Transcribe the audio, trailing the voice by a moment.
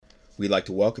We'd like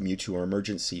to welcome you to our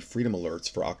emergency freedom alerts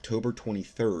for October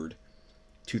 23rd,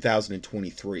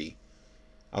 2023.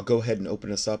 I'll go ahead and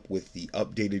open us up with the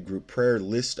updated group prayer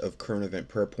list of current event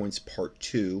prayer points part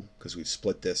 2, because we've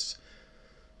split this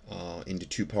into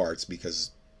two parts, because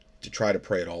to try to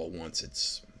pray it all at once,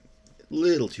 it's a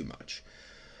little too much.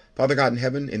 Father God in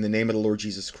heaven, in the name of the Lord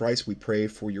Jesus Christ, we pray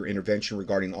for your intervention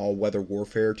regarding all weather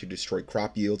warfare to destroy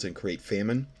crop yields and create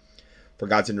famine. For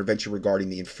God's intervention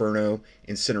regarding the inferno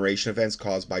incineration events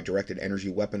caused by directed energy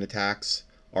weapon attacks,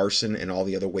 arson, and all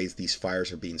the other ways these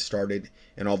fires are being started,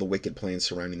 and all the wicked plans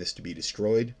surrounding this to be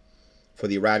destroyed. For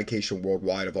the eradication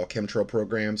worldwide of all chemtrail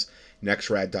programs,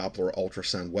 NEXRAD Doppler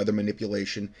ultrasound weather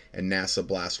manipulation, and NASA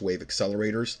blast wave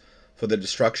accelerators. For the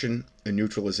destruction and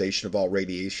neutralization of all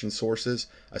radiation sources,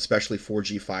 especially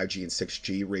 4G, 5G, and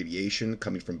 6G radiation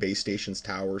coming from base stations,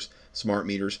 towers, smart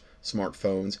meters,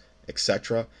 smartphones,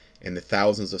 etc., and the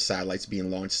thousands of satellites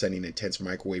being launched sending intense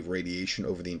microwave radiation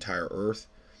over the entire Earth.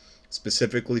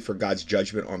 Specifically for God's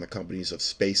judgment on the companies of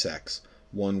SpaceX,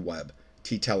 OneWeb,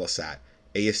 T-Telesat,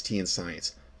 AST and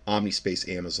Science, Omnispace,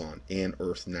 Amazon, and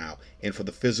Earth Now, and for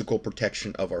the physical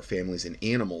protection of our families and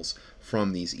animals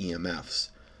from these EMFs.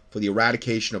 For the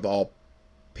eradication of all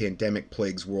pandemic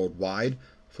plagues worldwide,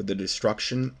 for the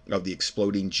destruction of the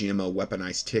exploding GMO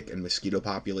weaponized tick and mosquito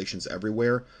populations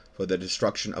everywhere, for the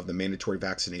destruction of the mandatory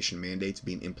vaccination mandates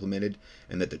being implemented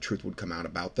and that the truth would come out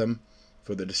about them,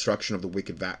 for the destruction of the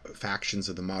wicked factions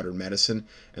of the modern medicine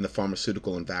and the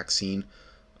pharmaceutical and vaccine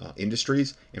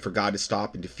industries, and for God to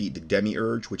stop and defeat the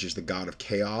demiurge, which is the god of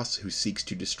chaos, who seeks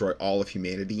to destroy all of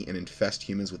humanity and infest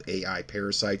humans with AI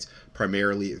parasites,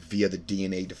 primarily via the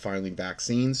DNA-defiling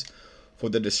vaccines, for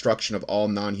the destruction of all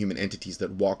non-human entities that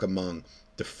walk among,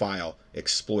 defile,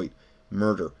 exploit,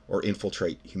 murder, or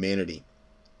infiltrate humanity,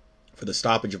 for the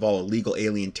stoppage of all illegal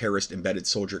alien terrorist embedded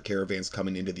soldier caravans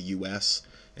coming into the U.S.,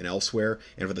 and elsewhere,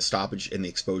 and for the stoppage and the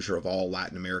exposure of all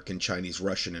Latin American, Chinese,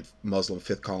 Russian, and Muslim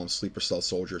fifth column sleeper cell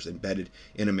soldiers embedded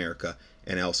in America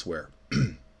and elsewhere.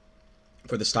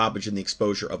 For the stoppage and the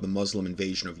exposure of the Muslim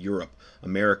invasion of Europe,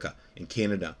 America, and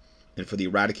Canada, and for the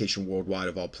eradication worldwide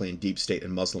of all planned deep state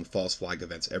and Muslim false flag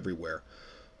events everywhere.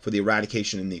 For the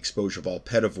eradication and the exposure of all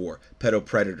pedivore,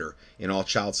 pedopredator, and all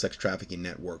child sex trafficking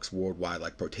networks worldwide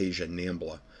like Protasia and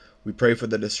Nambla. We pray for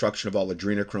the destruction of all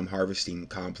adrenochrome harvesting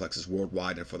complexes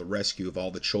worldwide, and for the rescue of all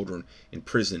the children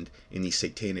imprisoned in these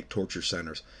satanic torture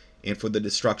centers, and for the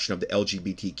destruction of the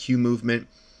LGBTQ movement,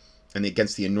 and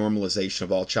against the normalization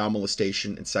of all child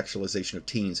molestation and sexualization of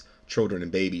teens, children,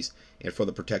 and babies, and for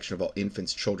the protection of all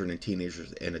infants, children, and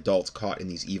teenagers and adults caught in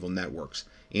these evil networks,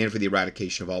 and for the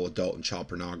eradication of all adult and child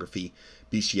pornography,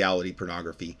 bestiality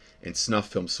pornography, and snuff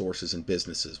film sources and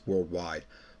businesses worldwide.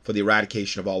 For the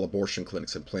eradication of all abortion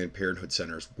clinics and Planned Parenthood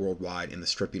centers worldwide, and the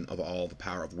stripping of all the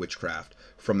power of witchcraft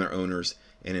from their owners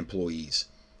and employees,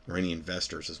 or any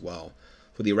investors as well.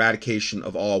 For the eradication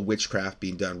of all witchcraft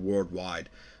being done worldwide,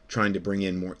 trying to bring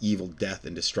in more evil, death,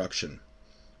 and destruction.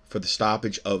 For the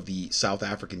stoppage of the South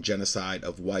African genocide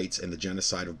of whites and the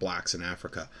genocide of blacks in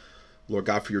Africa. Lord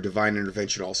God, for your divine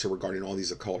intervention also regarding all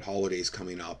these occult holidays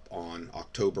coming up on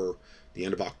October, the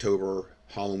end of October,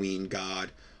 Halloween,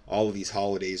 God, all of these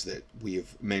holidays that we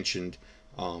have mentioned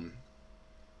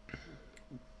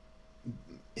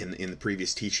in the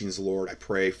previous teachings, Lord.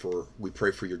 We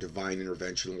pray for your divine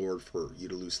intervention, Lord, for you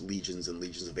to loose legions and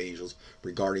legions of angels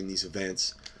regarding these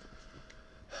events,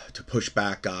 to push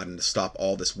back, God, and to stop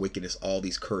all this wickedness, all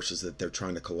these curses that they're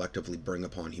trying to collectively bring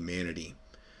upon humanity.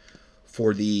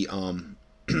 For the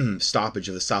stoppage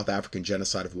of the South African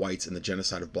genocide of whites and the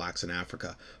genocide of blacks in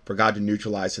Africa. For God to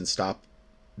neutralize and stop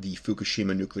the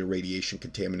Fukushima nuclear radiation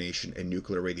contamination and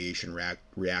nuclear radiation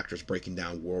reactors breaking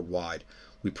down worldwide.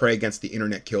 We pray against the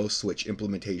internet kill switch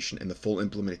implementation and the full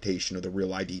implementation of the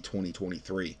Real ID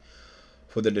 2023.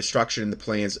 For the destruction and the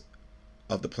plans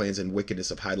and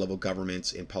wickedness of high-level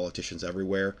governments and politicians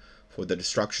everywhere. For the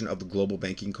destruction of the global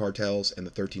banking cartels and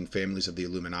the 13 families of the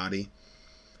Illuminati.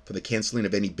 For the canceling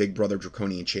of any Big Brother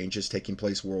draconian changes taking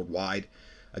place worldwide.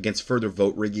 Against further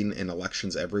vote rigging in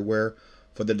elections everywhere.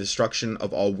 For the destruction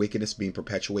of all wickedness being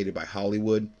perpetuated by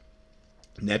Hollywood,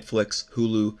 Netflix,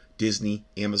 Hulu, Disney,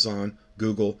 Amazon,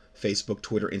 Google, Facebook,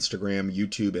 Twitter, Instagram,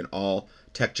 YouTube, and all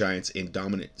tech giants and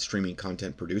dominant streaming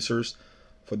content producers.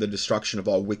 For the destruction of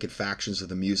all wicked factions of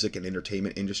the music and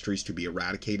entertainment industries to be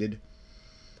eradicated.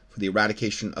 For the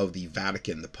eradication of the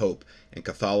Vatican, the Pope, and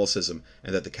Catholicism,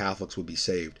 and that the Catholics would be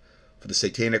saved. For the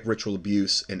satanic ritual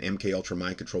abuse and MKUltra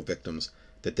mind control victims,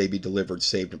 that they be delivered,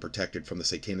 saved, and protected from the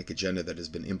satanic agenda that has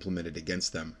been implemented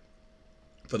against them.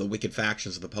 For the wicked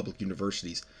factions of the public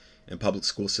universities and public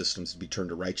school systems to be turned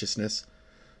to righteousness.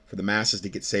 for the masses to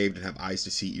get saved and have eyes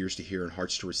to see, ears to hear, and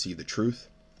hearts to receive the truth.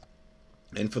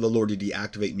 And for the Lord to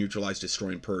deactivate, neutralize,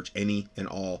 destroy, and purge any and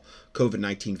all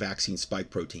COVID-19 vaccine spike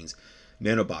proteins,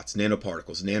 nanobots,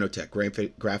 nanoparticles, nanotech,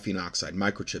 graphene oxide,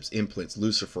 microchips, implants,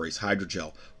 luciferase,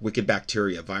 hydrogel, wicked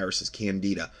bacteria, viruses,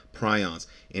 candida, prions,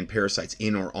 and parasites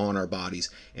in or on our bodies,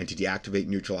 and to deactivate,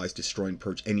 neutralize, destroy, and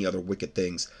purge any other wicked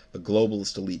things the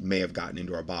globalist elite may have gotten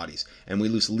into our bodies. And we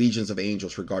loose legions of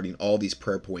angels regarding all these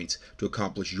prayer points to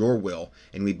accomplish your will,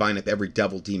 and we bind up every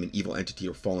devil, demon, evil entity,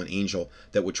 or fallen angel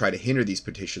that would try to hinder these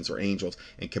petitions or angels,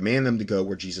 and command them to go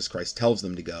where Jesus Christ tells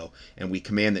them to go, and we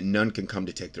command that none can come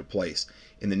to take their place.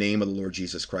 In the name of the Lord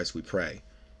Jesus Christ we pray.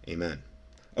 Amen.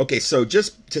 Okay, so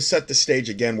just to set the stage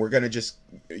again, we're going to just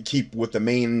keep with the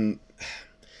main...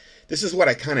 This is what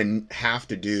I kind of have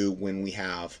to do when we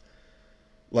have,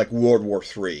 like, World War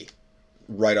III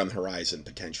right on the horizon,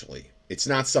 potentially. It's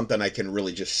not something I can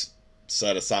really just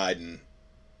set aside and,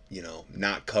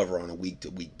 not cover on a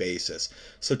week-to-week basis.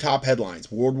 So top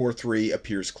headlines, World War III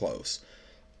appears close.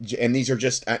 And these are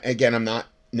just, again, I'm not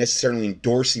necessarily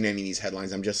endorsing any of these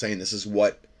headlines. I'm just saying this is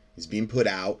what is being put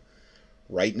out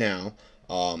right now.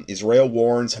 Israel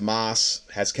warns Hamas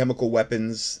has chemical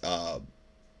weapons.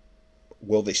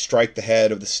 Will they strike the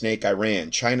head of the snake Iran?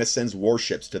 China sends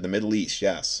warships to the Middle East.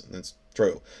 Yes, that's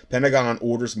true. Pentagon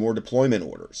orders more deployment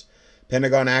orders.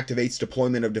 Pentagon activates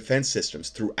deployment of defense systems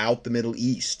throughout the Middle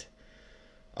East.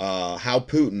 How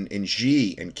Putin and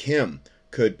Xi and Kim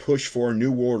could push for a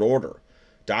new world order.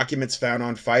 Documents found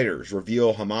on fighters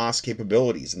reveal Hamas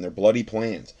capabilities and their bloody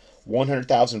plans.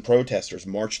 100,000 protesters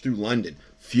marched through London.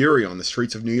 Fury on the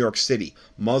streets of New York City.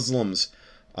 Muslims,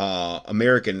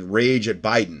 American rage at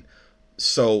Biden.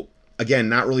 So, again,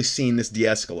 not really seeing this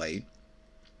de-escalate.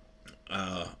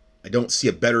 I don't see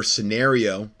a better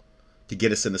scenario to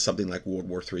get us into something like World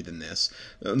War III than this.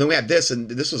 And then we had this, and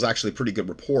this was actually a pretty good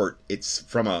report. It's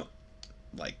from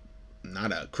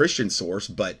not a Christian source,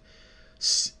 but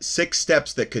 6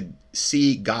 steps that could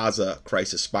see Gaza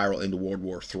crisis spiral into World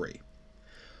War III.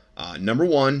 Number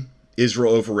 1,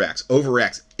 Israel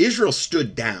overreacts. Israel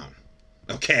stood down,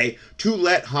 okay, to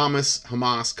let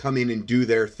Hamas come in and do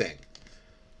their thing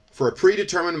for a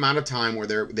predetermined amount of time where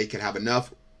they could have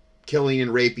enough killing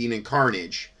and raping and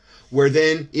carnage, where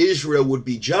then Israel would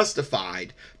be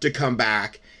justified to come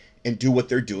back and do what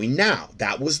they're doing now.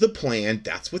 That was the plan.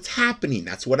 That's what's happening.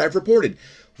 That's what I've reported.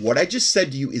 What I just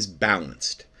said to you is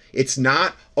balanced. It's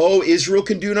not, oh, Israel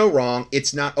can do no wrong.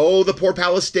 It's not, oh, the poor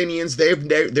Palestinians,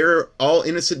 they're all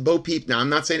innocent Bo Peep. Now, I'm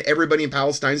not saying everybody in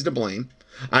Palestine is to blame.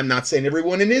 I'm not saying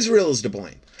everyone in Israel is to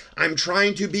blame. I'm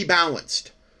trying to be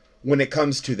balanced when it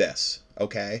comes to this,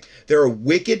 okay? There are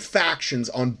wicked factions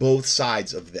on both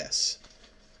sides of this,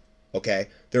 okay?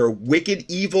 There are wicked,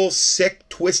 evil, sick,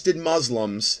 twisted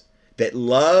Muslims that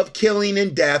love killing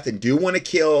and death and do want to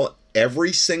kill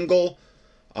every single,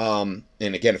 and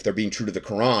again, if they're being true to the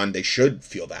Quran, they should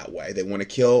feel that way. They want to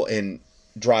kill and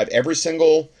drive every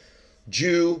single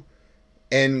Jew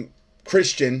and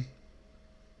Christian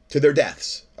to their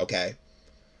deaths, okay?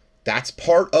 That's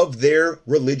part of their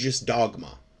religious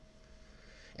dogma.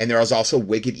 And there is also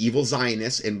wicked, evil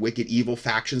Zionists and wicked, evil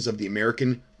factions of the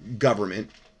American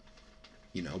government,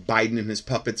 Biden and his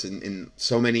puppets and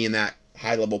so many in that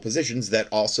high-level positions that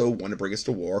also want to bring us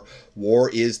to war. War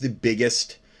is the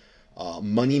biggest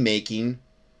money-making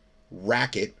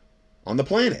racket on the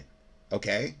planet,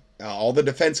 okay? All the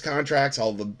defense contracts,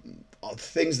 all the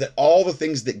things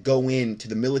that go into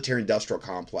the military-industrial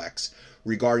complex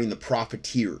regarding the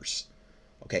profiteers,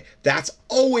 okay? That's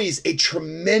always a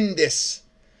tremendous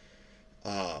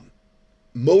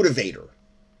motivator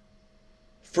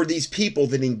for these people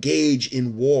that engage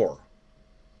in war.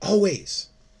 Always.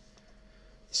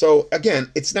 So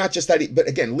again, it's not just that, but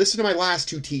again, listen to my last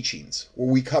 2 teachings where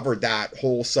we covered that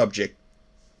whole subject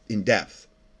in depth.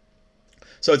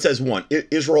 So it says 1,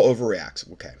 Israel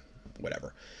overreacts. Okay,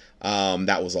 whatever.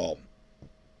 That was all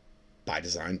by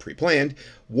design, pre-planned.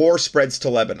 War spreads to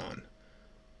Lebanon.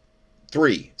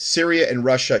 3, Syria and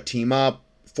Russia team up.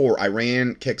 4,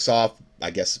 Iran kicks off,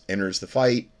 enters the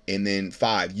fight. And then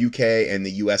 5, UK and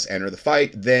the US enter the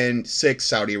fight. Then 6,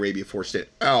 Saudi Arabia forced it.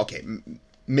 Oh, okay,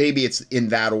 maybe it's in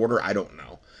that order. I don't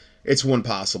know. It's one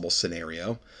possible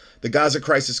scenario. The Gaza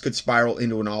crisis could spiral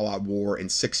into an all-out war in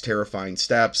 6 terrifying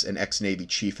steps. An ex-Navy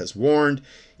chief has warned.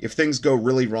 If things go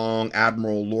really wrong,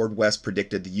 Admiral Lord West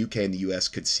predicted the UK and the US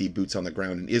could see boots on the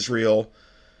ground in Israel.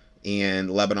 And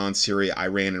Lebanon, Syria,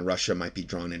 Iran, and Russia might be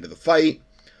drawn into the fight.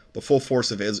 The full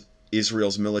force of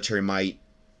Israel's military might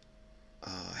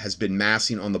has been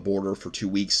massing on the border for 2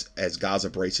 weeks as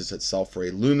Gaza braces itself for a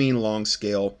looming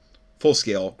long-scale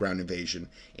full-scale ground invasion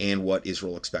and what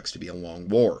Israel expects to be a long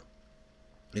war.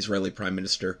 Israeli Prime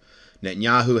Minister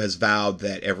Netanyahu has vowed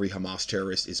that every Hamas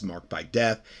terrorist is marked by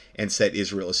death and said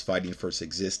Israel is fighting for its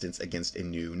existence against a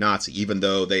new Nazi, even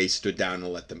though they stood down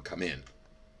and let them come in.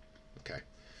 Okay.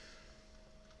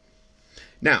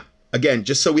 Now, again,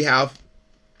 just so we have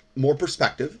more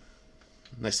perspective,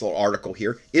 nice little article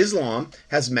here. Islam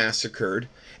has massacred,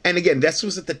 and again, this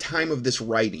was at the time of this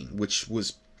writing, which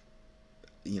was,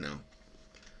 I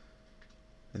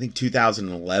think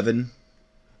 2011.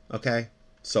 Okay.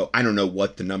 So I don't know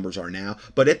what the numbers are now,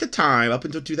 but at the time, up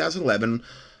until 2011,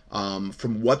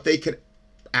 from what they could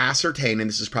ascertain, and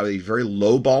this is probably a very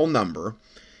low ball number,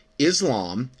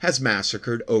 Islam has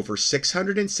massacred over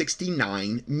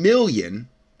 669 million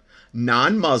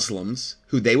non-Muslims,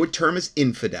 who they would term as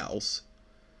infidels,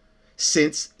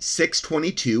 since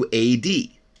 622 AD.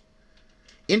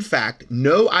 In fact,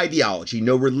 no ideology,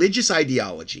 no religious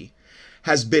ideology,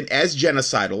 has been as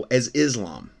genocidal as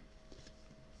Islam.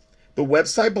 The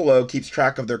website below keeps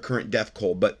track of their current death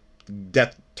toll,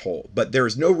 but there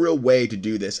is no real way to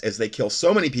do this, as they kill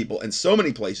so many people in so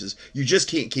many places. You just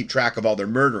can't keep track of all their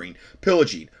murdering,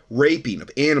 pillaging, raping of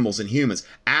animals and humans,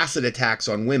 acid attacks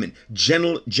on women,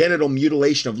 genital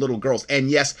mutilation of little girls,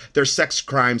 and yes, their sex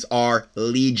crimes are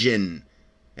legion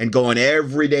and going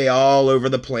every day all over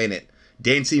the planet.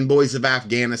 Dancing Boys of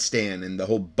Afghanistan and the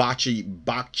whole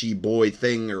Bakchi boy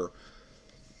thing, or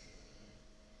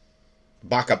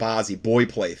Bakabazi boy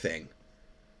play thing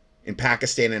in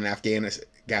Pakistan and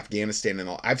Afghanistan and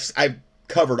all. I've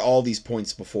covered all these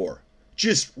points before.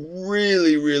 Just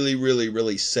really, really, really,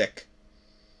 really sick.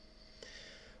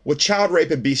 With child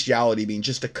rape and bestiality being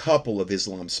just a couple of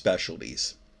Islam's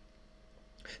specialties.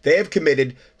 They have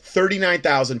committed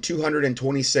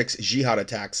 39,226 jihad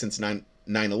attacks since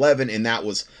 9/11, and that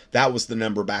was the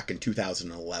number back in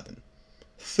 2011.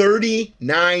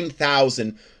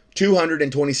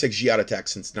 39,226 jihad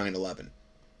attacks since 9/11.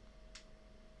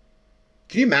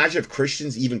 Can you imagine if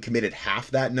Christians even committed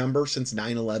half that number since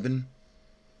 9/11?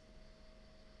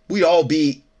 We'd all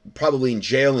be probably in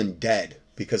jail and dead,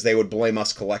 because they would blame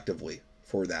us collectively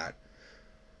for that.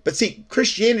 But see,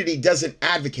 Christianity doesn't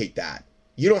advocate that.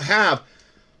 You don't have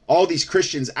all these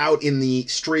Christians out in the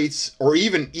streets, or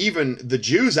even the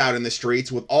Jews out in the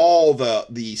streets with all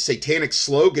the satanic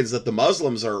slogans that the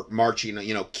Muslims are marching,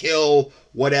 kill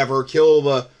whatever, kill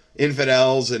the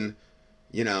infidels, and,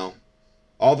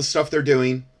 all the stuff they're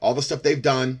doing, all the stuff they've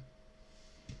done.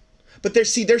 But they're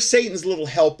Satan's little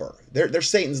helper. They're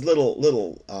Satan's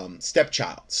little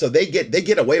stepchild. So they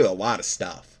get away with a lot of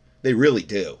stuff. They really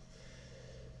do.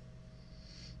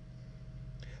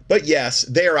 But yes,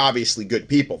 they are obviously good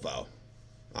people, though.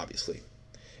 Obviously.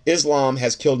 Islam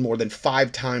has killed more than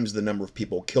 5 times the number of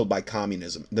people killed by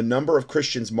communism. The number of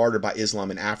Christians martyred by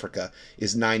Islam in Africa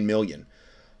is 9 million.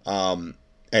 And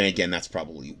again, that's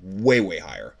probably way, way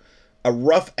higher. A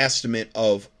rough estimate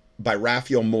by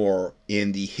Raphael Moore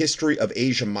in the History of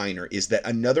Asia Minor is that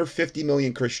another 50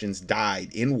 million Christians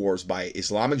died in wars by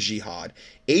Islamic Jihad,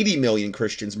 80 million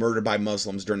Christians murdered by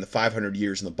Muslims during the 500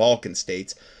 years in the Balkan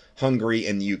states, Hungary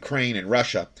and the Ukraine and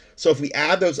Russia. So if we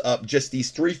add those up, just these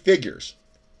 3 figures,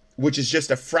 which is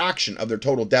just a fraction of their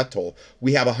total death toll,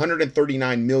 we have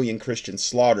 139 million Christians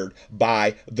slaughtered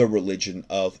by the Religion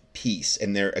of Peace.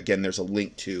 And there, again, there's a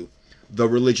link to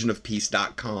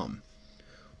thereligionofpeace.com,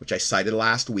 which I cited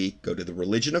last week. Go to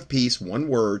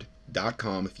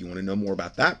thereligionofpeace.com if you want to know more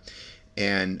about that.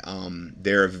 And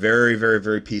they're a very, very,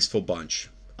 very peaceful bunch,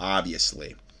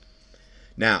 obviously.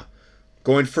 Now,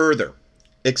 going further,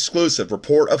 exclusive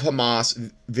report of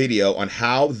Hamas video on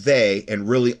how they, and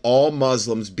really all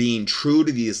Muslims being true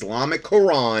to the Islamic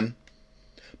Quran,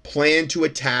 plan to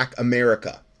attack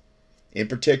America in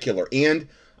particular. And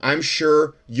I'm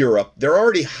sure Europe. They're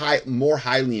already more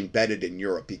highly embedded in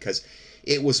Europe, because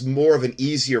it was more of an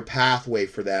easier pathway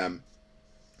for them,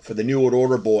 for the New World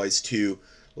Order boys, to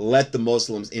let the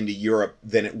Muslims into Europe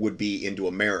than it would be into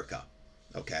America.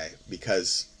 Okay?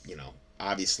 Because,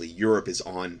 obviously Europe is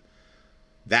on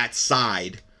that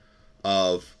side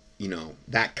of,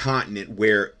 that continent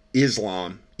where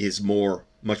Islam is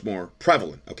much more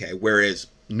prevalent. Okay? Whereas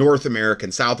North America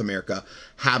and South America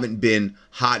haven't been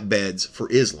hotbeds for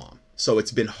Islam. So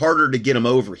it's been harder to get them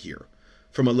over here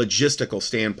from a logistical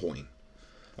standpoint.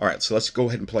 All right, so let's go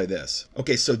ahead and play this.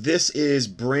 Okay, so this is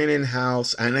Brannon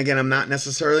Howse. And again, I'm not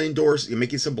necessarily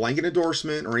making some blanket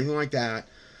endorsement or anything like that.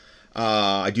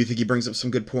 I do think he brings up some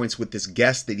good points with this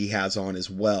guest that he has on as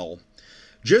well.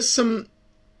 Just some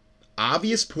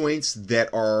obvious points that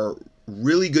are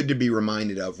really good to be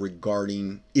reminded of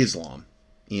regarding Islam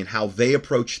and how they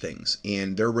approach things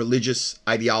and their religious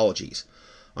ideologies.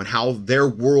 on how their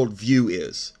worldview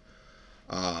is.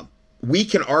 We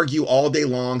can argue all day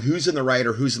long who's in the right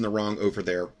or who's in the wrong over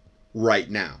there right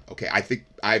now. Okay, I think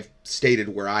I've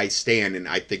stated where I stand, and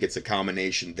I think it's a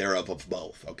combination thereof of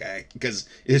both. Okay, because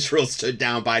Israel stood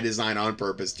down by design on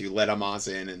purpose to let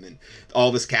Hamas in, and then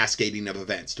all this cascading of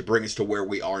events to bring us to where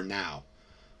we are now.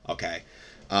 Okay,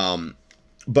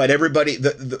 but everybody,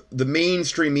 the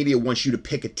mainstream media wants you to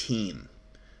pick a team.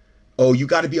 Oh, you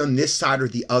got to be on this side or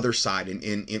the other side,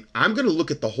 and I'm going to look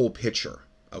at the whole picture.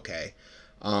 Okay,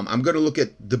 I'm going to look at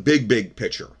the big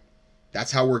picture.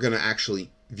 That's how we're going to actually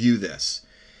view this.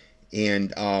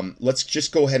 And let's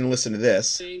just go ahead and listen to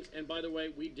this. And by the way,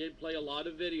 we did play a lot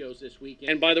of videos this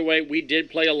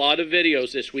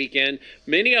weekend.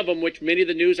 Many of them, which many of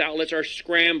the news outlets are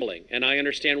scrambling. And I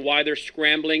understand why they're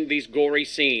scrambling these gory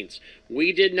scenes.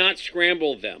 We did not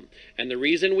scramble them. And the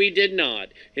reason we did not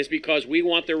is because we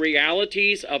want the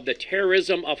realities of the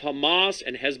terrorism of Hamas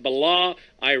and Hezbollah,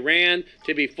 Iran,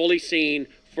 to be fully seen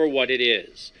for what it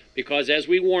is. Because as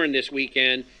we warned this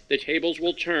weekend, the tables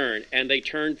will turn, and they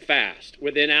turn fast.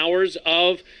 Within hours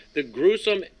of the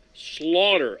gruesome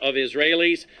slaughter of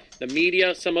Israelis, the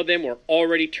media, some of them were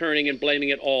already turning and blaming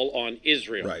it all on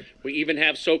Israel. Right. We even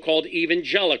have so-called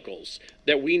evangelicals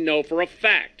that we know for a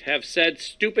fact have said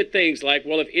stupid things like,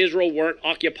 well, if Israel weren't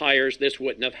occupiers, this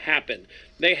wouldn't have happened.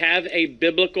 They have a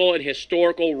biblical and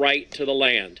historical right to the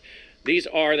land. These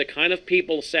are the kind of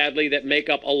people, sadly, that make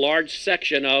up a large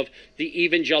section of the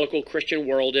evangelical Christian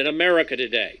world in America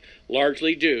today,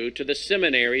 largely due to the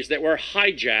seminaries that were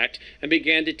hijacked and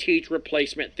began to teach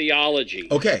replacement theology.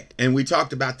 Okay, and we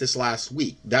talked about this last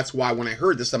week. That's why when I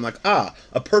heard this, I'm like, a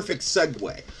perfect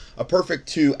segue. A perfect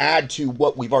to add to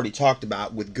what we've already talked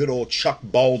about with good old Chuck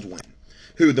Baldwin,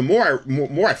 who the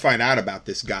more I find out about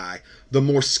this guy, the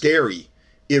more scary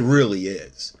it really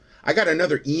is. I got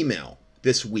another email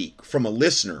this week from a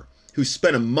listener who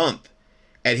spent a month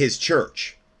at his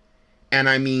church. And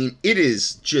I mean, it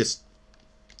is just,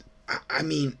 I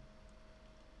mean,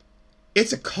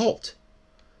 it's a cult.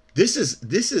 This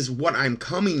is what I'm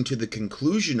coming to the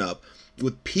conclusion of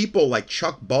with people like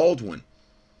Chuck Baldwin.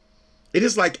 It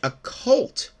is like a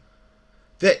cult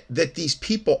that these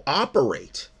people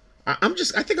operate. I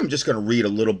think I'm just going to read a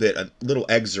little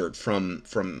excerpt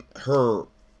from her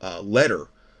letter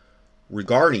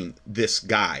regarding this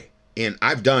guy. And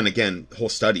I've done, again, whole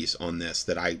studies on this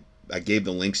that I gave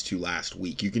the links to last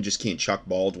week. You can just key in Chuck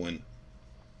Baldwin.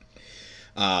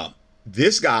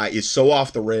 This guy is so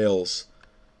off the rails.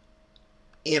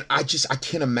 And I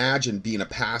can't imagine being a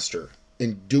pastor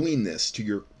and doing this to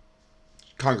your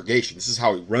congregation. This is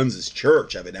how he runs his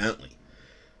church, evidently.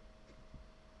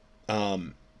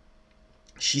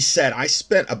 She said, I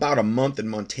spent about a month in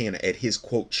Montana at his,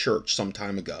 quote, church some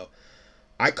time ago.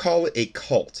 I call it a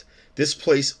cult. This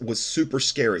place was super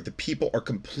scary. The people are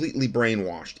completely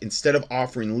brainwashed. Instead of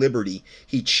offering liberty,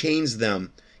 he chains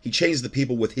the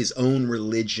people with his own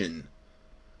religion.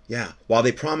 Yeah, while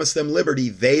they promise them liberty,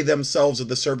 they themselves are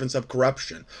the servants of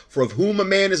corruption. For of whom a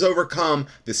man is overcome,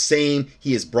 the same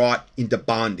he is brought into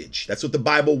bondage. That's what the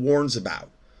Bible warns about.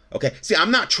 Okay, see,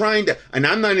 I'm not trying to, and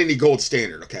I'm not any gold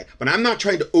standard, okay, but I'm not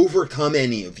trying to overcome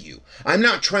any of you. I'm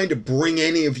not trying to bring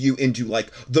any of you into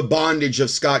like the bondage of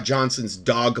Scott Johnson's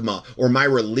dogma or my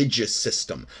religious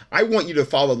system. I want you to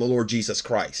follow the Lord Jesus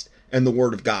Christ and the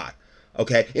Word of God,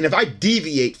 okay? And if I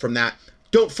deviate from that,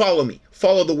 don't follow me.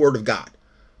 Follow the Word of God,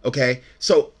 okay?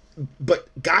 So, but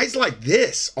guys like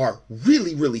this are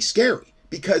really, really scary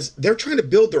because they're trying to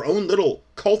build their own little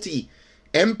culty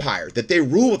empire that they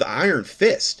rule with an iron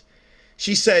fist.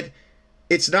 She said,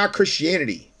 it's not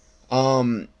Christianity.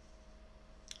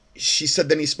 She said,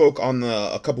 then he spoke on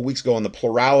a couple weeks ago on the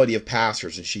plurality of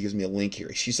pastors, and she gives me a link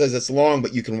here. She says it's long,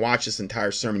 but you can watch this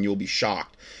entire sermon. You will be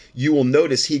shocked. You will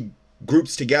notice he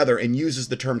groups together and uses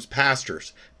the terms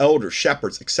pastors, elders,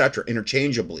 shepherds, etc.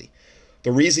 interchangeably.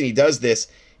 The reason he does this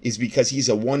is because he's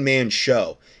a one-man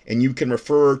show, and you can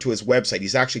refer to his website.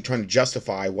 He's actually trying to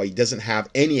justify why he doesn't have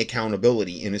any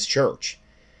accountability in his church.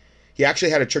 He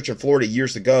actually had a church in Florida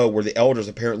years ago where the elders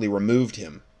apparently removed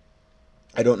him.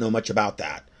 I don't know much about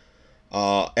that.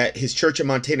 At his church in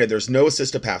Montana, there's no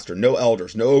assistant pastor, no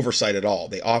elders, no oversight at all.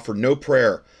 They offer no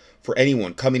prayer for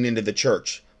anyone coming into the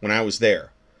church when I was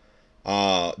there.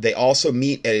 They also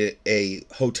meet at a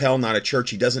hotel, not a church.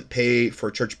 He doesn't pay for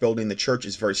a church building. The church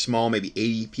is very small, maybe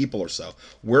 80 people or so.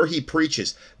 Where he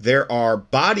preaches, there are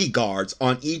bodyguards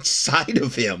on each side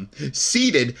of him,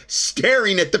 seated,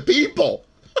 staring at the people.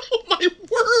 Oh, my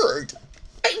word.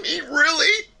 I mean,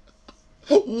 really?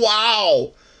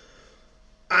 Wow.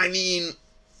 I mean,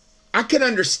 I can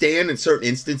understand in certain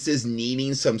instances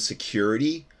needing some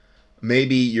security.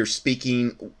 Maybe you're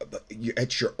speaking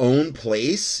at your own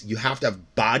place. You have to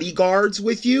have bodyguards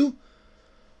with you.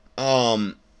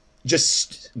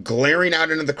 Just glaring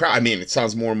out into the crowd. I mean, it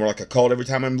sounds more and more like a cult every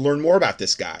time I learn more about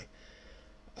this guy.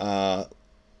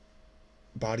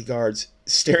 Bodyguards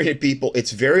staring at people.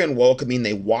 It's very unwelcoming.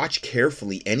 They watch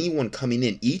carefully anyone coming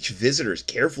in. Each visitor is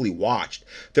carefully watched.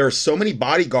 There are so many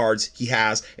bodyguards he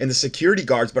has and the security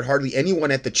guards, but hardly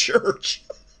anyone at the church.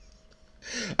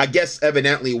 I guess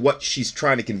evidently what she's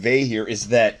trying to convey here is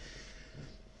that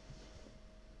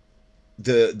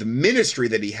the ministry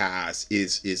that he has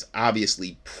is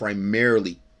obviously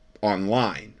primarily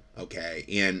online, okay?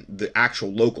 And the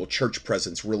actual local church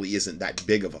presence really isn't that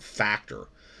big of a factor.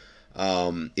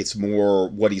 It's more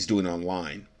what he's doing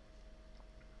online.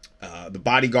 The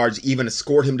bodyguards even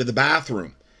escort him to the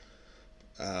bathroom.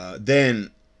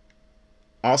 Then,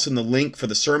 also in the link for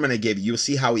the sermon I gave you, you'll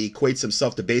see how he equates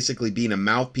himself to basically being a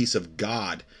mouthpiece of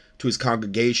God to his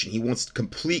congregation. He wants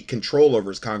complete control over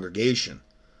his congregation.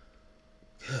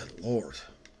 Good Lord.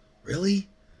 Really?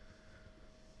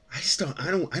 I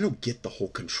don't get the whole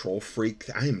control freak.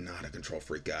 I am not a control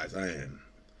freak, guys.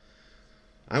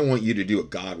 I want you to do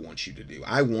what God wants you to do.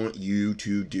 I want you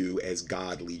to do as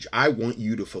God leads you. I want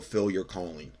you to fulfill your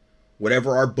calling.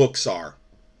 Whatever our books are,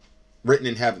 written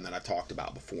in heaven that I talked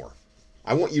about before.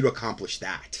 I want you to accomplish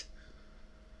that.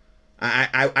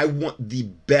 I want the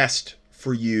best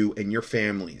for you and your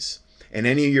families. And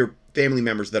any of your family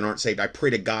members that aren't saved, I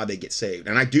pray to God they get saved.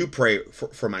 And I do pray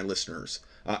for my listeners.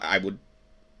 I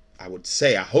would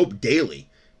say, I hope daily.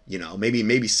 You know,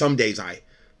 maybe some days I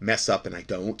mess up and I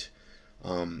don't.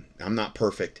 I'm not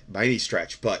perfect by any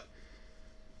stretch, but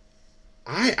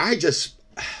I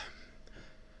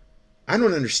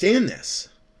don't understand this.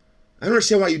 I don't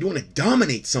understand why you'd want to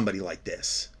dominate somebody like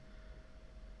this.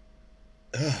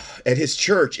 At his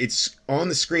church, it's on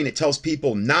the screen. It tells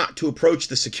people not to approach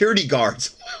the security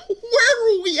guards. Where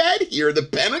are we at here? The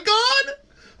Pentagon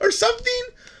or something?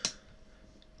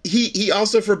 He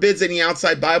also forbids any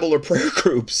outside Bible or prayer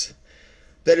groups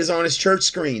that is on his church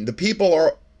screen. The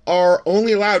people are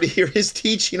only allowed to hear his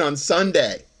teaching on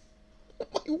Sunday.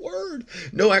 Oh my word.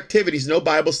 No activities, no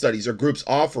Bible studies or groups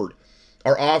are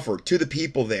offered to the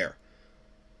people there.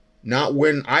 Not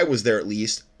when I was there, at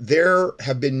least. There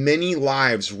have been many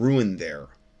lives ruined there.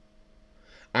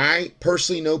 I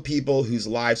personally know people whose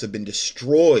lives have been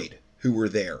destroyed who were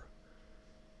there.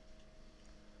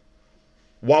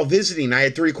 While visiting, I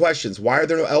had 3 questions. Why are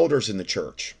there no elders in the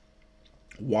church?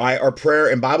 Why are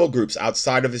prayer and Bible groups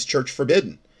outside of his church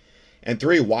forbidden? And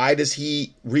 3, why does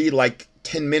he read like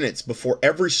 10 minutes before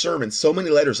every sermon so many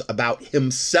letters about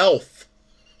himself?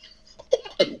 Oh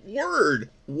my word.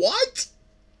 What?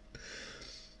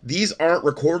 These aren't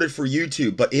recorded for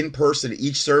YouTube, but in person at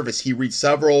each service, he reads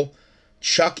several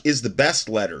Chuck is the best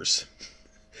letters,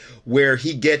 where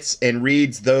he gets and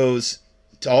reads those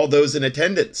to all those in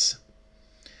attendance.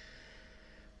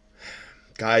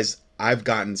 Guys, I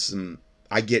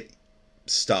get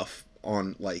stuff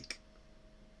on like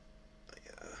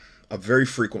a very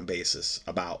frequent basis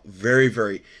about very,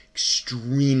 very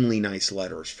extremely nice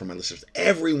letters from my listeners.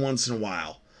 Every once in a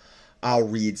while, I'll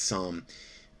read some.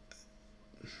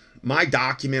 My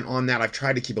document on that, I've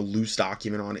tried to keep a loose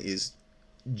document on it, is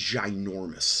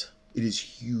ginormous. It is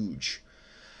huge.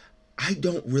 I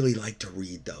don't really like to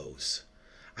read those.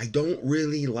 I don't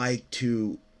really like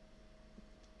to,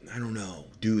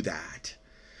 do that.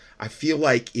 I feel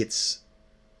like it's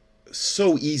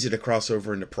so easy to cross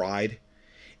over into pride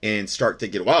and start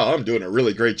thinking, wow, I'm doing a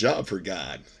really great job for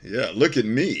God. Yeah, look at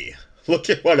me. Look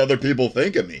at what other people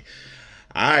think of me.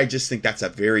 I just think that's a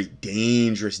very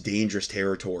dangerous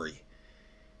territory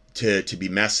to be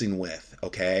messing with,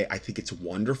 okay? I think it's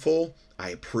wonderful. I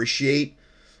appreciate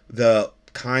the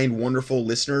kind, wonderful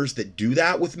listeners that do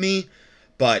that with me,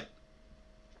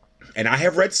 and I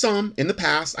have read some in the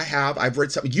past. I've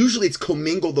read some. Usually it's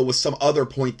commingled, though, with some other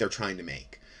point they're trying to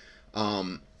make.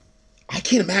 I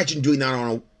can't imagine doing that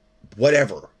on a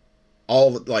whatever.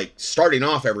 Starting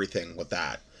off everything with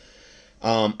that.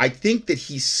 I think that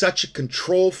he's such a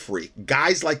control freak.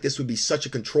 Guys like this would be such a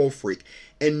control freak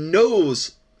and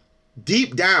knows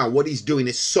deep down what he's doing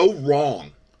is so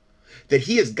wrong that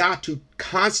he has got to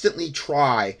constantly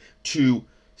try to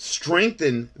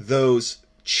strengthen those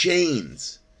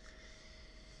chains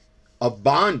of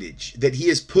bondage that he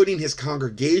is putting his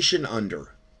congregation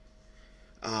under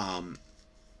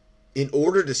in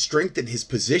order to strengthen his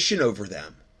position over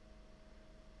them.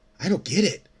 I don't get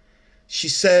it. She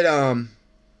said, I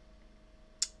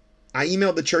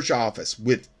emailed the church office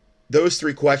with those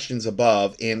 3 questions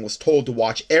above and was told to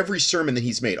watch every sermon that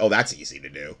he's made. Oh, that's easy to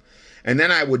do. And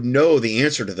then I would know the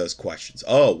answer to those questions.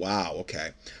 Oh, wow,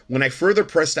 okay. When I further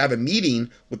pressed to have a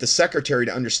meeting with the secretary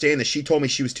to understand that, she told me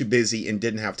she was too busy and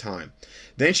didn't have time.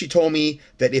 Then she told me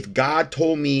that if God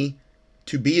told me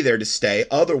to be there to stay,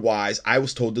 otherwise I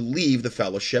was told to leave the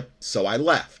fellowship, so I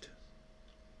left.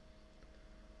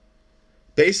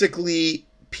 Basically,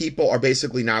 people are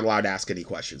basically not allowed to ask any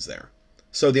questions there.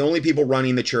 So the only people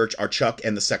running the church are Chuck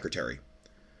and the secretary.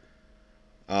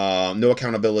 No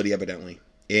accountability, evidently.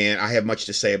 And I have much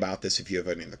to say about this if you have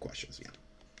any other questions. Yeah.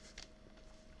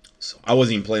 So I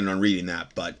wasn't even planning on reading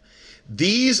that, but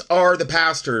these are the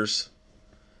pastors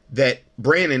that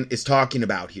Brannon is talking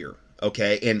about here.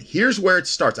 Okay, and here's where it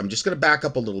starts. I'm just going to back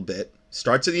up a little bit.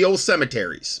 Starts in the old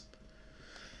cemeteries.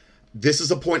 This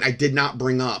is a point I did not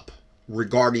bring up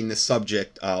regarding this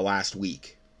subject last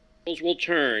week. Will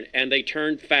turn, and they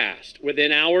turn fast.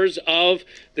 Within hours of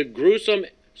the gruesome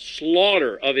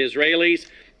slaughter of Israelis,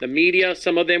 the media,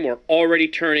 some of them were already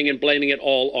turning and blaming it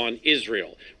all on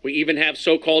Israel. We even have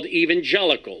so-called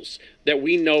evangelicals that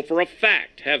we know for a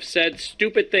fact have said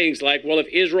stupid things like, well, if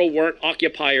Israel weren't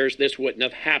occupiers, this wouldn't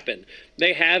have happened.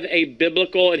 They have a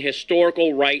biblical and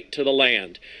historical right to the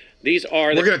land. These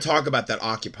are... We're going to talk about that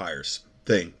occupiers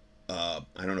thing. I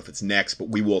don't know if it's next, but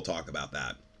we will talk about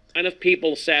that. Kind of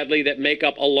people, sadly, that make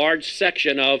up a large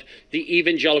section of the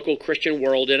evangelical Christian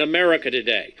world in America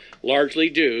today, largely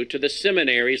due to the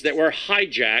seminaries that were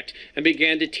hijacked and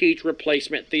began to teach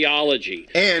replacement theology.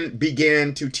 And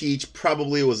began to teach,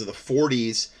 probably it was in the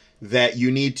 40s, that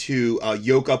you need to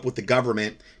yoke up with the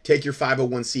government, take your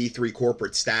 501c3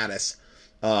 corporate status,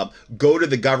 go to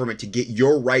the government to get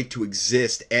your right to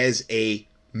exist as a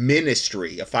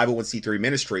ministry, a 501c3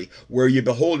 ministry, where you're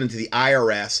beholden to the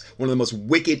IRS, one of the most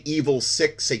wicked, evil,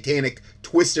 sick, satanic,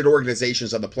 twisted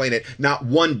organizations on the planet. Not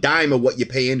one dime of what you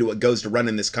pay into it goes to run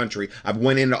in this country. I've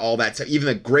went into all that. Even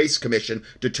the Grace Commission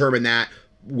determined that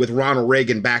with Ronald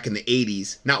Reagan back in the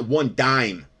 80s. Not one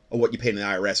dime of what you pay in the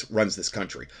IRS runs this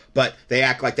country. But they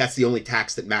act like that's the only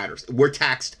tax that matters. We're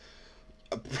taxed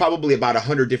probably about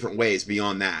 100 different ways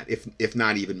beyond that, if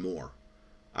not even more.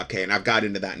 Okay, and I've got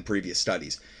into that in previous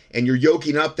studies. And you're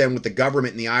yoking up then with the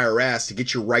government and the IRS to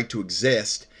get your right to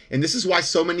exist. And this is why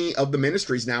so many of the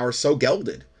ministries now are so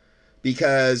gelded.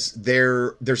 Because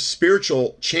there's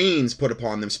spiritual chains put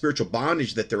upon them, spiritual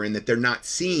bondage that they're in, that they're not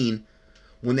seeing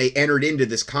when they entered into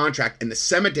this contract. And the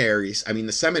seminaries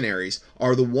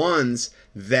are the ones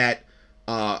that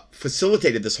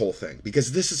facilitated this whole thing.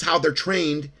 Because this is how they're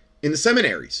trained in the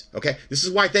seminaries. Okay, this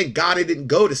is why, thank God, I didn't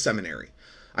go to seminary.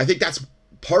 I think that's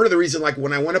part of the reason, like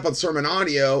when I went up on Sermon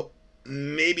Audio,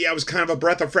 maybe I was kind of a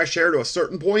breath of fresh air to a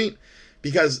certain point,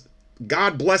 because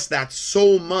God blessed that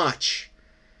so much.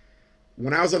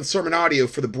 When I was on Sermon Audio,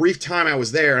 for the brief time I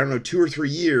was there, I don't know, 2 or 3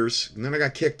 years, and then I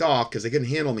got kicked off because they couldn't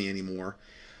handle me anymore,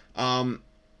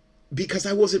 because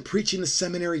I wasn't preaching the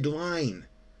seminary line.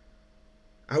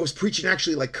 I was preaching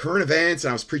actually like current events, and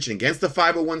I was preaching against the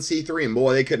 501c3, and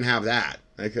boy, they couldn't have that.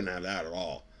 They couldn't have that at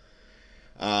all.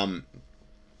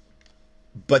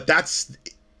 But that's,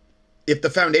 if the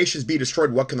foundations be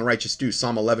destroyed, what can the righteous do?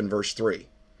 Psalm 11, verse 3.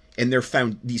 And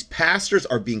these pastors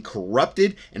are being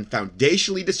corrupted and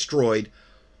foundationally destroyed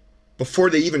before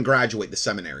they even graduate the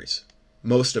seminaries.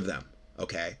 Most of them,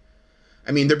 okay?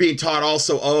 I mean, they're being taught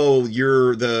also, oh,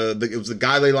 it was the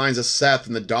godly lines of Seth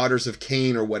and the daughters of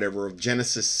Cain or whatever, of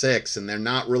Genesis 6, and they're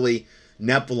not really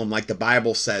Nephilim like the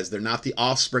Bible says. They're not the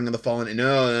offspring of the fallen.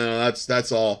 No,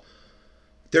 that's all.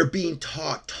 They're being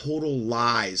taught total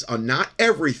lies on not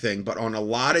everything, but on a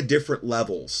lot of different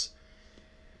levels.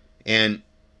 And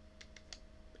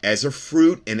as a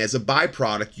fruit and as a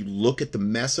byproduct, you look at the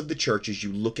mess of the churches,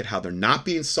 you look at how they're not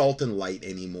being salt and light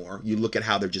anymore, you look at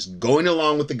how they're just going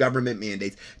along with the government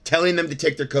mandates, telling them to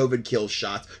take their COVID kill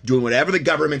shots, doing whatever the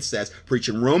government says,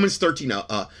 preaching Romans 13,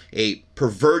 a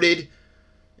perverted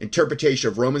interpretation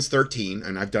of Romans 13,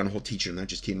 and I've done a whole teaching on that,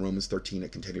 just key in Romans 13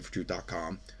 at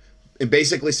contendingfortruth.com. And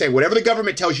basically saying, whatever the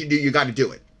government tells you to do, you got to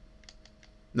do it.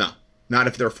 No, not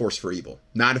if they're a force for evil.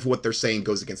 Not if what they're saying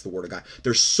goes against the word of God.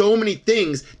 There's so many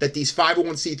things that these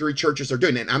 501c3 churches are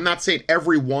doing. And I'm not saying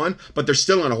every one, but they're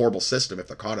still in a horrible system if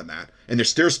they're caught in that. And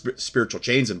there's still spiritual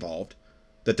chains involved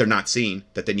that they're not seeing,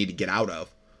 that they need to get out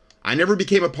of. I never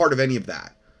became a part of any of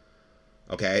that.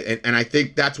 Okay? And I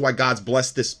think that's why God's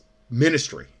blessed this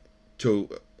ministry to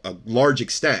a large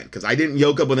extent. Because I didn't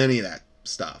yoke up with any of that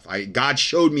stuff. God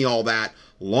showed me all that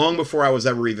long before I was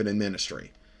ever even in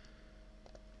ministry.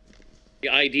 The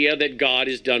idea that God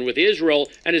is done with Israel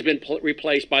and has been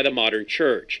replaced by the modern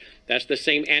church. That's the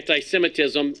same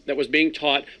anti-Semitism that was being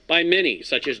taught by many,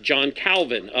 such as John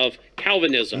Calvin of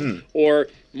Calvinism, or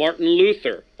Martin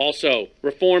Luther, also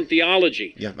Reformed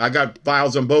theology. Yeah, I got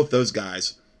files on both those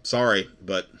guys. Sorry,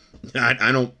 but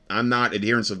I'm not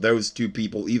adherents of those two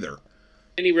people either.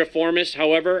 Many reformists,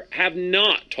 however, have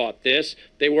not taught this.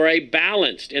 They were a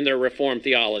balanced in their Reformed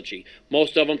theology.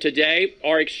 Most of them today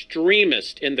are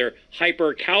extremist in their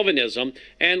hyper-Calvinism.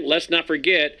 And let's not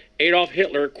forget, Adolf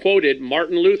Hitler quoted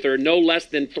Martin Luther no less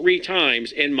than 3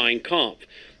 times in Mein Kampf.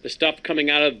 The stuff coming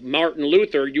out of Martin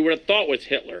Luther you would have thought was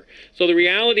Hitler. So the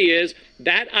reality is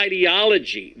that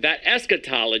ideology, that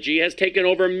eschatology, has taken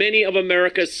over many of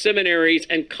America's seminaries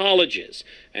and colleges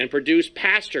and produced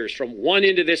pastors from one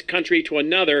end of this country to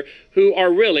another who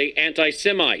are really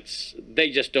anti-Semites.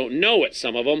 They just don't know it,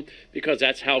 some of them, because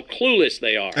that's how clueless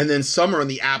they are. And then some are on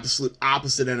the absolute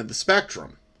opposite end of the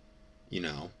spectrum, you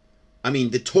know. I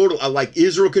mean, the total, like,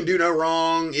 Israel can do no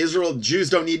wrong. Jews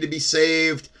don't need to be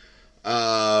saved.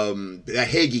 The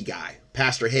Hagee guy,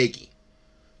 Pastor Hagee,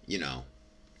 you know,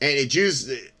 and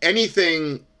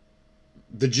anything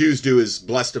the Jews do is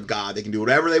blessed of God. They can do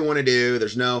whatever they want to do.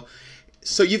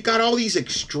 So you've got all these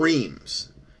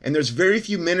extremes, and there's very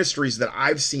few ministries that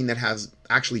I've seen that has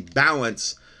actually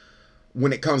balance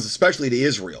when it comes, especially to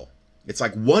Israel. It's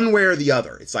like one way or the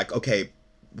other. It's like, okay,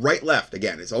 right, left.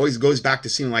 Again, it always goes back to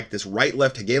seeming like this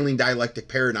right-left Hegelian dialectic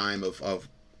paradigm of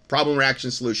problem,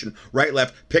 reaction, solution, right,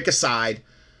 left, pick a side,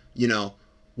 you know.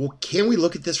 Well, can we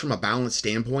look at this from a balanced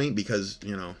standpoint? Because,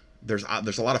 you know, there's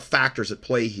a lot of factors at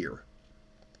play here.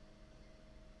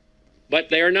 But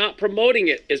they are not promoting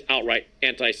it as outright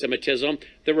anti-Semitism.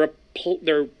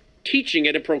 They're teaching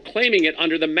it and proclaiming it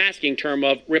under the masking term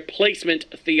of replacement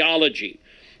theology.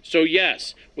 So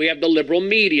yes, we have the liberal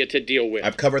media to deal with.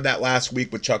 I've covered that last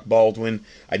week with Chuck Baldwin.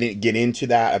 I didn't get into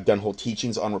that. I've done whole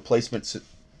teachings on replacement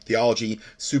theology,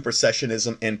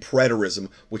 supersessionism, and preterism,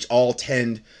 which all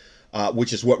tend,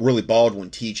 which is what really Baldwin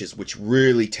teaches, which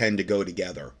really tend to go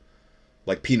together,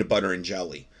 like peanut butter and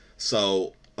jelly.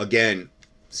 So again,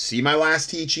 see my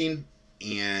last teaching,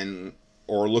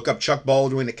 or look up Chuck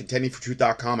Baldwin at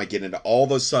contendingfortruth.com. I get into all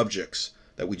those subjects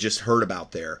that we just heard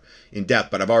about there in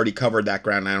depth, but I've already covered that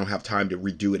ground, and I don't have time to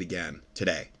redo it again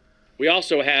today. We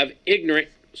also have ignorant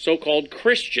so-called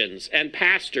Christians and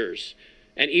pastors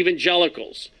and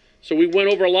evangelicals. So we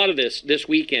went over a lot of this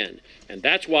weekend, and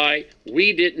that's why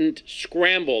we didn't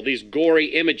scramble these gory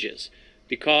images,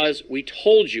 because we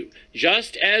told you,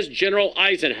 just as General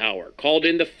Eisenhower called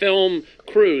in the film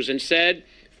crews and said,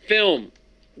 film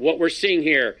what we're seeing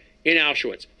here in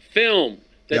Auschwitz, film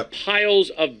the piles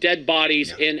of dead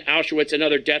bodies in Auschwitz and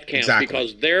other death camps,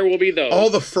 because there will be those. All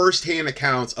the first-hand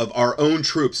accounts of our own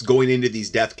troops going into these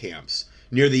death camps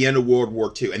near the end of World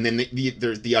War II, and then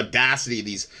there's the audacity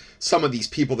of some of these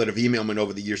people that have emailed me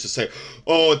over the years to say,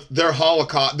 oh, they're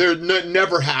Holocaust,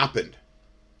 never happened.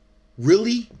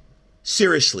 Really?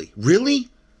 Seriously? Really?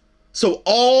 So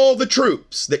all the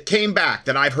troops that came back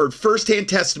that I've heard firsthand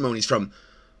testimonies from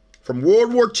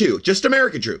World War II, just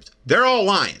American troops, they're all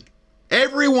lying.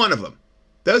 Every one of them.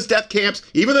 Those death camps,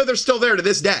 even though they're still there to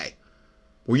this day,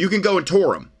 where you can go and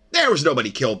tour them, there was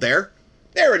nobody killed there.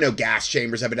 There were no gas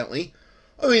chambers, evidently.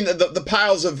 I mean, the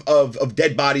piles of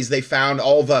dead bodies they found,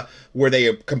 where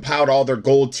they compiled all their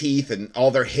gold teeth and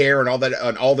all their hair and all that,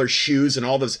 and all their shoes and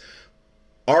all those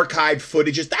archived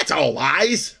footages, that's all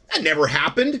lies. That never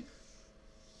happened.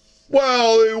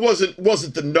 Well, it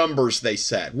wasn't the numbers they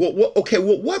said. Well, what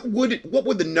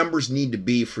would the numbers need to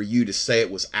be for you to say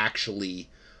it was actually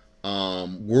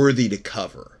worthy to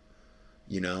cover?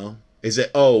 You know, is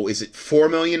it 4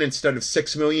 million instead of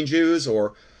 6 million Jews,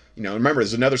 or, you know, remember,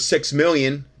 there's another 6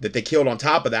 million that they killed on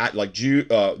top of that, like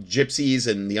gypsies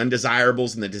and the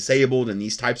undesirables and the disabled and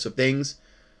these types of things.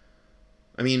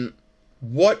 I mean,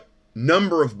 what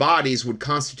number of bodies would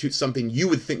constitute something you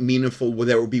would think meaningful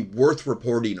that would be worth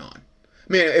reporting on?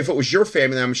 I mean, if it was your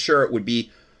family, I'm sure it would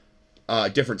be a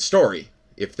different story.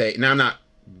 Now I'm not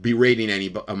berating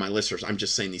any of my listeners. I'm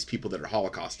just saying these people that are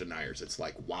Holocaust deniers, it's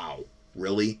like, wow,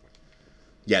 really?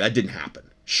 Yeah, that didn't happen.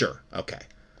 Sure, okay.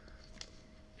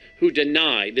 Who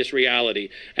deny this reality.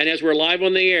 And as we're live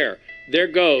on the air, there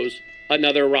goes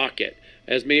another rocket.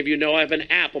 As many of you know, I have an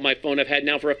app on my phone I've had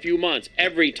now for a few months.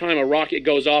 Every time a rocket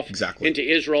goes off into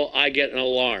Israel, I get an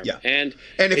alarm. Yeah. And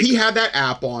if he had that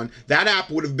app on, that app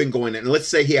would have been going in. And let's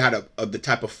say he had the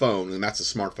type of phone, and that's a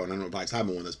smartphone. I don't know if I have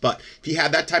one of those. But if he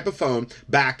had that type of phone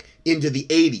back into the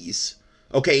 80s,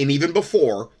 okay, and even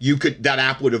before, that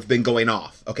app would have been going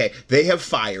off. Okay, they have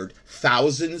fired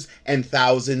thousands and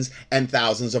thousands and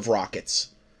thousands of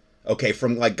rockets. Okay,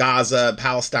 from like Gaza,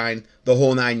 Palestine, the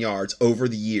whole 9 yards over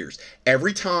the years.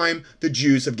 Every time the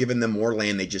Jews have given them more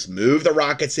land, they just move the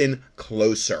rockets in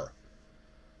closer.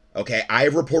 Okay, I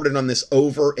have reported on this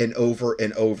over and over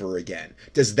and over again.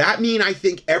 Does that mean I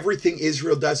think everything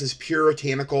Israel does is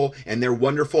puritanical and they're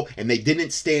wonderful and they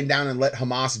didn't stand down and let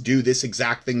Hamas do this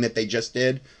exact thing that they just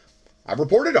did? I've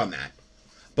reported on that.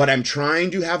 But I'm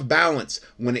trying to have balance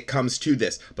when it comes to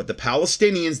this. But the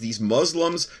Palestinians, these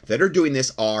Muslims that are doing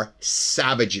this, are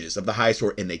savages of the highest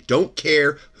order, and they don't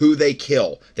care who they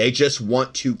kill. They just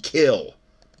want to kill.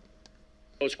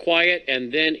 It was quiet,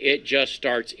 and then it just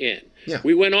starts in. Yeah.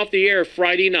 We went off the air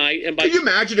Friday night, and Can you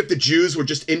imagine if the Jews were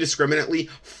just indiscriminately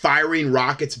firing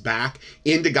rockets back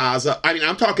into Gaza? I mean,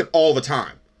 I'm talking all the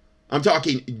time. I'm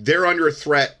talking they're under a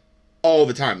threat all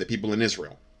the time, the people in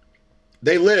Israel.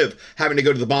 They live having to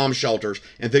go to the bomb shelters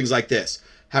and things like this,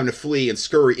 having to flee and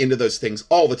scurry into those things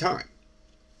all the time.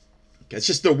 Okay, it's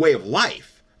just their way of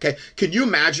life. Okay, can you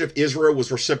imagine if Israel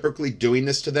was reciprocally doing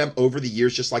this to them over the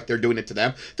years, just like they're doing it to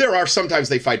them? There are sometimes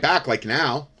they fight back, like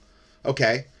now.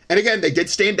 Okay, and again, they did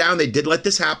stand down. They did let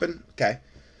this happen. Okay,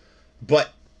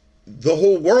 but the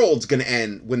whole world's going to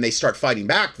end when they start fighting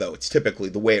back, though. It's typically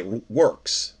the way it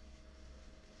works.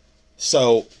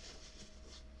 So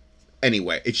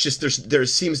anyway, it's just there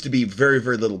seems to be very,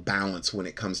 very little balance when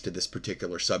it comes to this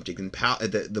particular subject. And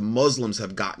the Muslims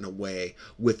have gotten away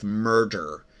with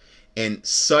murder and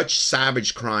such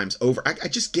savage crimes over. I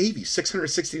just gave you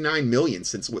 669 million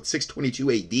since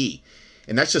 622 AD.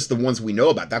 And that's just the ones we know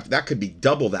about. That could be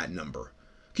double that number.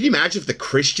 Can you imagine if the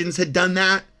Christians had done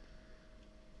that?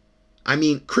 I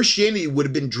mean, Christianity would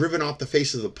have been driven off the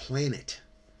face of the planet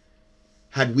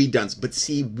had we done. But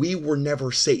see, we were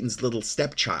never Satan's little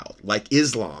stepchild like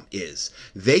Islam is.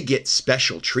 They get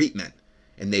special treatment,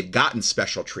 and they've gotten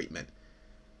special treatment.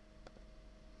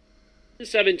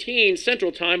 17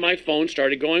 Central Time, my phone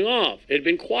started going off. It had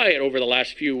been quiet over the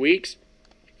last few weeks,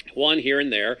 one here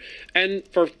and there. And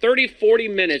for 30, 40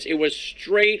 minutes, it was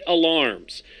straight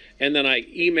alarms. And then I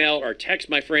emailed or text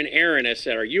my friend Aaron. I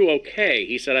said, "Are you okay?"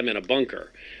 He said, "I'm in a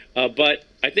bunker." But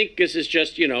I think this is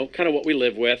just, kind of what we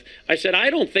live with. I said, I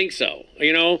don't think so.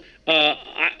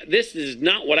 This is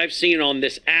not what I've seen on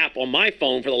this app on my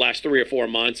phone for the last 3 or 4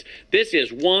 months. This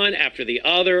is one after the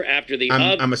other after the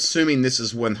other. I'm assuming this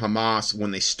is when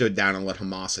they stood down and let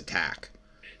Hamas attack.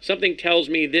 Something tells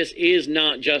me this is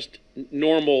not just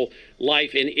normal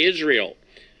life in Israel.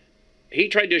 He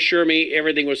tried to assure me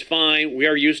everything was fine. We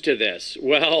are used to this.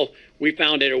 Well, we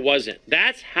found it wasn't.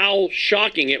 That's how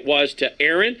shocking it was to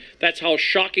Aaron. That's how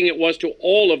shocking it was to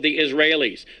all of the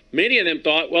Israelis. Many of them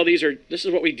thought, well, this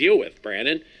is what we deal with,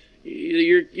 Brandon.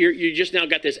 You just now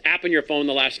got this app on your phone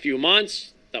the last few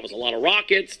months. That was a lot of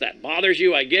rockets. That bothers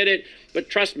you. I get it. But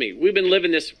trust me, we've been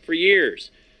living this for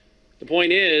years. The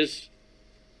point is,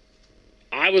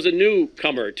 I was a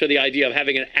newcomer to the idea of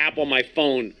having an app on my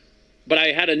phone, but I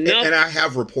had enough. And I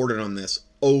have reported on this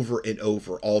over and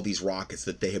over, all these rockets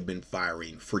that they have been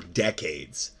firing for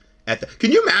decades.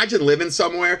 Can you imagine living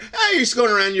somewhere? Hey, you're just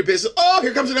going around your business. Oh,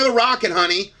 here comes another rocket,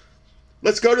 honey.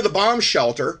 Let's go to the bomb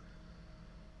shelter.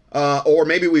 Or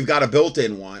maybe we've got a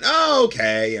built-in one. Oh,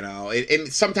 okay,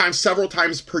 and sometimes several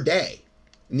times per day.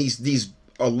 And these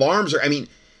alarms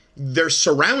they're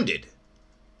surrounded,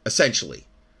 essentially.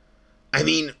 I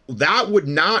mean, that would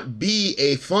not be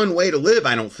a fun way to live,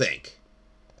 I don't think.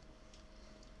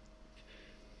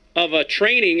 Of a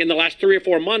training in the last 3 or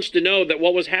 4 months to know that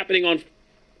what was happening on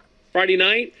Friday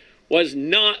night was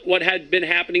not what had been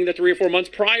happening the 3 or 4 months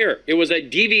prior. It was a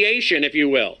deviation, if you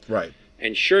will. Right.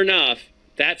 And sure enough,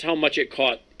 that's how much it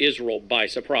caught Israel by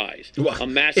surprise. Well, a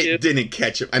massive. It didn't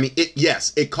catch it. I mean,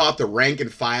 it caught the rank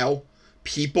and file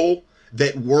people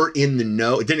that were in the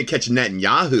know. It didn't catch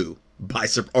Netanyahu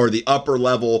or the upper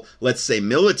level, let's say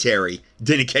military,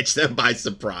 didn't catch them by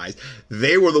surprise.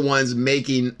 They were the ones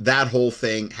making that whole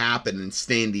thing happen and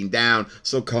standing down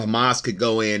so Hamas could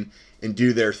go in and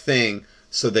do their thing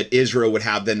so that Israel would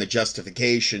have then the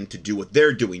justification to do what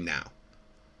they're doing now.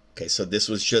 Okay, so this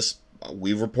was just,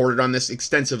 we've reported on this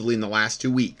extensively in the last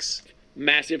 2 weeks.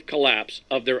 Massive collapse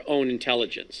of their own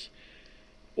intelligence.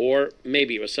 Or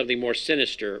maybe it was something more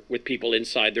sinister with people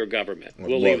inside their government.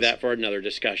 We'll leave that for another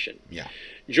discussion. Yeah.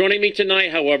 Joining me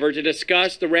tonight, however, to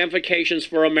discuss the ramifications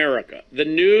for America, the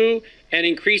new and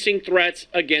increasing threats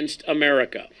against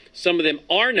America. Some of them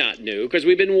are not new, because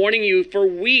we've been warning you for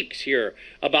weeks here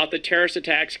about the terrorist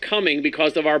attacks coming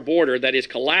because of our border that is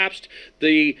collapsed.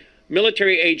 The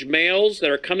military-age males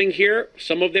that are coming here,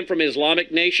 some of them from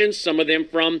Islamic nations, some of them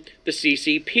from the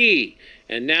CCP.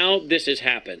 And now this has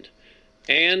happened.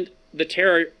 And the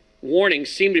terror warnings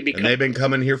seem to be And they've been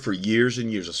coming here for years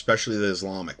and years, especially the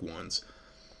Islamic ones.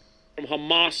 From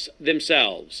Hamas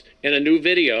themselves in a new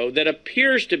video that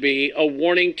appears to be a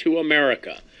warning to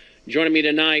America. Joining me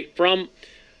tonight from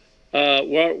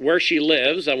where she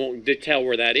lives, I won't tell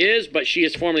where that is, but she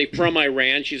is formerly from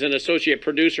Iran. She's an associate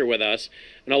producer with us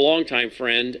and a longtime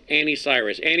friend, Annie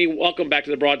Cyrus. Annie, welcome back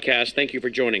to the broadcast. Thank you for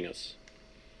joining us.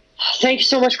 Thank you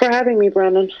so much for having me,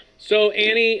 Brandon. So,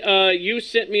 Annie, you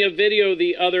sent me a video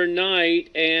the other night,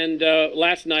 and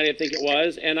last night I think it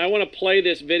was, and I want to play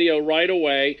this video right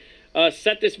away.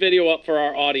 Set this video up for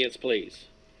our audience, please.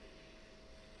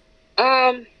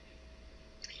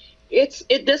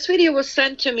 This video was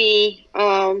sent to me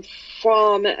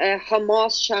from a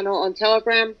Hamas channel on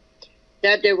Telegram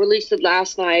that they released it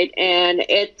last night, and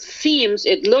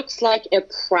it looks like a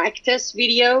practice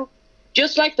video,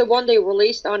 just like the one they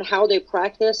released on how they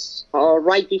practice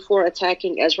right before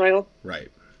attacking Israel. Right.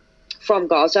 From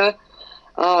Gaza.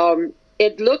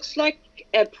 It looks like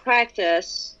a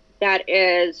practice that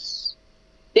is,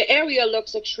 the area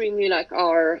looks extremely like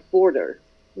our border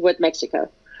with Mexico.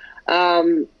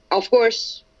 Of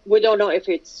course, we don't know if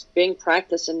it's being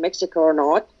practiced in Mexico or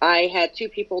not. I had two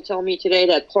people tell me today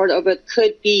that part of it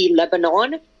could be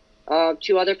Lebanon.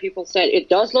 Two other people said it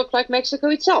does look like Mexico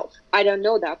itself. I don't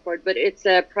know that part, but it's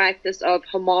a practice of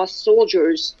Hamas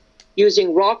soldiers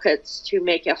using rockets to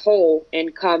make a hole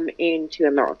and come into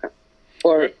America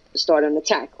or start an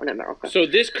attack on America. So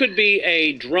this could be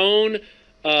a drone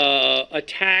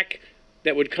attack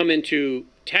that would come into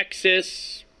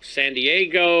Texas, San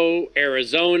Diego,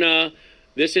 Arizona.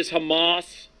 This is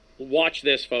Hamas. Watch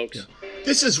this, folks. Yeah.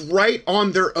 This is right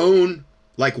on their own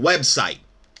website.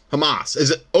 Hamas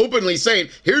is openly saying,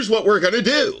 here's what we're going to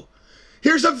do.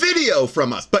 Here's a video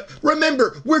from us. But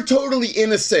remember, we're totally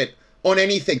innocent on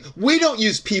anything. We don't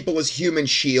use people as human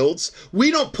shields. We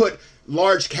don't put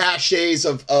large caches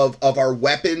of our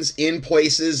weapons in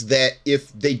places that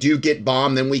if they do get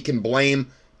bombed, then we can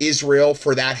blame Israel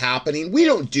for that happening. We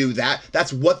don't do that.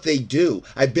 That's what they do.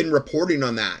 I've been reporting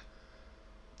on that.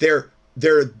 They're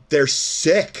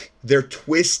sick. They're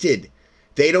twisted.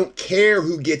 They don't care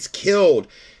who gets killed.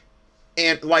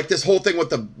 And like this whole thing with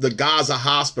the Gaza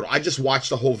hospital, I just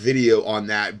watched a whole video on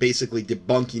that, basically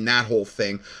debunking that whole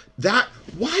thing.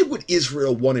 Why would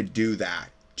Israel want to do that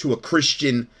to a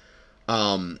Christian,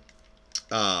 this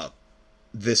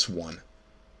one,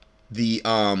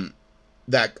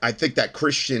 that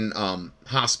Christian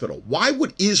hospital? Why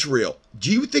would Israel, do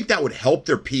you think that would help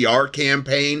their PR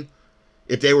campaign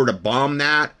if they were to bomb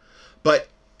that? But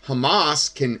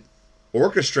Hamas can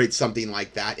orchestrate something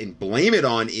like that and blame it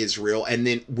on Israel, and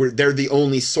then they're the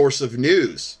only source of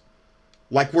news.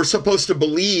 Like, we're supposed to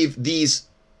believe these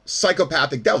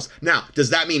psychopathic devils. Now, does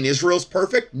that mean Israel's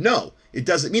perfect? No, it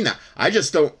doesn't mean that.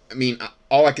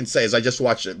 All I can say is I just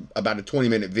watched about a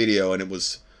 20-minute video, and it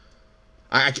was,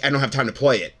 I don't have time to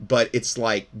play it, but it's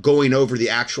like going over the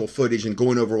actual footage and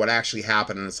going over what actually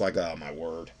happened, and it's like, oh my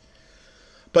word.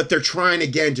 But they're trying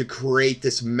again to create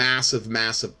this massive,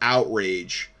 massive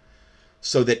outrage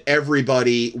so that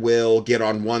everybody will get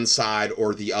on one side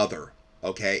or the other,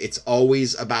 okay? It's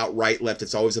always about right, left.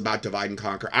 It's always about divide and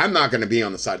conquer. I'm not going to be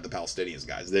on the side of the Palestinians,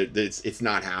 guys. It's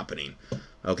not happening,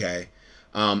 okay?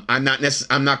 I'm not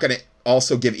going to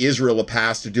also give Israel a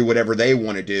pass to do whatever they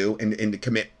want to do and to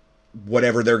commit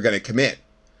whatever they're going to commit,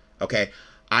 okay?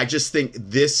 I just think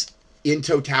this, in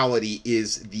totality,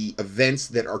 is the events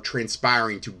that are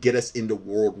transpiring to get us into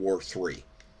World War III.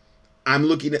 I'm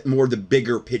looking at more the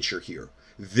bigger picture here.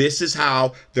 This is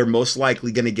how they're most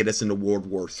likely going to get us into World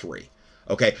War III.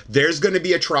 Okay, there's going to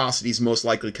be atrocities most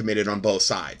likely committed on both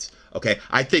sides. Okay,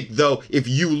 I think, though, if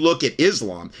you look at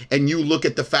Islam and you look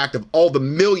at the fact of all the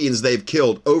millions they've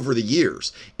killed over the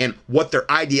years and what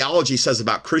their ideology says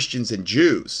about Christians and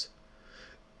Jews,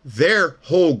 their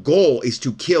whole goal is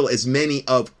to kill as many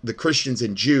of the Christians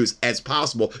and Jews as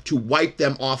possible, to wipe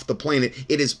them off the planet.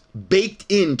 It is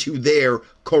baked into their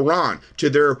Quran, to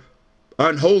their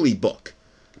unholy book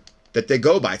that they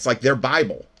go by. It's like their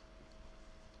Bible.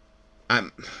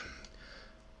 I'm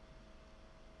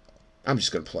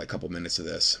just going to play a couple minutes of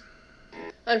this.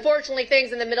 Unfortunately,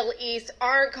 things in the Middle East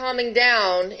aren't calming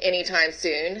down anytime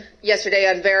soon. Yesterday,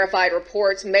 unverified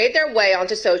reports made their way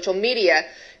onto social media,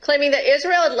 claiming that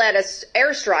Israel had led an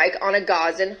airstrike on a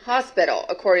Gazan hospital.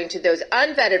 According to those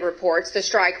unvetted reports, the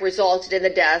strike resulted in the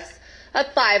deaths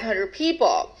of 500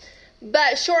 people.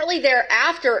 But shortly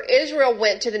thereafter, Israel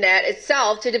went to the net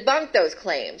itself to debunk those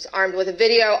claims. Armed with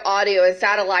video, audio, and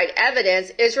satellite evidence,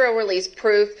 Israel released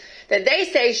proof that they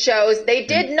say shows they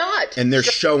did not. And they're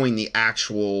showing the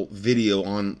actual video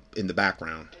in the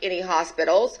background. Any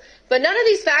hospitals. But none of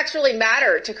these facts really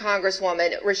matter to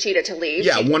Congresswoman Rashida Tlaib.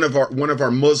 Yeah, one of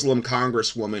our Muslim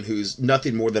congresswomen who's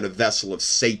nothing more than a vessel of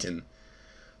Satan.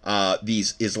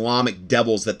 These Islamic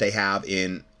devils that they have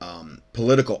in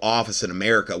political office in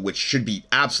America, which should be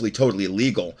absolutely totally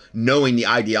illegal, knowing the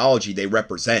ideology they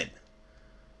represent.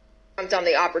 On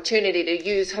the opportunity to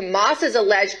use Hamas's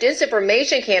alleged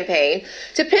disinformation campaign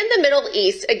to pin the Middle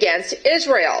East against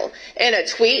Israel. In a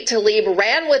tweet, Tlaib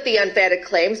ran with the unvetted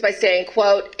claims by saying,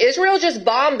 quote, Israel just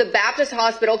bombed the Baptist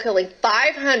hospital, killing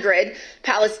 500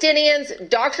 Palestinians,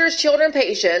 doctors, children,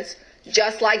 patients,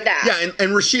 just like that. Yeah,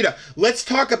 and Rashida, let's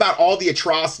talk about all the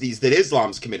atrocities that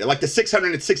Islam's committed, like the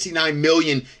 669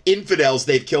 million infidels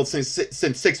they've killed since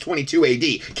 622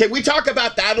 AD. Can we talk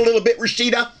about that a little bit,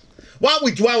 Rashida? Why don't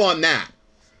we dwell on that,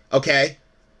 okay?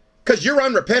 Because you're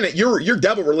unrepentant. Your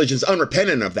devil religion's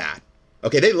unrepentant of that,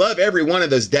 okay? They love every one of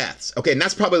those deaths, okay? And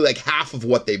that's probably like half of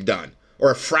what they've done,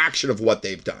 or a fraction of what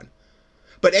they've done.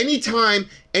 But anytime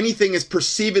anything is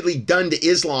perceivedly done to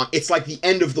Islam, it's like the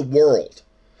end of the world.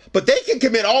 But they can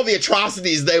commit all the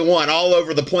atrocities they want all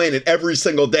over the planet every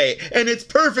single day, and it's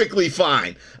perfectly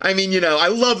fine. I mean, I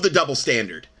love the double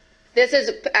standard. This is,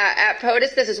 at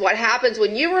POTUS, this is what happens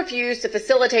when you refuse to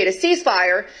facilitate a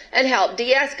ceasefire and help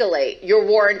de-escalate. Your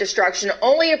war and destruction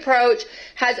only approach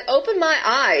has opened my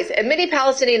eyes, and many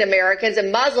Palestinian Americans and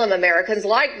Muslim Americans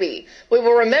like me. We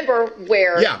will remember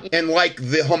where... Yeah, and like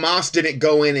the Hamas didn't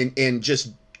go in and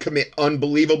just commit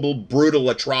unbelievable, brutal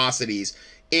atrocities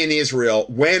in Israel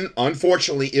when,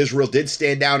 unfortunately, Israel did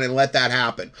stand down and let that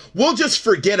happen. We'll just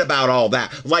forget about all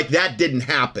that, like that didn't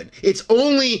happen. It's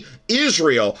only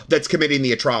Israel that's committing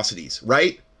the atrocities,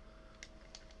 right?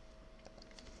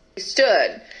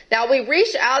 Stood. Now, we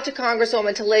reached out to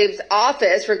Congresswoman Tlaib's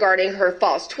office regarding her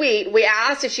false tweet. We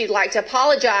asked if she'd like to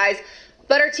apologize,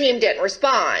 but her team didn't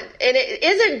respond. And it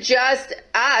isn't just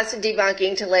us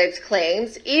debunking Tlaib's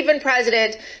claims. Even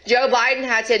President Joe Biden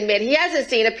had to admit he hasn't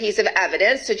seen a piece of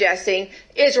evidence suggesting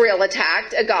Israel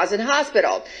attacked a Gazan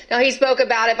hospital. Now, he spoke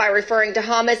about it by referring to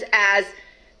Hamas as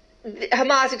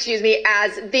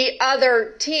the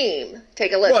other team.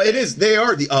 Take a listen. Well, it is. They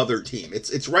are the other team.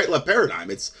 It's right-left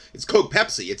paradigm. It's Coke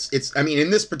Pepsi. It's. I mean, in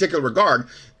this particular regard,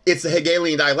 it's the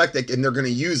Hegelian dialectic, and they're going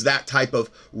to use that type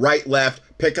of right-left,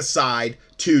 pick a side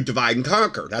to divide and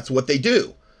conquer. That's what they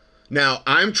do. Now,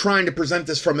 I'm trying to present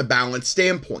this from a balanced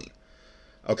standpoint,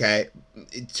 okay,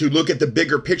 to look at the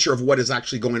bigger picture of what is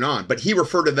actually going on. But he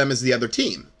referred to them as the other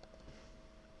team.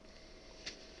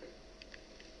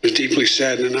 I was deeply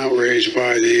saddened and outraged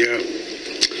by the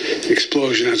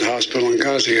explosion at the hospital in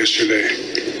Gaza yesterday.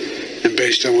 And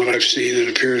based on what I've seen, it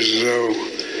appears as though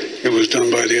it was done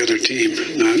by the other team,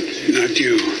 not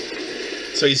you.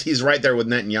 So he's right there with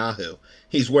Netanyahu.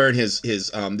 He's wearing his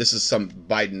this is some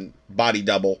Biden body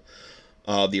double.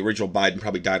 The original Biden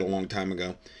probably died a long time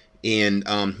ago. And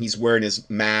he's wearing his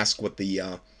mask with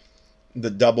the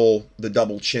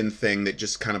double chin thing that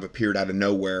just kind of appeared out of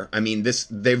nowhere. I mean,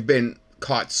 they've been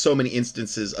caught so many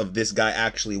instances of this guy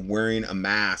actually wearing a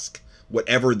mask,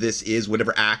 whatever this is,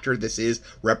 whatever actor this is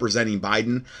representing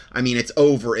Biden. I mean, it's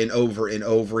over and over and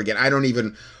over again. I don't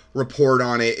even report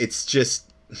on it. It's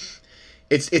just,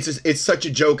 it's such a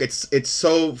joke. It's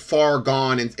so far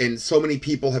gone, and so many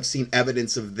people have seen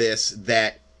evidence of this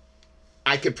that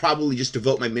I could probably just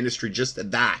devote my ministry just to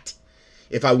that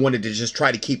if I wanted to just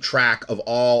try to keep track of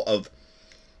all of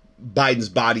Biden's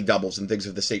body doubles and things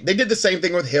of the same. They did the same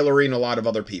thing with Hillary and a lot of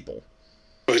other people.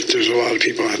 But there's a lot of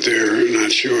people out there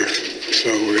not sure.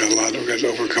 So we've got to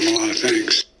overcome a lot of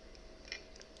things.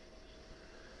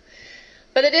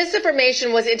 But the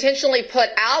disinformation was intentionally put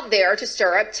out there to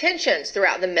stir up tensions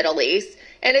throughout the Middle East,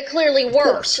 and it clearly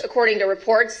worked. According to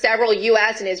reports, several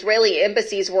U.S. and Israeli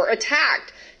embassies were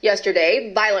attacked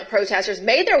yesterday. Violent protesters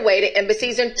made their way to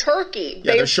embassies in Turkey.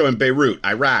 Yeah, they're showing Beirut,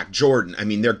 Iraq, Jordan. I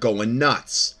mean, they're going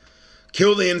nuts.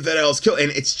 Kill the infidels,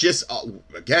 and it's just,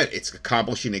 again, it's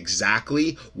accomplishing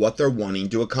exactly what they're wanting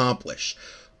to accomplish.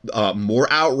 More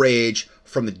outrage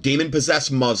from the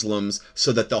demon-possessed Muslims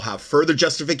so that they'll have further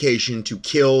justification to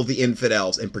kill the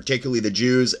infidels, and particularly the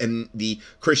Jews and the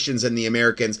Christians and the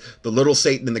Americans, the little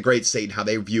Satan and the great Satan, how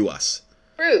they view us.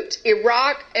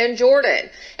 Iraq, and Jordan.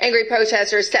 Angry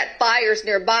protesters set fires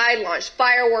nearby, launched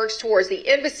fireworks towards the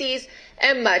embassies,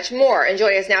 and much more. And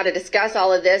joining us now to discuss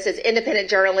all of this is independent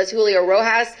journalist Julio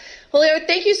Rojas. Julio,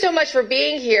 thank you so much for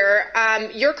being here.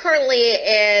 You're currently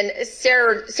in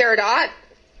Sderot,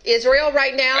 Israel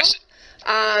right now.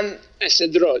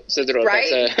 Sderot, right?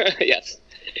 Yes.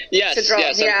 Yes, Sderot,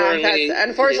 yes. Yeah, that's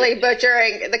unfortunately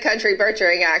butchering the country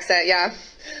butchering accent, yeah.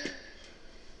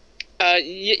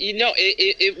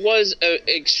 It was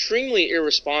extremely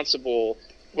irresponsible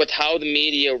how the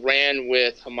media ran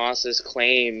with Hamas's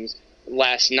claims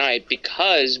last night,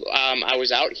 because I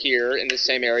was out here in the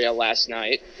same area last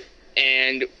night,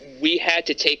 and we had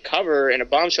to take cover in a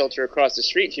bomb shelter across the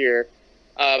street here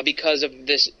because of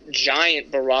this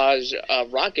giant barrage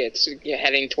of rockets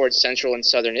heading towards central and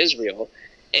southern Israel.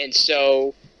 And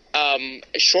so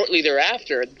shortly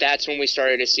thereafter, that's when we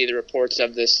started to see the reports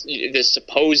of this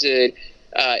supposed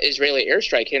Israeli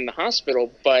airstrike hitting the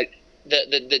hospital. But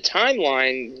the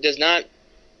timeline does not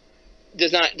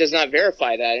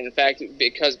verify that. And in fact,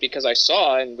 because I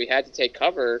saw and we had to take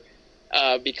cover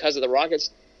because of the rockets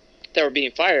that were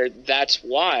being fired, that's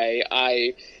why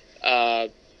I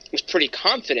was pretty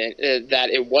confident that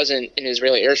it wasn't an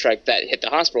Israeli airstrike that hit the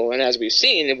hospital. And as we've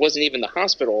seen, it wasn't even the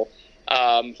hospital.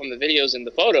 From the videos and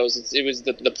the photos, it was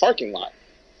the parking lot.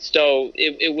 So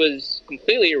it was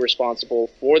completely irresponsible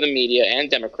for the media and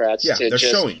Democrats to they're just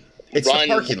showing. It's run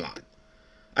the parking lot.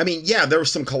 I mean, yeah, there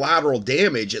was some collateral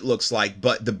damage, it looks like,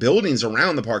 but the buildings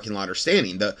around the parking lot are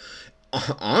standing.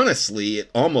 Honestly, it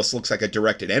almost looks like a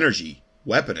directed energy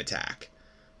weapon attack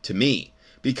to me.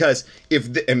 Because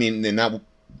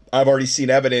I've already seen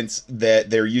evidence that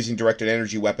they're using directed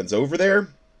energy weapons over there.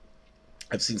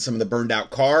 I've seen some of the burned out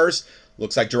cars.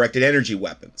 Looks like directed energy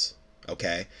weapons.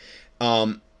 Okay.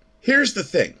 Here's the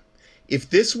thing. If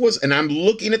this was, and I'm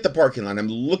looking at the parking lot, I'm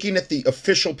looking at the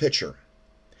official picture.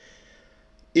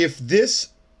 If this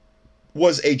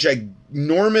was a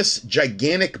ginormous,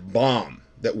 gigantic bomb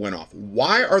that went off,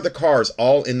 why are the cars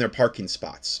all in their parking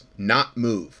spots, not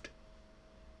moved?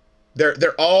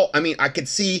 They're all, I mean, I could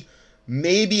see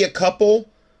maybe a couple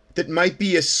that might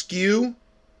be askew,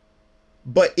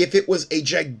 but if it was a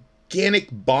gigantic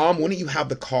bomb, wouldn't you have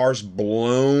the cars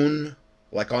blown,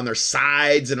 like on their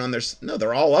sides and on their... No,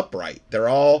 they're all upright. They're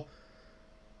all,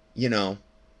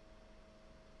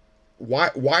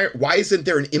 Why isn't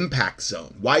there an impact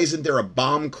zone? Why isn't there a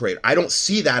bomb crater? I don't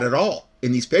see that at all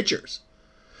in these pictures.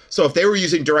 So if they were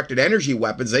using directed energy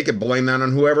weapons, they could blame that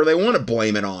on whoever they want to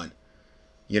blame it on.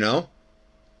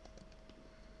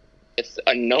 It's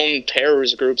a known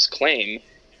terrorist group's claim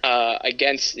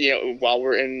against, while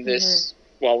we're in this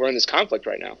conflict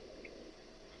right now.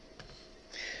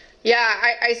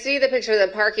 Yeah, I see the picture of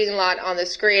the parking lot on the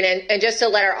screen. And just to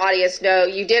let our audience know,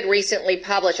 you did recently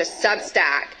publish a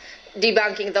Substack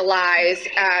debunking the lies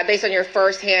based on your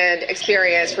firsthand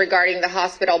experience regarding the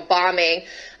hospital bombing.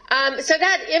 So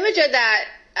that image of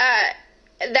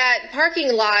that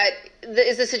parking lot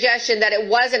is the suggestion that it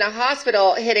wasn't a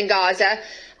hospital hitting Gaza.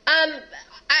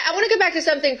 I want to go back to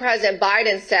something President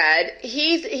Biden said.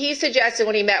 He suggested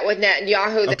when he met with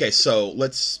Netanyahu. Okay, so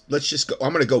let's just go.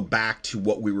 I'm going to go back to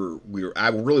what we were. I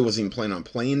really wasn't even planning on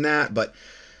playing that, but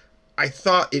I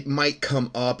thought it might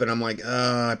come up, and I'm like,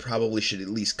 I probably should at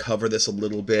least cover this a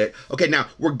little bit. Okay, now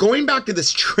we're going back to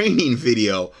this training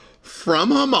video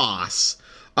from Hamas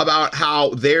about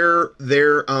how they're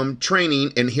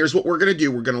training, and here's what we're going to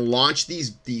do. We're going to launch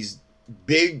these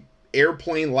big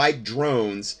airplane-like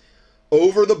drones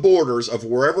over the borders of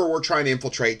wherever we're trying to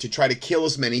infiltrate to try to kill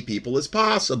as many people as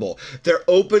possible. They're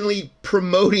openly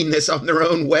promoting this on their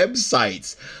own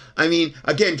websites. I mean,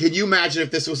 again, can you imagine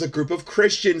if this was a group of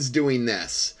Christians doing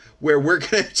this, where we're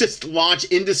going to just launch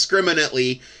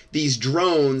indiscriminately these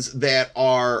drones that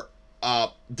are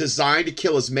designed to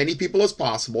kill as many people as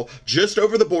possible, just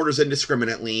over the borders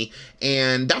indiscriminately,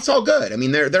 and that's all good. I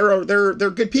mean, they're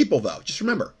good people, though. Just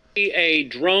remember. A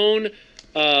drone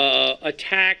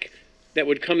attack that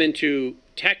would come into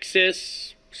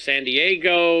Texas, San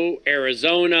Diego,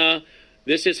 Arizona.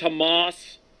 This is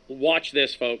Hamas. Watch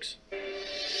this, folks.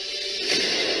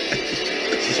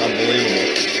 This is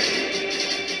unbelievable.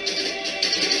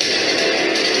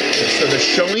 So they're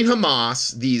showing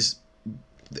Hamas, these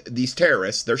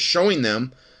terrorists, they're showing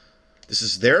them, this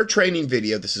is their training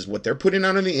video, this is what they're putting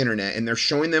out on the internet, and they're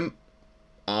showing them,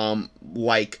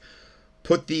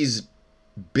 put these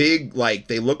big,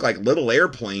 they look like little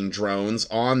airplane drones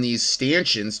on these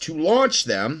stanchions to launch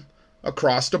them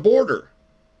across the border.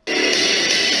 I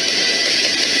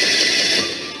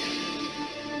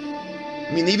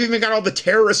mean, they've even got all the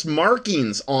terrorist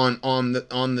markings on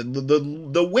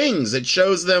the wings. It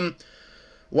shows them,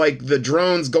 the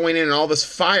drones going in and all this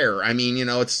fire. I mean,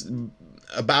 it's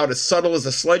about as subtle as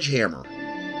a sledgehammer.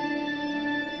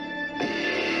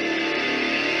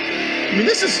 I mean,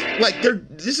 this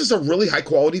is a really high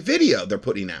quality video they're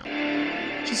putting out.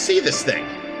 You see this thing.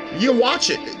 You watch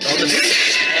it on the video.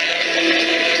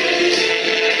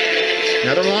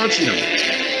 Now they're launching them.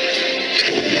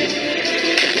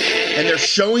 And they're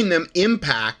showing them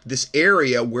impact this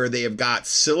area where they have got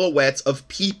silhouettes of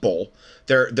people.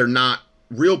 They're not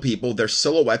real people, they're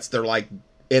silhouettes. They're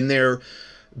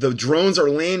the drones are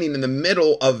landing in the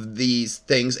middle of these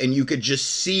things, and you could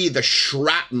just see the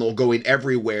shrapnel going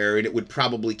everywhere, and it would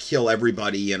probably kill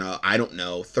everybody in a, I don't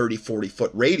know, 30, 40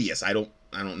 foot radius. I don't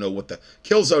know what the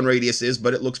kill zone radius is,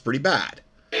 but it looks pretty bad.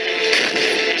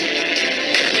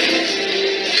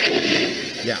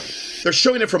 Yeah. They're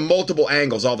showing it from multiple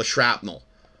angles, all the shrapnel.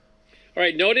 All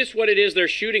right, notice what it is they're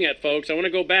shooting at, folks. I want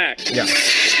to go back. Yeah.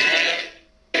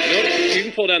 Notice, you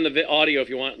can pull down the audio if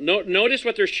you want. Notice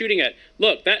what they're shooting at.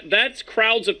 Look, that's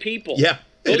crowds of people. Yeah,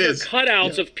 Those it are is.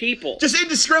 cutouts of people. Just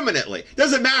indiscriminately.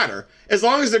 Doesn't matter. As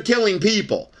long as they're killing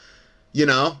people. You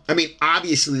know? I mean,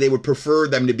 obviously they would prefer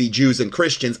them to be Jews and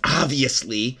Christians,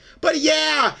 obviously. But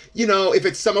yeah, you know, if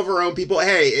it's some of our own people,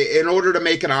 hey, in order to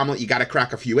make an omelet, you got to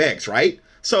crack a few eggs, right?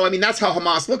 So, I mean, that's how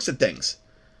Hamas looks at things.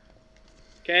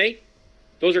 Okay?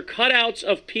 Those are cutouts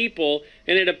of people,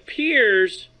 and it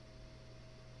appears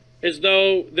as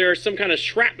though there's some kind of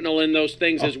shrapnel in those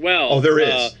things as well. Oh, there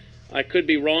is. I could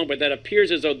be wrong, but that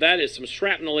appears as though that is some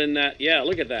shrapnel in that. Yeah,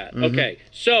 look at that. Mm-hmm. Okay,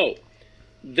 so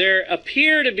they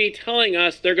appear to be telling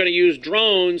us they're going to use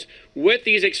drones with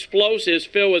these explosives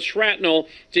filled with shrapnel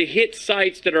to hit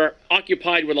sites that are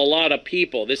occupied with a lot of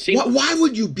people. This seems. Why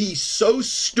would you be so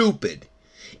stupid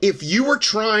if you were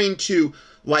trying to,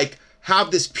 like, have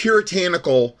this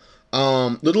puritanical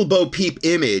little Bo Peep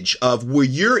image of where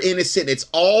you're innocent, it's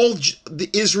all the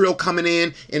Israel coming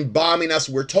in and bombing us,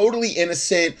 we're totally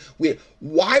innocent.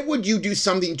 Why would you do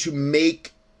something to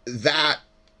make that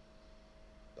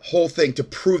whole thing, to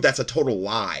prove that's a total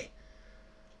lie?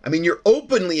 I mean, you're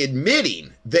openly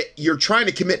admitting that you're trying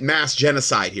to commit mass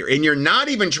genocide here, and you're not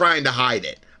even trying to hide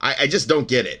it. I just don't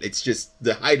get it. It's just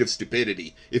the height of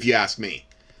stupidity, if you ask me.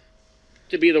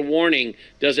 To be the warning,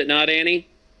 does it not, Annie?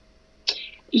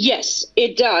 Yes,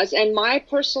 it does. And my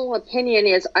personal opinion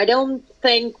is I don't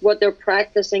think what they're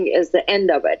practicing is the end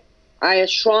of it. I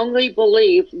strongly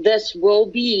believe this will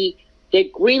be the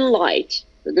green light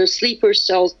the sleeper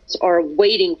cells are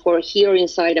waiting for here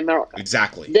inside America.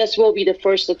 Exactly. This will be the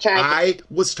first attack. I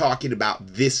was talking about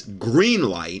this green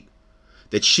light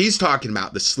that she's talking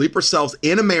about, the sleeper cells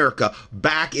in America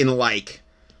back in like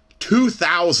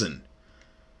 2000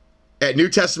 at New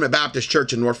Testament Baptist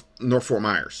Church in North Fort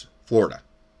Myers, Florida.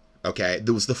 Okay,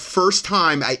 that was the first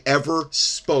time I ever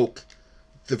spoke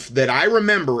that I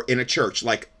remember in a church,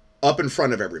 like up in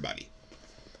front of everybody.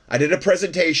 I did a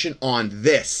presentation on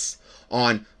this,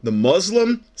 on the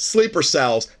Muslim sleeper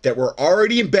cells that were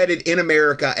already embedded in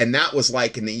America, and that was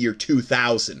like in the year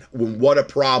 2000, when what a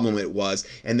problem it was,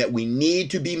 and that we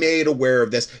need to be made aware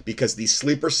of this because these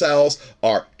sleeper cells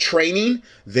are training,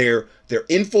 they're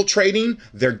infiltrating,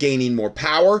 they're gaining more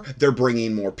power, they're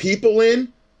bringing more people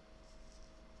in,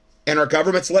 and our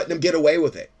government's letting them get away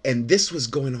with it. And this was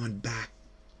going on back,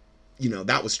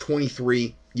 that was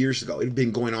 23 years ago. It had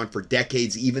been going on for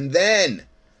decades even then.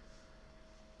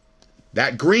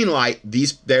 That green light,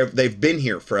 they've been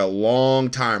here for a long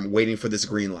time waiting for this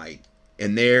green light.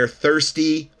 And they're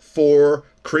thirsty for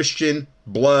Christian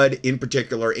blood in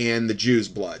particular, and the Jews'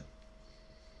 blood.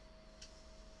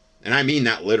 And I mean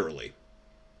that literally.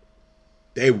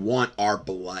 They want our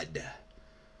blood.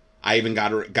 I even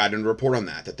got in a report on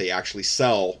that they actually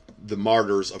sell the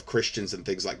martyrs of Christians and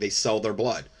things, like they sell their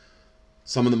blood.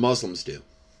 Some of the Muslims do.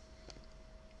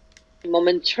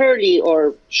 Momentarily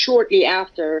or shortly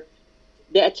after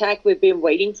the attack we've been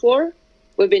waiting for,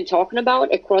 we've been talking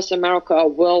about across America,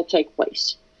 will take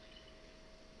place.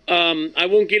 I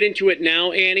won't get into it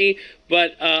now, Annie,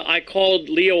 but I called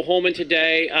Leo Holman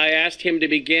today. I asked him to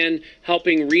begin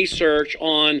helping research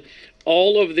on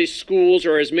all of the schools,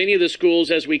 or as many of the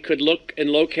schools as we could look and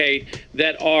locate,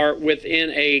 that are within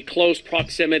a close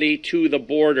proximity to the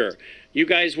border. You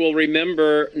guys will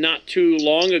remember not too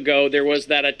long ago there was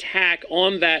that attack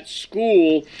on that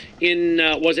school in,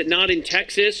 was it not in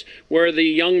Texas, where the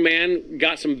young man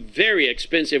got some very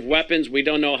expensive weapons. We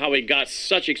don't know how he got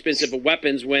such expensive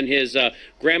weapons when his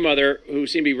grandmother, who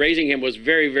seemed to be raising him, was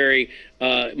very, very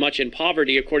much in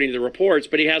poverty, according to the reports.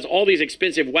 But he has all these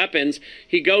expensive weapons.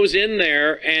 He goes in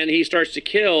there and he starts to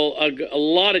kill a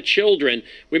lot of children.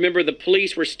 Remember, the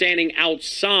police were standing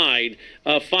outside.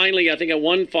 Finally, I think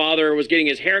one father was getting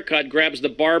his hair cut, grabs the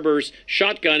barber's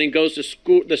shotgun and goes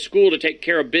to the school to take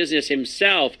care of business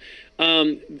himself.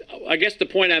 I guess the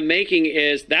point I'm making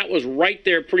is that was right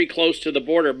there pretty close to the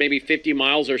border, maybe 50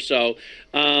 miles or so.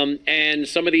 And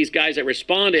some of these guys that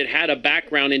responded had a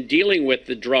background in dealing with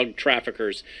the drug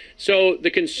traffickers. So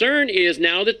the concern is,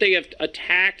 now that they have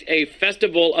attacked a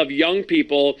festival of young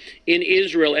people in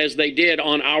Israel, as they did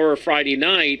on our Friday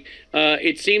night,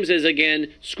 it seems as,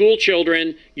 again, school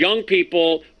children, young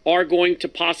people are going to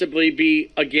possibly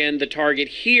be, again, the target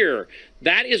here.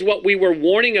 That is what we were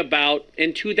warning about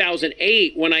in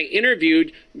 2008 when I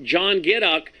interviewed John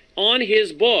Gidduck on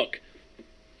his book,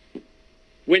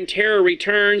 When Terror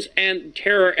Returns and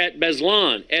Terror at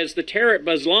Beslan. As the terror at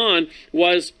Beslan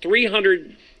was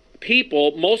 300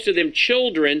 people, most of them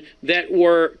children, that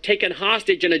were taken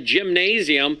hostage in a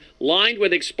gymnasium lined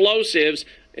with explosives,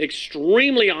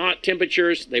 extremely hot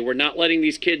temperatures. They were not letting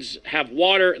these kids have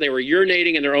water. They were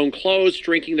urinating in their own clothes,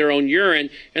 drinking their own urine,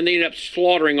 and they ended up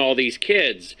slaughtering all these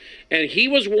kids. And he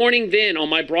was warning then on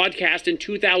my broadcast in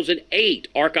 2008,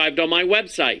 archived on my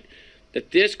website,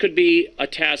 that this could be a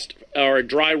test or a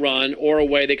dry run or a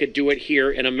way they could do it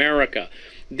here in America.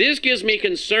 This gives me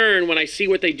concern when I see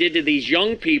what they did to these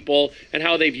young people and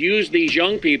how they've used these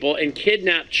young people and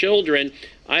kidnapped children.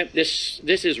 This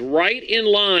is right in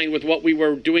line with what we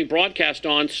were doing broadcast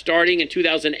on starting in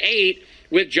 2008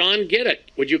 with John Gidduck.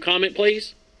 Would you comment,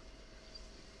 please?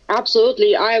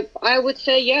 Absolutely. I would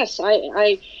say yes.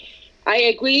 I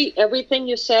agree everything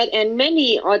you said, and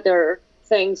many other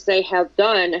things they have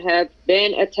done have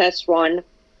been a test run,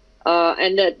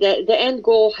 and the end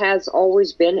goal has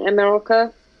always been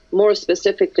America, more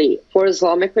specifically for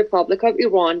Islamic Republic of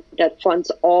Iran, that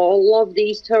funds all of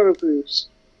these terror groups.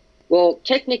 Well,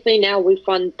 technically now we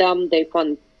fund them, they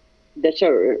fund the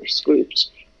terrorist groups.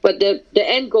 But the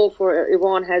end goal for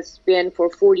Iran has been for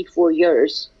 44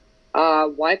 years,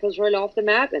 wipe Israel off the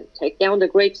map and take down the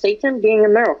great Satan, being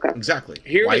America. Exactly.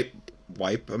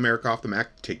 Wipe America off the map,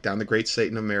 take down the great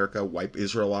Satan of America, wipe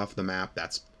Israel off the map.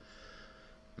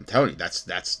 I'm telling you,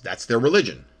 that's their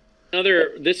religion.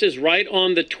 This is right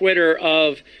on the Twitter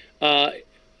of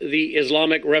the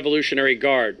Islamic Revolutionary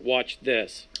Guard. Watch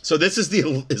this. So this is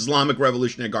the Islamic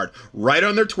Revolutionary Guard. Right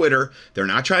on their Twitter. They're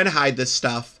not trying to hide this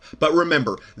stuff. But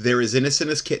remember, they're as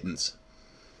innocent as kittens.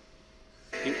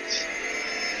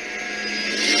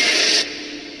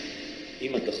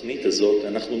 עם התוכנית הזאת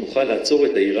אנחנו נוכל לעצור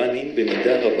את האיראנים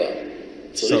במידה רבה.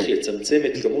 צריך לצמצם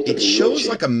את כמות it shows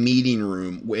like a meeting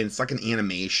room, and it's like an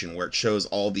animation where it shows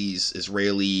all these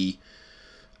Israeli,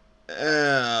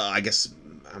 I guess,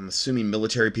 I'm assuming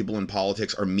military people in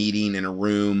politics are meeting in a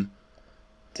room.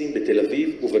 They're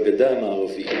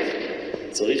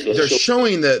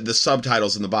showing the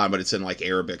subtitles in the bottom, but it's in like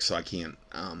Arabic, so I can't,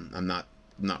 I'm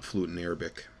not fluent in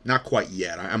Arabic. Not quite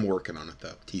yet. I'm working on it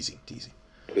though. Teasing.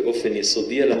 באופן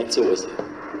יסודי על המצור הזה.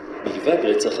 מלבד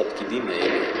רצח הפקידים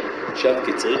האלה, עכשיו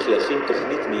כי צריך להכין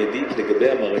תוכנית מיידית לגבי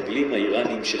המרגלים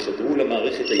האיראנים שחדרו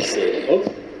למערכת הישראלית.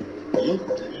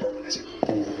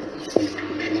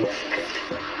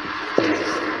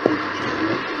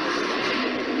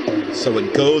 So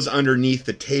it goes underneath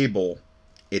the table.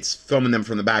 It's filming them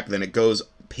from the back. Then it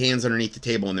pans underneath the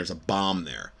table, and there's a bomb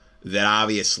there that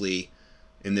obviously,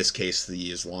 in this case,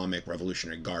 the Islamic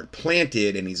Revolutionary Guard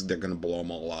planted, and they're going to blow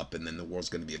them all up, and then the world's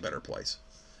going to be a better place.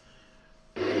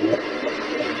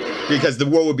 Because the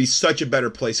world would be such a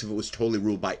better place if it was totally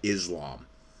ruled by Islam.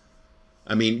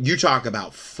 I mean, you talk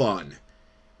about fun.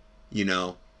 You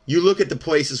know, you look at the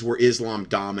places where Islam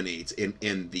dominates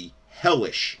in the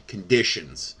hellish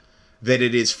conditions that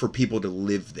it is for people to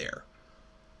live there.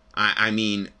 I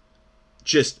mean,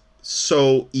 just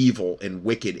so evil and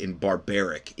wicked and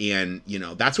barbaric, and you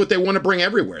know that's what they want to bring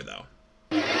everywhere, though.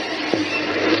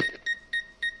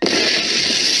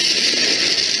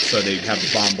 So they have the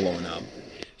bomb blowing up.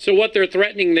 So what they're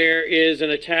threatening there is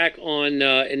an attack on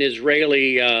an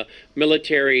Israeli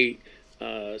military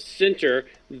center.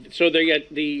 So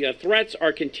the threats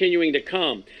are continuing to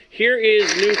come. Here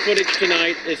is new footage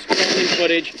tonight. It's troubling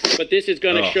footage, but this is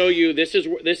going to show you.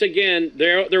 This again.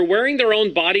 They're wearing their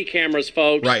own body cameras,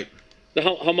 folks. Right. The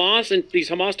Hamas and these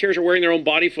Hamas terrorists are wearing their own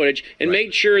body footage and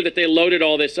made sure that they loaded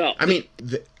all this up. I mean,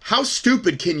 how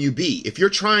stupid can you be if you're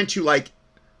trying to like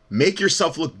make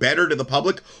yourself look better to the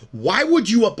public? Why would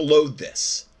you upload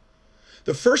this?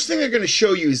 The first thing they're going to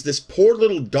show you is this poor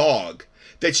little dog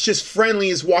that's just friendly,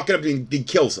 is walking up and he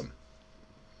kills him.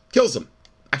 Kills him.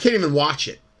 I can't even watch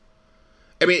it.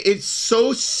 I mean, it's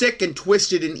so sick and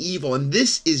twisted and evil, and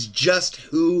this is just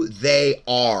who they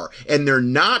are. And they're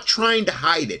not trying to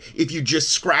hide it. If you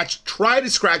just try to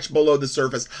scratch below the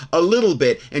surface a little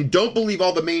bit and don't believe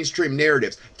all the mainstream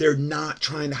narratives, they're not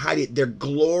trying to hide it. They're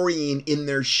glorying in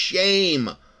their shame.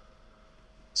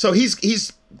 So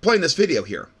he's playing this video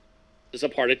here. Is a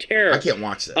part of terror. I can't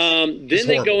watch this. Then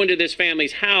they go into this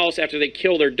family's house after they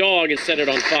kill their dog and set it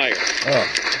on fire.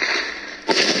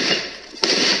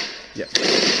 Yeah.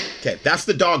 Okay, that's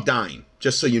the dog dying,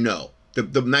 just so you know.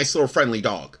 The nice little friendly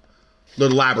dog.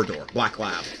 Little Labrador, black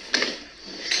lab.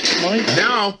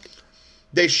 Now,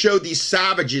 they show these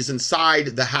savages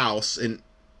inside the house, and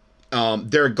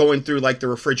they're going through like the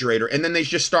refrigerator, and then they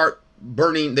just start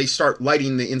they start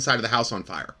lighting the inside of the house on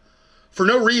fire. For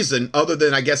no reason other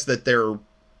than, I guess, that they're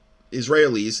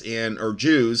Israelis or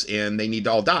Jews and they need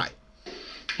to all die.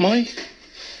 Why?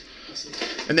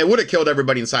 And they would have killed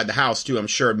everybody inside the house too, I'm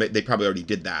sure. They probably already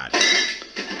did that.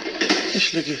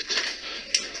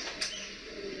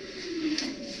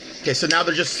 Okay, so now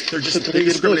they're just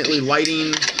indiscriminately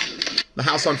lighting the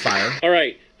house on fire. All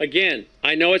right. Again,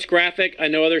 I know it's graphic. I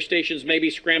know other stations maybe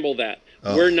scramble that.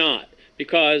 Oh. We're not,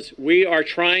 because we are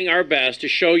trying our best to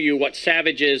show you what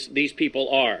savages these people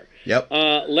are. Yep.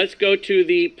 Let's go to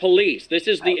the police. This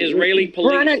is the Israeli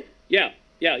police. Brannon, Yeah.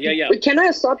 Can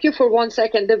I stop you for 1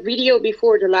 second? The video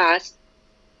before the last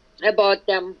about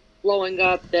them blowing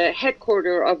up the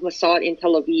headquarters of Mossad in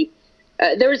Tel Aviv,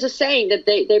 there is a saying that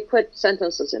they put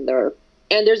sentences in there.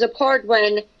 And there's a part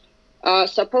when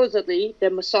supposedly the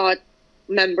Mossad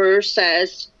member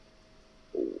says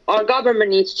our government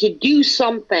needs to do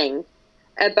something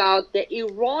about the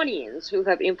Iranians who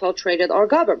have infiltrated our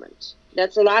government.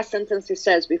 That's the last sentence he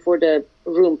says before the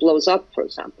room blows up, for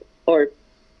example, or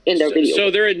in their video.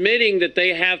 So they're admitting that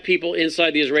they have people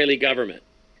inside the Israeli government.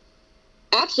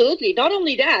 Absolutely. Not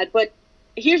only that, but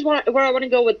here's where I want to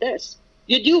go with this.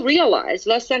 You do realize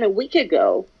less than a week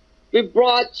ago, we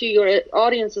brought to your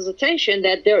audience's attention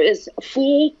that there is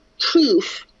full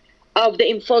proof of the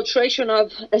infiltration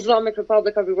of Islamic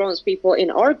Republic of Iran's people in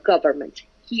our government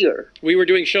here. We were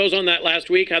doing shows on that last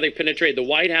week, how they penetrated the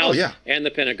White House and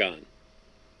the Pentagon.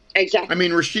 Exactly. I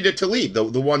mean, Rashida Tlaib,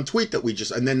 the one tweet that we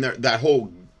just, and then that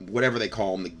whole, whatever they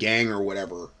call them, the gang or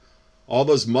whatever, all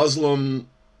those Muslim,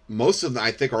 most of them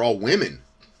I think are all women.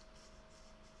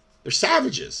 They're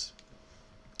savages.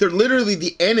 They're literally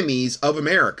the enemies of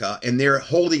America, and they're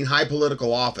holding high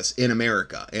political office in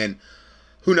America. And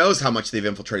who knows how much they've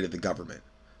infiltrated the government.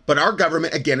 But our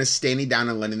government, again, is standing down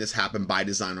and letting this happen by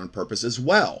design on purpose as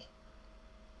well.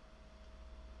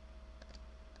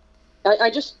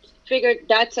 I just figured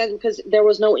that said, because there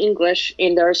was no English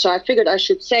in there, so I figured I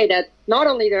should say that not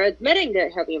only they're admitting they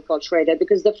have infiltrated,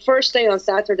 because the first day on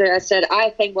Saturday I said, I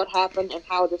think what happened and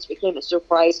how this became a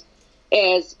surprise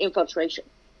is infiltration.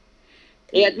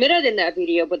 They admitted in that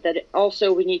video, but that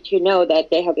also we need to know that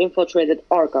they have infiltrated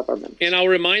our government. And I'll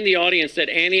remind the audience that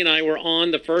Annie and I were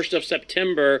on the 1st of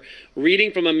September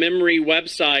reading from a memory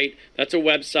website. That's a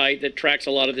website that tracks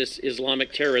a lot of this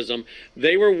Islamic terrorism.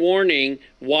 They were warning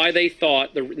why they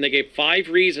thought, and they gave 5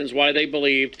 reasons why they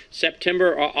believed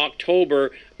September or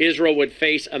October Israel would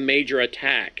face a major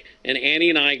attack. And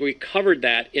Annie and we covered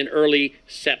that in early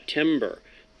September.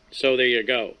 So there you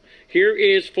go. Here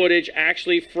is footage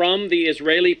actually from the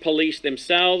Israeli police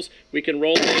themselves. We can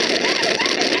roll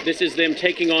this. This is them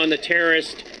taking on the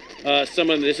terrorist.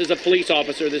 This is a police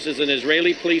officer. This is an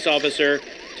Israeli police officer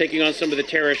taking on some of the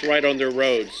terrorists right on their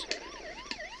roads.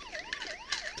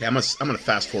 Okay, I'm gonna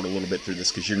fast forward a little bit through this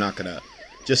because you're not gonna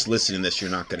just listen to this. You're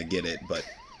not gonna get it, but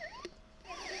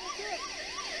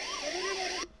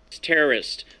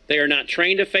terrorists. They are not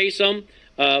trained to face them.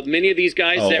 Many of these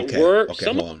guys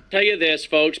some will tell you this,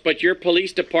 folks, but your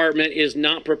police department is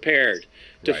not prepared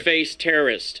to face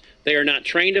terrorists. They are not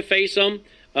trained to face them.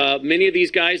 Many of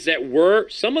these guys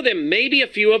some of them, maybe a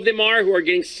few of them who are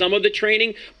getting some of the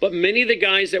training, but many of the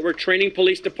guys that were training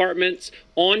police departments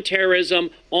on terrorism,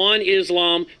 on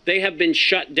Islam, they have been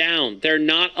shut down. They're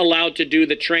not allowed to do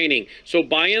the training. So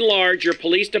by and large, your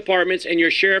police departments and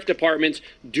your sheriff departments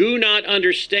do not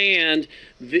understand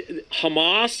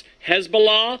Hamas,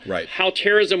 Hezbollah, how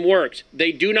terrorism works.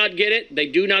 They do not get it. They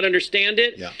do not understand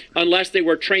it unless they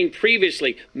were trained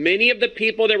previously. Many of the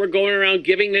people that were going around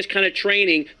giving this kind of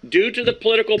training, due to the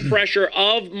political pressure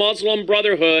of Muslim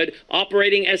Brotherhood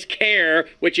operating as CARE,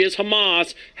 which is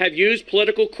Hamas, have used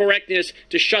political correctness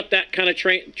to shut that kind of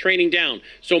training down.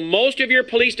 So most of your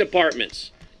police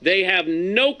departments, they have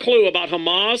no clue about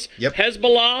Hamas,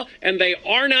 Hezbollah, and they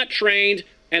are not trained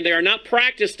and they are not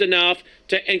practiced enough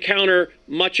to encounter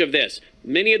much of this.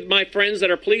 Many of my friends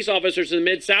that are police officers in the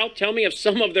Mid-South tell me of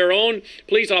some of their own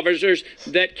police officers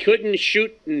that couldn't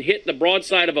shoot and hit the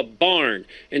broadside of a barn.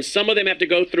 And some of them have to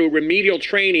go through remedial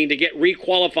training to get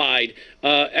requalified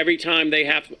every time they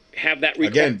have that.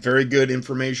 Again, very good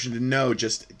information to know,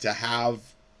 just to have,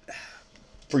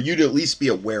 for you to at least be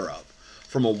aware of,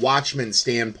 from a watchman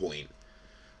standpoint,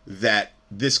 that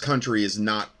this country is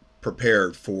not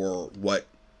prepared for what,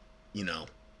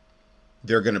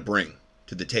 they're going to bring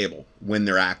to the table when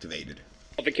they're activated.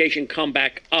 Qualification come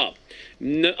back up.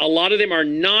 A lot of them are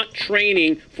not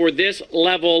training for this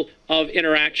level of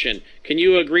interaction. Can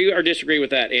you agree or disagree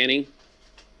with that, Annie?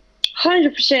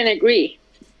 100% agree.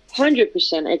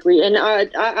 100% agree. And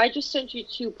I just sent you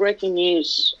 2 breaking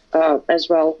news as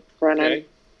well, Brannon. Okay.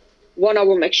 one of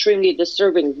them extremely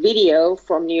disturbing video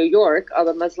from New York of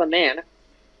a Muslim man.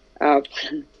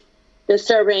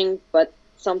 Disturbing, but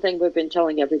something we've been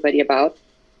telling everybody about.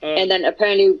 And then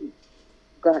apparently,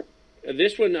 go ahead.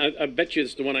 This one, I bet you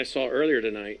it's the one I saw earlier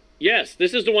tonight. Yes,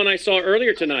 this is the one I saw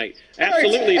earlier tonight.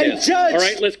 Absolutely it is. All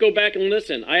right, let's go back and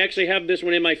listen. I actually have this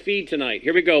one in my feed tonight.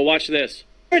 Here we go. Watch this.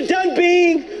 We're done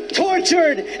being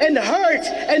tortured and hurt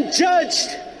and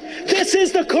judged. This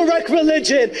is the correct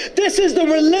religion. This is the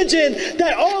religion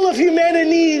that all of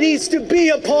humanity needs to be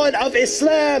upon, of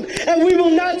Islam. And we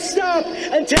will not stop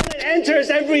until it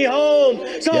enters every home.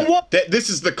 So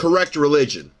this is the correct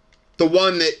religion. The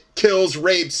one that kills,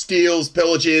 rapes, steals,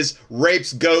 pillages,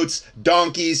 rapes goats,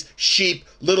 donkeys, sheep,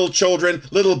 little children,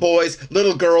 little boys,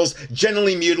 little girls,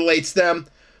 generally mutilates them,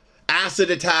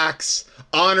 acid attacks,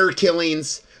 honor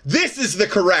killings. This is the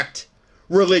correct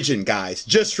religion, guys.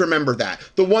 Just remember that.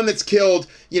 The one that's killed,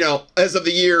 as of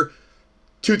the year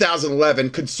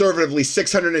 2011, conservatively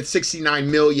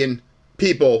 669 million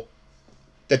people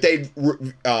that they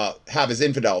have as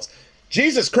infidels.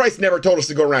 Jesus Christ never told us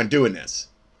to go around doing this.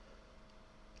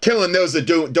 Killing those that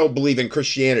don't believe in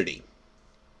Christianity.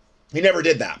 He never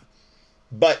did that.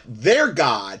 But their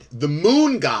God, the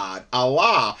moon god,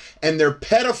 Allah, and their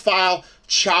pedophile,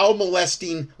 child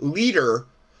molesting leader,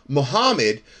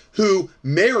 Muhammad, who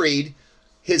married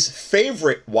his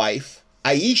favorite wife,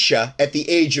 Aisha, at the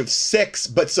age of 6,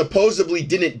 but supposedly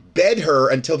didn't bed her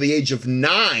until the age of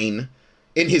 9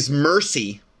 in his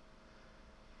mercy.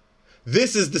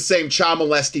 This is the same child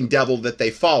molesting devil that they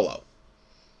follow.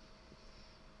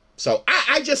 So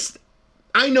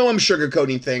I know I'm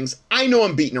sugarcoating things. I know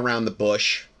I'm beating around the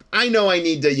bush. I know I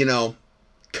need to,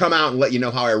 come out and let you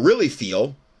know how I really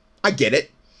feel. I get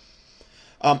it.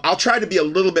 I'll try to be a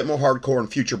little bit more hardcore in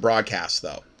future broadcasts,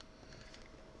 though.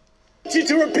 I want you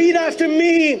to repeat after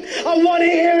me. I want to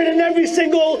hear it in every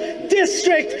single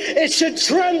district. It should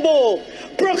tremble.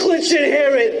 Brooklyn should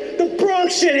hear it. The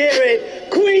Bronx should hear it.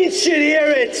 Queens should hear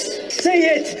it. Say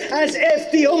it as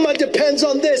if the Ummah depends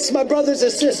on this, my brothers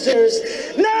and sisters.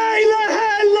 La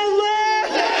ilaha illallah.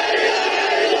 La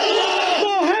ilaha illallah.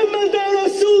 Muhammadan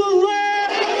Rasulullah.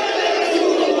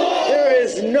 There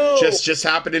is no... Just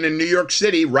happening in New York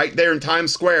City, right there in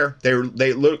Times Square.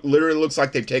 Literally looks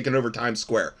like they've taken over Times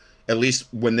Square. At least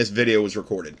when this video was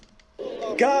recorded.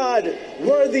 God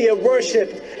worthy of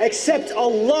worship except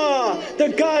Allah, the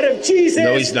God of Jesus.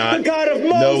 No, he's not. The God of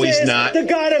Moses. No, he's not. The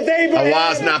God of Abraham.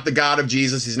 Allah's not the God of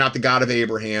Jesus. He's not the God of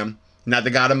Abraham. Not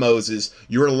the God of Moses.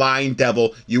 You're a lying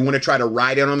devil. You want to try to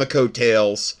ride in on the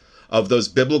coattails of those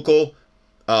biblical,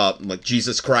 like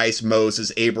Jesus Christ,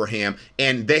 Moses, Abraham,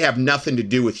 and they have nothing to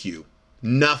do with you.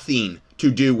 Nothing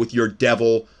to do with your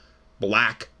devil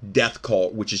black death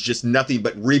cult, which is just nothing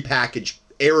but repackaged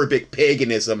Arabic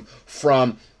paganism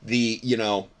from the,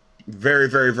 very,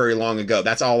 very, very long ago.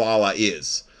 That's all Allah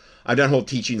is. I've done whole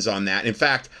teachings on that. In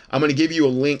fact, I'm going to give you a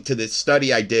link to this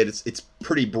study I did. It's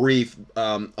pretty brief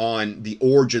on the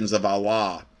origins of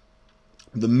Allah,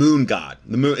 the moon god.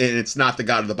 The moon, and it's not the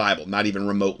God of the Bible, not even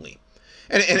remotely.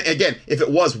 And again, if it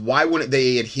was, why wouldn't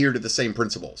they adhere to the same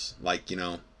principles? Like,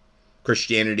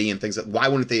 Christianity and things why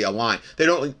wouldn't they align? They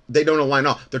don't align at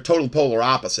all. They're total polar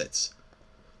opposites.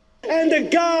 And the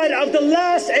God of the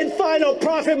last and final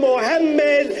prophet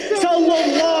Muhammad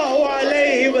sallallahu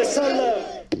alayhi wa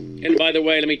sallam. And by the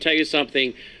way, let me tell you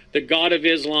something. The God of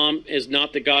Islam is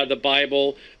not the God of the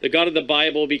Bible. The God of the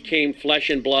Bible became flesh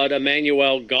and blood,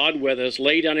 Emmanuel, God with us,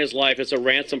 laid down his life as a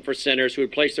ransom for sinners who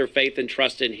would place their faith and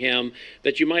trust in him,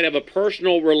 that you might have a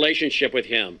personal relationship with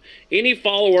him. Any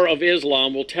follower of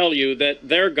Islam will tell you that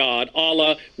their God,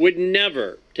 Allah, would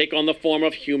never take on the form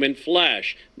of human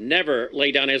flesh, never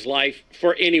lay down his life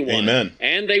for anyone. Amen.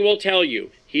 And they will tell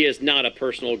you he is not a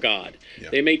personal God. Yeah.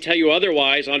 They may tell you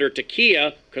otherwise under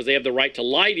taqiyya, because they have the right to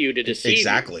lie to you, to deceive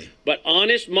exactly. you. But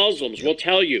honest Muslims will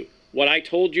tell you what I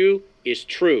told you is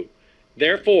true.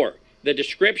 Therefore, the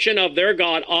description of their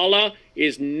God, Allah,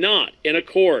 is not in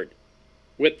accord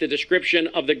with the description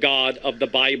of the God of the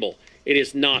Bible. It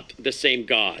is not the same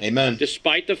God. Amen.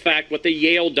 Despite the fact what the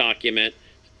Yale document,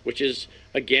 which is,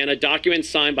 again, a document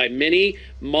signed by many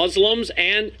Muslims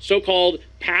and so-called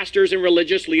pastors and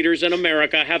religious leaders in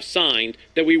America have signed,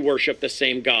 that we worship the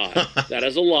same God. That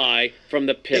is a lie from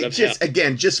the pit of hell.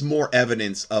 Again, just more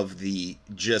evidence of the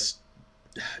just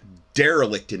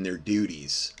derelict in their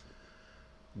duties,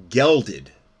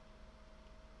 gelded,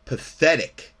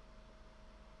 pathetic,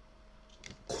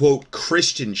 quote,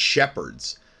 Christian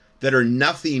shepherds that are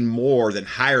nothing more than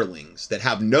hirelings that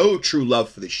have no true love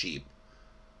for the sheep,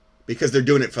 because they're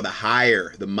doing it for the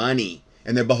hire, the money,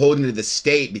 and they're beholden to the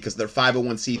state because they're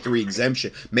 501c3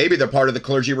 exemption. Maybe they're part of the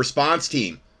clergy response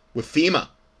team. with FEMA.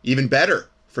 Even better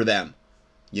for them,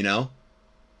 you know?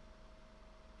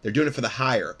 They're doing it for the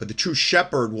hire. But the true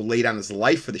shepherd will lay down his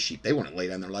life for the sheep. They wouldn't lay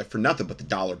down their life for nothing but the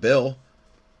dollar bill.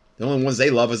 The only ones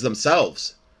they love is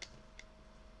themselves.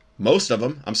 Most of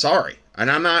them, I'm sorry.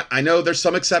 And I know there's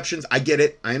some exceptions. I get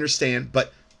it. I understand.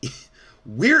 But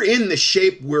we're in the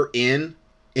shape we're in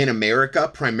America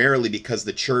primarily because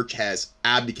the church has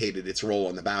abdicated its role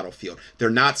on the battlefield. They're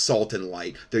not salt and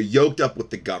light. They're yoked up with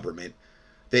the government.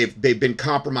 They've been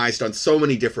compromised on so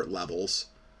many different levels.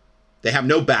 They have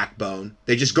no backbone.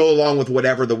 They just go along with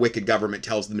whatever the wicked government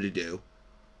tells them to do,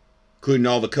 including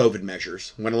all the COVID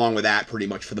measures. Went along with that pretty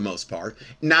much for the most part.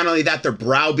 Not only that, they're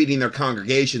browbeating their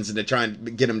congregations into trying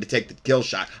to get them to take the kill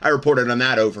shot. I reported on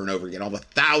that over and over again, all the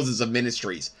thousands of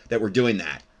ministries that were doing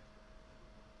that.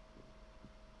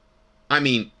 I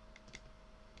mean,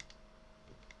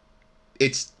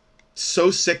 it's so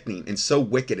sickening and so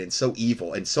wicked and so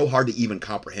evil and so hard to even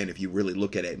comprehend if you really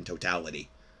look at it in totality.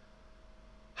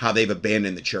 How they've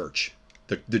abandoned the church,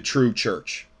 the true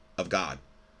church of God.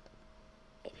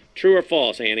 True or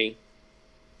false, Annie?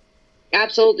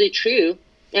 Absolutely true.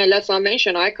 And let's not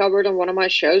mention, I covered on one of my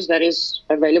shows that is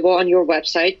available on your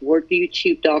website,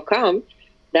 wordyoutube.com,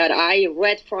 that I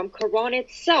read from Quran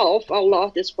itself,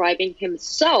 Allah describing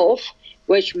himself,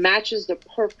 which matches the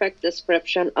perfect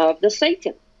description of the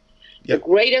Satan. Yep. The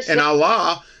greatest. And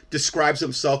Allah describes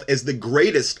himself as the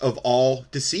greatest of all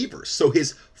deceivers. So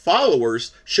his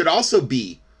followers should also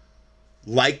be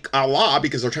like Allah,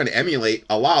 because they're trying to emulate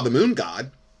Allah, the moon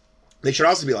god. They should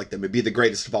also be like them and be the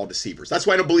greatest of all deceivers. That's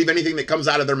why I don't believe anything that comes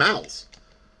out of their mouths.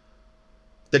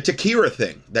 The Takira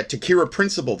thing, that Takira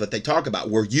principle that they talk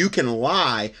about, where you can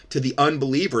lie to the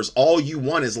unbelievers all you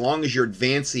want as long as you're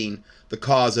advancing the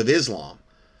cause of Islam.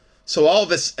 So all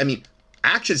this, I mean,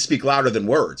 actions speak louder than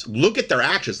words. Look at their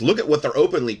actions. Look at what they're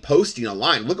openly posting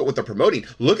online. Look at what they're promoting.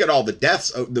 Look at all the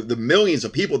deaths, the millions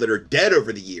of people that are dead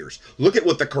over the years. Look at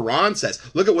what the Quran says.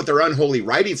 Look at what their unholy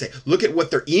writings say. Look at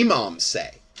what their imams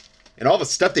say. And all the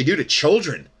stuff they do to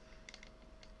children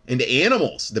and to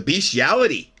animals, the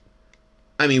bestiality.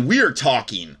 I mean, we are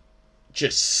talking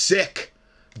just sick,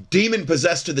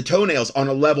 demon-possessed to the toenails on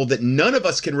a level that none of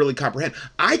us can really comprehend.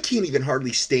 I can't even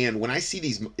hardly stand when I see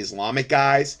these Islamic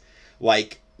guys,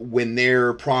 like when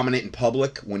they're prominent in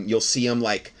public, when you'll see them,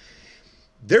 like,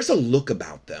 there's a look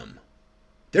about them.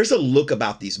 There's a look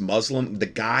about these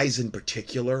the guys in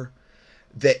particular,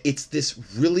 that it's this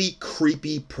really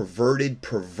creepy, perverted,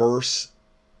 perverse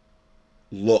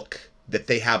look that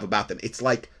they have about them. It's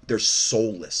like they're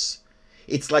soulless.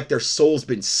 It's like their soul's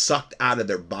been sucked out of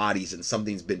their bodies and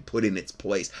something's been put in its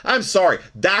place. I'm sorry.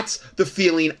 That's the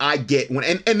feeling I get.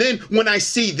 And then when I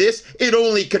see this, it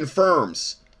only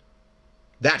confirms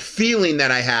that feeling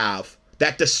that I have,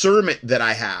 that discernment that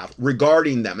I have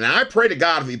regarding them. And I pray to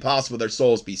God, if it be possible, their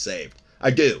souls be saved.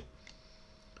 I do.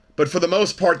 But for the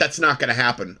most part, that's not going to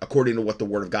happen, according to what the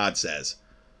Word of God says.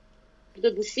 The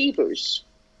deceivers.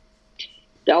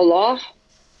 Allah,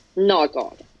 not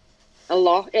God.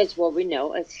 Allah is what we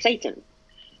know as Satan.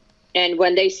 And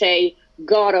when they say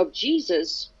God of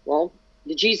Jesus, well,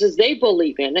 the Jesus they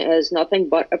believe in is nothing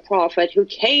but a prophet who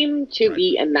came to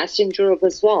be a messenger of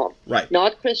Islam,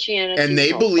 not Christianity. And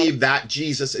they believe that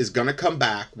Jesus is going to come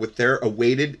back with their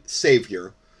awaited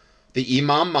savior, the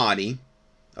Imam Mahdi.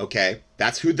 Okay,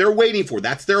 that's who they're waiting for.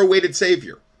 That's their awaited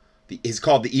savior. He's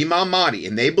called the Imam Mahdi,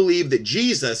 and they believe that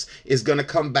Jesus is going to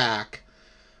come back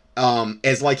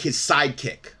as like his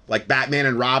sidekick, like Batman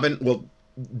and Robin. Well,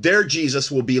 their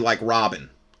Jesus will be like Robin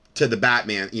to the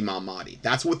Batman Imam Mahdi.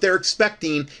 That's what they're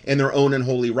expecting in their own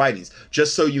unholy writings,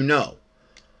 just so you know.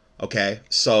 Okay,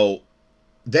 so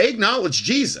they acknowledge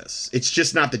Jesus. It's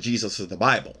just not the Jesus of the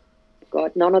Bible.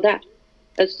 God, none of that.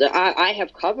 I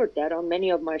have covered that on many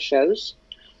of my shows,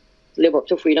 Live Up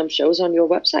to Freedom shows on your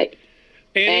website.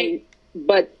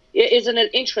 But isn't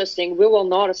it interesting? We will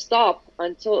not stop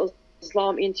until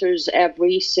Islam enters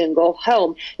every single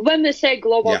home. When we say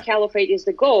global caliphate is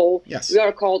the goal, we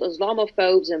are called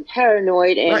Islamophobes and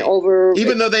paranoid and over.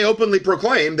 Even though they openly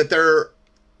proclaim that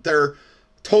their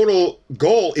total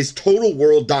goal is total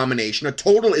world domination, a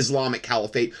total Islamic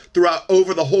caliphate throughout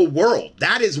over the whole world.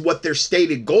 That is what their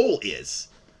stated goal is,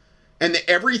 and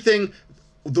everything.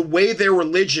 The way their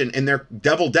religion and their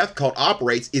devil death cult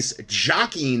operates is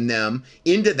jockeying them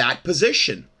into that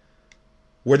position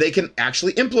where they can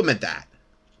actually implement that.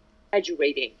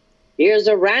 Exaggerating. Here's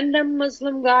a random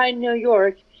Muslim guy in New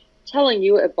York telling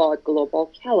you about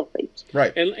global caliphate.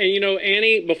 Right. And you know,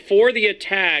 Annie, before the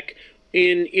attack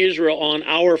in Israel on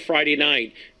our Friday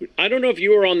night, I don't know if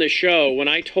you were on the show when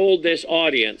I told this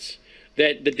audience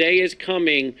that the day is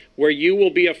coming where you will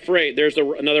be afraid. There's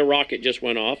another rocket just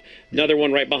went off. Another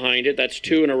one right behind it. That's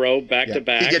two in a row, back to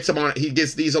back. He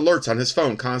gets these alerts on his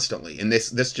phone constantly, and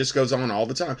this just goes on all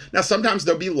the time. Now, sometimes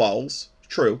there'll be lulls,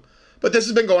 true, but this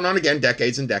has been going on again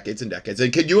decades and decades and decades.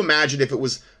 And can you imagine if it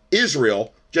was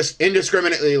Israel just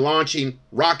indiscriminately launching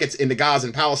rockets into Gaza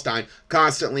and Palestine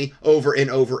constantly over and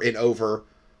over and over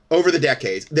the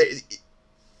decades?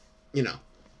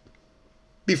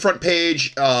 Be front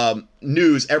page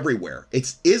news everywhere.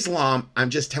 It's Islam,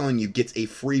 I'm just telling you, gets a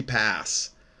free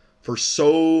pass for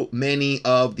so many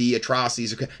of the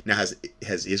atrocities. Now,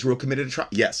 has Israel committed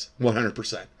atrocities? Yes,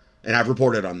 100%. And I've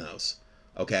reported on those.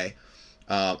 Okay?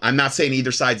 I'm not saying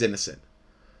either side's innocent.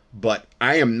 But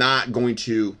I am not going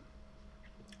to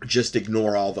just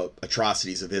ignore all the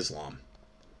atrocities of Islam.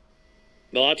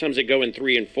 A lot of times they go in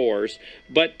 3 and 4s.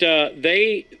 But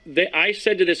I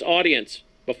said to this audience,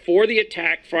 before the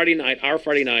attack Friday night, our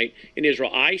Friday night in Israel,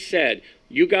 I said,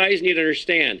 you guys need to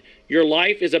understand, your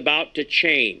life is about to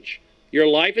change. Your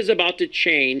life is about to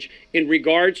change in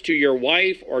regards to your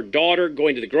wife or daughter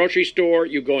going to the grocery store,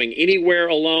 you going anywhere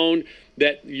alone,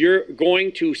 that you're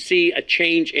going to see a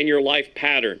change in your life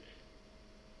pattern.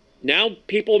 Now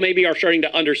people maybe are starting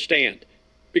to understand,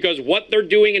 because what they're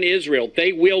doing in Israel,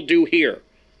 they will do here.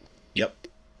 Yep,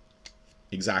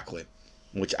 exactly,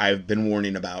 which I've been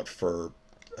warning about for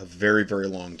a very, very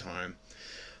long time.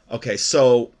 Okay,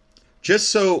 so just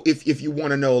so if you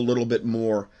want to know a little bit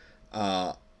more,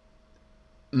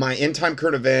 my end time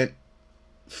current event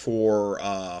for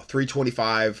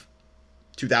 3/25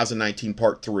 2019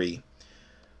 part 3,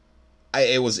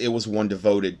 it was one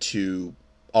devoted to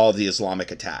all the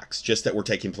Islamic attacks just that were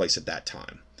taking place at that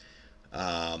time.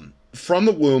 From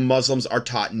the womb, Muslims are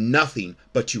taught nothing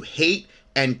but to hate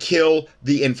and kill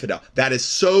the infidel. That is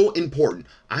so important.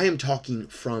 I am talking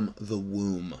from the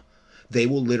womb. They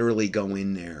will literally go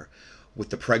in there with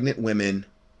the pregnant women,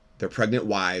 their pregnant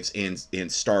wives,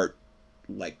 and start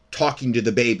like talking to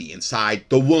the baby inside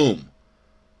the womb.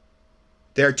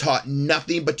 They're taught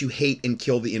nothing but to hate and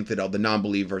kill the infidel, the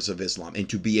non-believers of Islam, and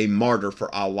to be a martyr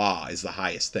for Allah is the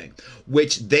highest thing,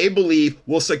 which they believe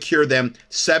will secure them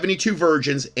 72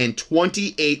 virgins and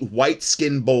 28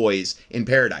 white-skinned boys in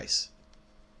paradise.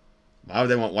 Why would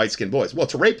they want white-skinned boys? Well,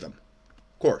 to rape them,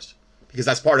 of course, because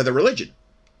that's part of the religion.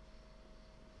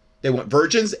 They want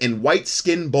virgins and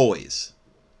white-skinned boys.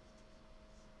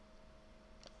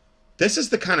 This is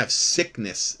the kind of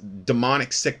sickness,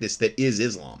 demonic sickness that is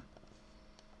Islam.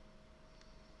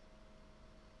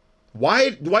 Why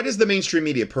does the mainstream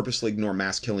media purposely ignore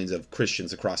mass killings of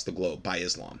Christians across the globe by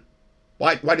Islam?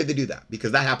 Why did they do that?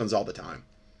 Because that happens all the time.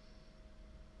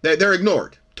 They're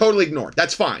ignored. Totally ignored.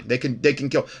 That's fine. They can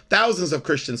kill thousands of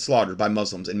Christians slaughtered by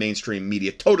Muslims and mainstream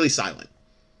media. Totally silent.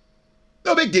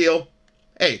 No big deal.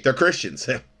 Hey, they're Christians.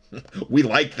 We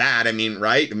like that. I mean,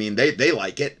 right? I mean, they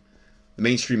like it. The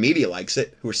mainstream media likes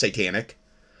it, who are satanic.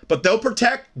 But they'll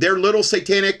protect their little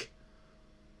satanic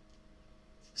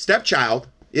stepchild,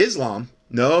 Islam.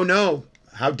 No.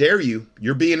 How dare you?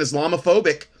 You're being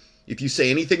Islamophobic if you say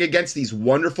anything against these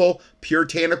wonderful,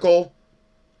 puritanical,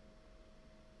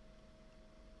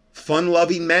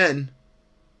 fun-loving men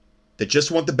that just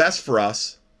want the best for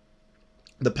us.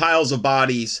 The piles of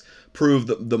bodies prove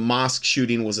that the mosque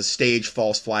shooting was a staged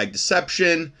false flag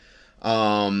deception.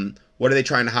 What are they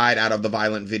trying to hide out of the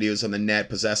violent videos on the net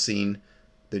possessing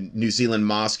the New Zealand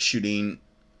mosque shooting?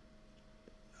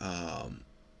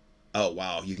 Oh,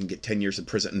 wow, you can get 10 years in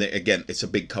prison. And again, it's a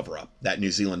big cover-up, that New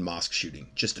Zealand mosque shooting.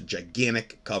 Just a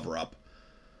gigantic cover-up.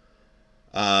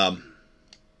 I'm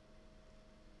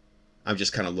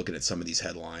just kind of looking at some of these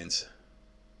headlines.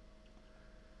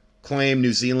 Claim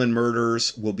New Zealand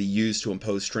murders will be used to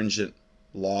impose stringent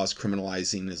laws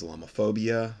criminalizing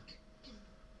Islamophobia,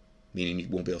 meaning you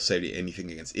won't be able to say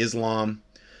anything against Islam.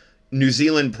 New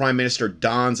Zealand Prime Minister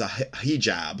dons a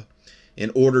hijab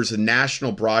and orders a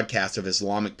national broadcast of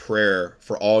Islamic prayer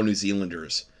for all New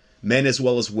Zealanders. Men as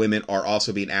well as women are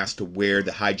also being asked to wear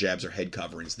the hijabs or head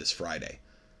coverings this Friday.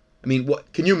 I mean,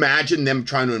 what can you imagine them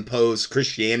trying to impose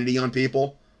Christianity on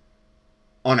people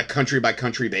on a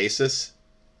country-by-country basis?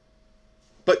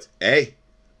 But hey,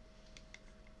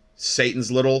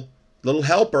 Satan's little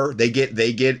helper. They get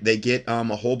a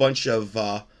whole bunch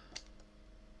of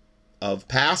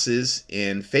passes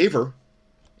and favor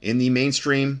in the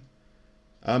mainstream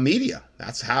media.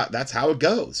 That's how it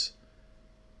goes.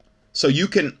 So you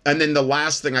can, and then the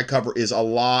last thing I cover is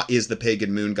Allah is the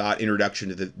pagan moon god, introduction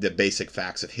to the basic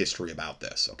facts of history about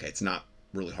this. Okay, it's not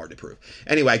really hard to prove.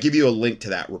 Anyway, I give you a link to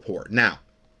that report. Now,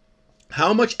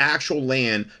 how much actual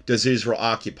land does Israel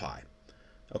occupy?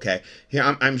 Okay, here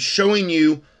I'm showing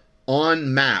you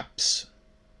on maps.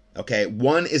 Okay,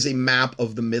 one is a map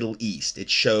of the Middle East. It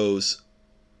shows,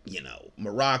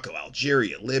 Morocco,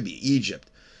 Algeria, Libya, Egypt,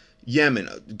 Yemen,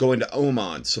 going to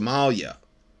Oman, Somalia,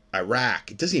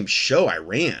 Iraq. It doesn't even show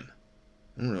Iran.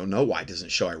 I don't know why it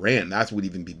doesn't show Iran. That would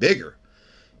even be bigger.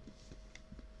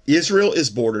 Israel is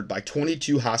bordered by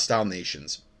 22 hostile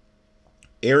nations,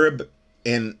 Arab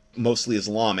and mostly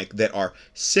Islamic, that are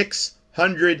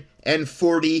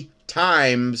 640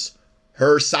 times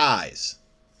her size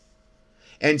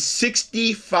and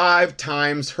 65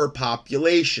 times her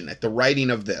population at the writing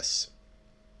of this.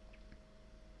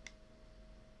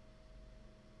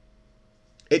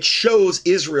 It shows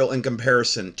Israel in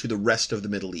comparison to the rest of the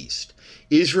Middle East.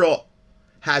 Israel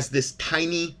has this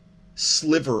tiny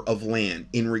sliver of land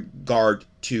in regard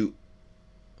to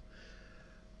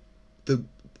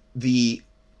the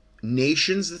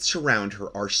nations that surround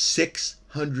her are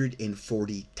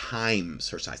 640 times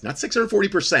her size. Not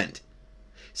 640%.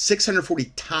 640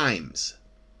 times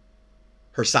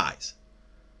her size.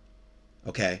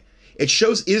 Okay? It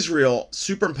shows Israel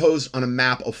superimposed on a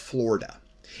map of Florida.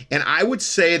 And I would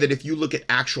say that if you look at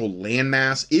actual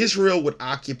landmass, Israel would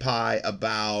occupy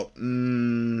about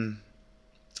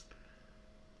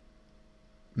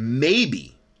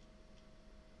maybe,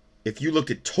 if you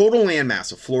looked at total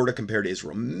landmass of Florida compared to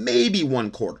Israel, maybe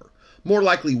 1/4, more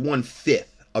likely 1/5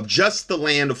 of just the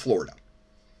land of Florida.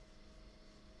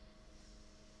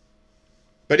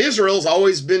 But Israel's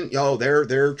always been,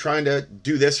 they're trying to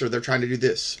do this or they're trying to do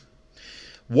this.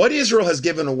 What Israel has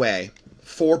given away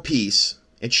for peace,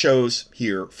 it shows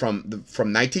here from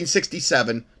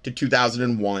 1967 to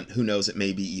 2001, who knows, it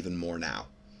may be even more now.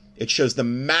 It shows the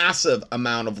massive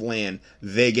amount of land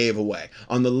they gave away.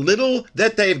 On the little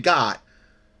that they've got,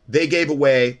 they gave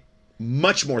away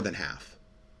much more than half.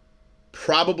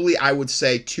 Probably, I would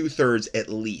say 2/3 at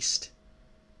least,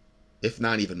 if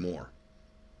not even more.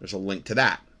 There's a link to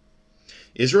that.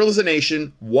 Israel is a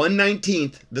nation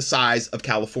 1/19 the size of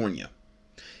California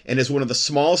and is one of the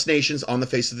smallest nations on the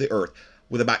face of the earth,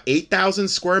 with about 8,000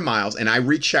 square miles, and I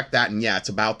rechecked that, and yeah, it's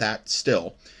about that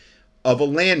still, of a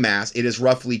landmass. It is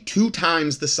roughly 2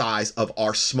 times the size of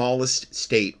our smallest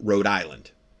state, Rhode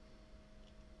Island.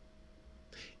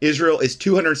 Israel is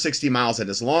 260 miles at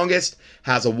its longest,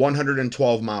 has a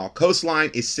 112-mile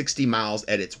coastline, is 60 miles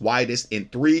at its widest,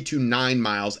 and 3 to 9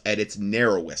 miles at its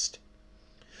narrowest.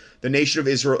 The nation of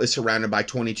Israel is surrounded by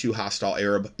 22 hostile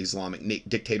Arab Islamic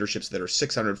dictatorships that are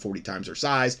 640 times her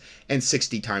size and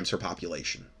 60 times her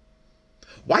population.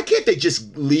 Why can't they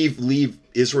just leave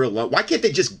Israel alone? Why can't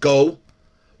they just go?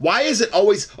 Why is it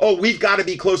always, we've got to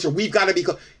be closer, we've got to be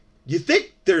closer? You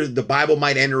think the Bible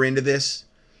might enter into this?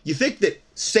 You think that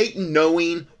Satan,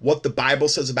 knowing what the Bible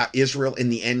says about Israel in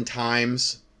the end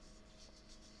times,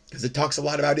 because it talks a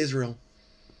lot about Israel,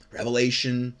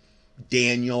 Revelation,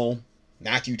 Daniel,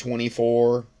 Matthew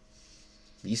 24,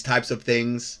 these types of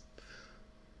things,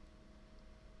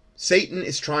 Satan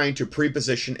is trying to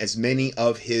preposition as many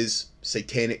of his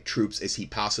satanic troops as he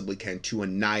possibly can to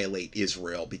annihilate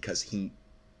Israel, because he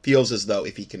feels as though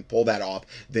if he can pull that off,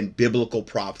 then biblical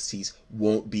prophecies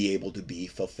won't be able to be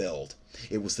fulfilled.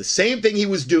 It was the same thing he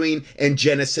was doing in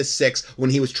Genesis 6 when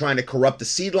he was trying to corrupt the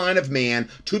seed line of man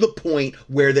to the point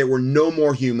where there were no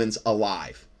more humans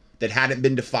alive that hadn't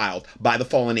been defiled by the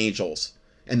fallen angels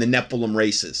and the Nephilim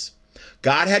races.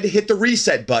 God had to hit the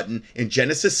reset button in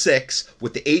Genesis 6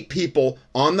 with the 8 people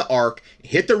on the ark,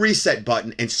 hit the reset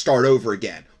button and start over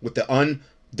again with the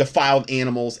undefiled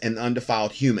animals and the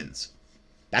undefiled humans.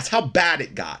 That's how bad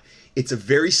it got. It's a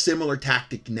very similar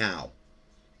tactic now.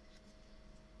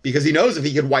 Because he knows if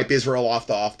he could wipe Israel off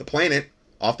the planet,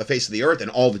 off the face of the earth, and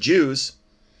all the Jews,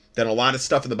 then a lot of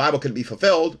stuff in the Bible could be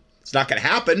fulfilled. It's not going to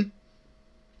happen.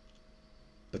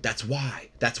 But that's why.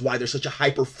 That's why there's such a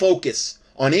hyper focus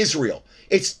on Israel.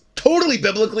 It's totally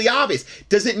biblically obvious.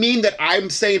 Doesn't mean that I'm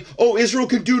saying, Israel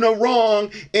can do no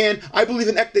wrong, and I believe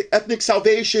in ethnic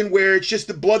salvation where it's just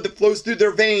the blood that flows through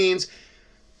their veins.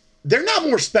 They're not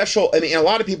more special. I mean, a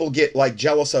lot of people get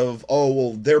jealous of,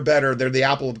 they're better, they're the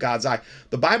apple of God's eye.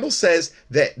 The Bible says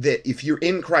that if you're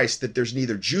in Christ, that there's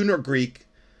neither Jew nor Greek.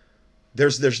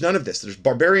 There's none of this. There's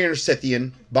barbarian or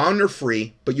Scythian, bond or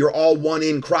free, but you're all one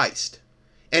in Christ.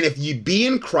 And if ye be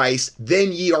in Christ,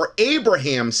 then ye are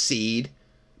Abraham's seed,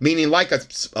 meaning like a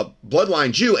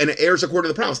bloodline Jew and heirs according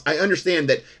to the promise. I understand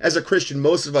that as a Christian,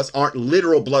 most of us aren't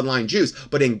literal bloodline Jews.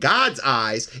 But in God's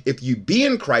eyes, if you be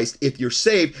in Christ, if you're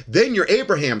saved, then you're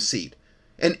Abraham's seed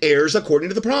and heirs according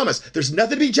to the promise. There's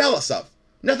nothing to be jealous of.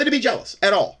 Nothing to be jealous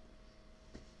at all.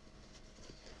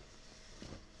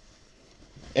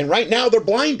 And right now they're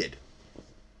blinded.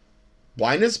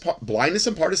 Blindness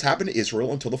in part has happened to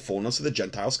Israel until the fullness of the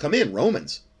Gentiles come in.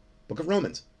 Romans. Book of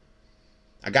Romans.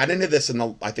 I got into this in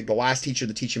I think the last teaching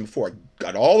before. I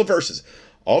got all the verses.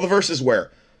 All the verses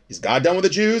where is God done with the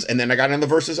Jews? And then I got into the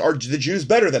verses, are the Jews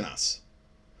better than us?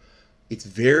 It's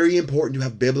very important to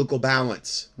have biblical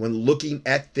balance when looking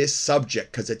at this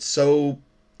subject because it's so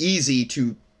easy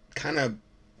to kind of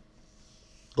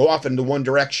go off into one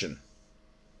direction.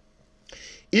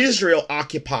 Israel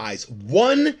occupies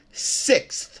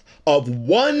 1/6 of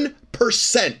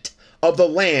 1% of the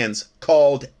lands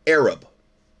called Arab.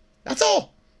 That's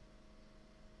all.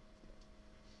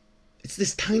 It's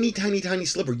this tiny, tiny, tiny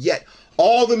sliver. Yet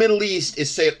all the Middle East is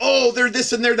saying, oh, they're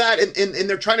this and they're that, and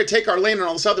they're trying to take our land and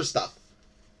all this other stuff.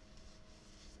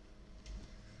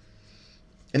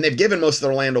 And they've given most of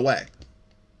their land away.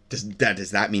 Does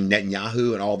that mean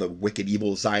Netanyahu and all the wicked,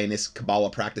 evil Zionist, Kabbalah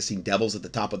practicing devils at the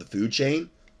top of the food chain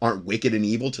aren't wicked and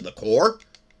evil to the core?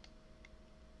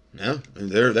 No,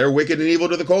 they're wicked and evil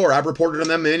to the core. I've reported on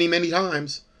them many, many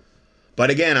times. But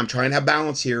again, I'm trying to have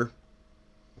balance here.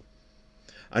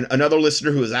 Another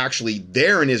listener who is actually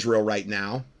there in Israel right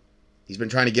now, he's been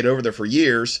trying to get over there for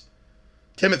years,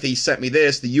 Timothy sent me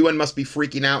this. The UN must be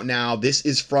freaking out now. This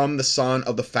is from the son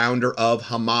of the founder of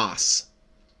Hamas.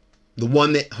 The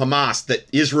one that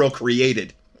Israel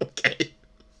created. Okay.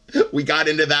 We got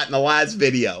into that in the last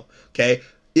video. Okay.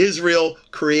 Israel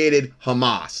created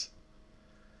Hamas.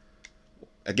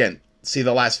 Again, see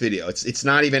the last video. It's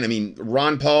not even, I mean,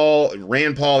 Rand Paul,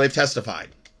 they've testified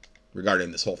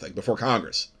regarding this whole thing before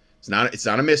Congress. It's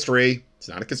not a mystery. It's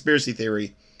not a conspiracy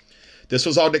theory. This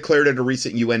was all declared at a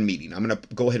recent UN meeting. I'm going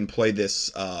to go ahead and play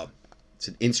this. It's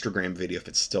an Instagram video if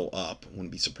it's still up. I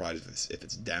wouldn't be surprised if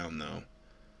it's down, though.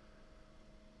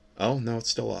 Oh, no, it's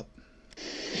still up.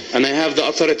 And I have the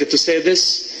authority to say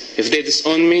this. If they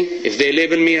disown me, if they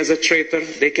label me as a traitor,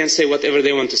 they can say whatever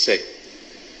they want to say.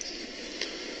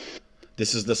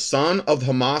 This is the son of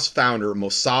Hamas founder,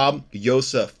 Mossab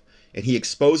Yosef, and he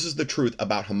exposes the truth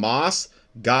about Hamas,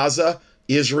 Gaza,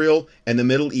 Israel, and the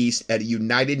Middle East at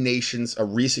a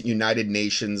recent United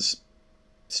Nations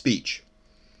speech.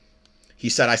 He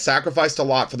said, I sacrificed a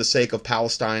lot for the sake of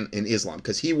Palestine and Islam.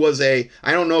 Because he was I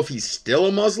don't know if he's still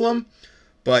a Muslim,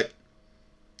 but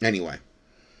anyway.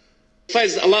 I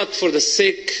sacrificed a lot for the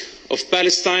sake of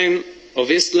Palestine, of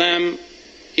Islam,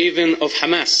 even of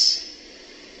Hamas.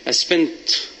 I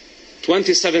spent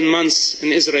 27 months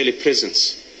in Israeli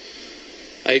prisons.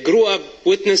 I grew up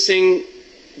witnessing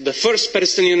the first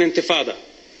Palestinian Intifada,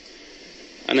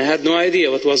 and I had no idea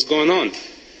what was going on.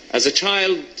 As a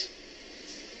child,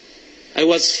 I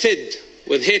was fed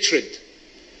with hatred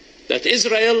that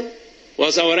Israel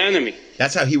was our enemy.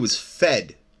 That's how he was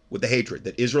fed, with the hatred,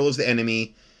 that Israel is the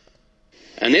enemy.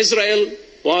 And Israel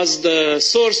was the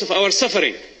source of our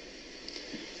suffering.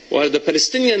 While the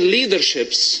Palestinian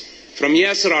leaderships, from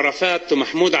Yasser Arafat to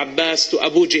Mahmoud Abbas to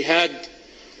Abu Jihad,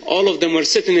 all of them were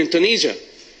sitting in Tunisia,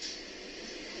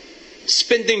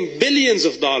 spending billions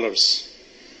of dollars.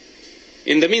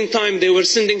 In the meantime, they were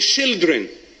sending children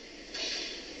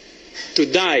to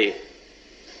die,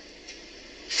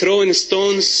 throwing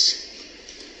stones,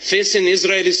 facing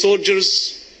Israeli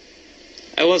soldiers.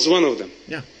 I was one of them.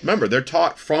 Yeah, remember, they're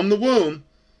taught from the womb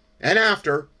and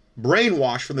after,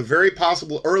 brainwashed from the very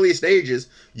possible earliest ages,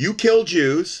 you kill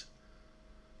Jews,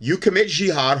 you commit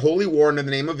jihad, holy war in the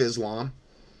name of Islam.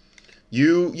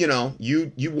 You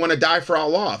want to die for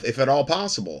Allah if at all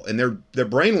possible. And they're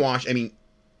brainwashed. I mean,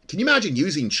 can you imagine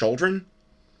using children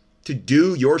to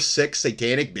do your sick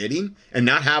satanic bidding and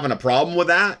not having a problem with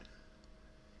that?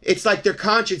 It's like their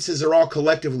consciences are all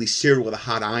collectively seared with a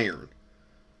hot iron.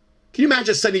 Can you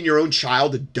imagine sending your own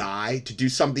child to die to do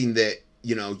something that,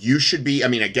 you should be, I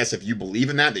mean, I guess if you believe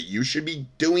in that you should be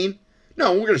doing?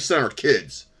 No, we're going to send our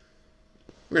kids.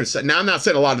 Now, I'm not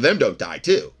saying a lot of them don't die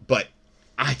too, but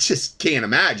I just can't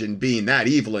imagine being that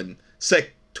evil and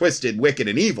sick, twisted, wicked,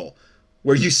 and evil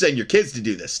where you send your kids to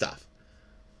do this stuff.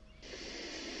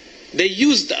 They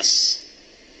used us.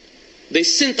 They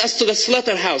sent us to the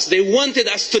slaughterhouse. They wanted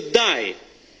us to die.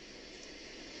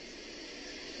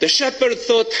 The shepherd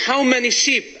thought, how many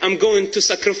sheep I'm going to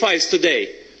sacrifice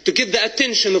today to get the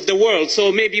attention of the world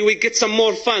so maybe we get some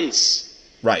more funds.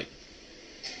 Right.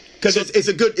 Because it's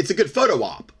a good photo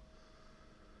op.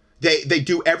 They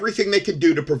do everything they can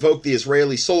do to provoke the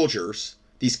Israeli soldiers,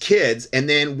 these kids, and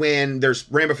then when there's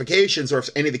ramifications or if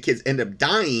any of the kids end up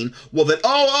dying, well then,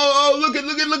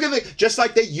 look at just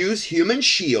like they use human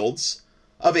shields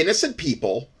of innocent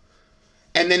people,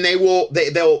 and then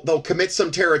they'll commit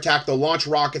some terror attack, they'll launch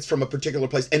rockets from a particular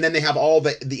place, and then they have all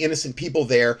the innocent people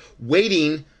there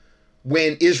waiting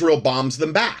when Israel bombs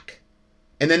them back.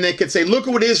 And then they could say, look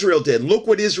at what Israel did. Look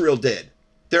what Israel did.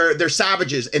 They're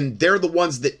savages, and they're the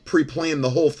ones that pre-planned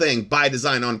the whole thing by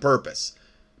design on purpose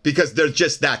because they're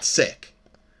just that sick.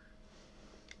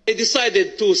 They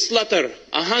decided to slaughter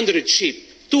 100 sheep,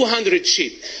 200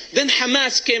 sheep. Then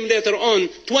Hamas came later on,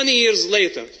 20 years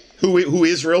later. Who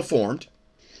Israel formed.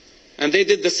 And they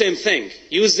did the same thing,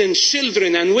 using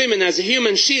children and women as a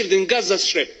human shield in Gaza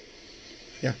Strip.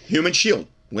 Yeah, human shield.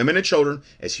 Women and children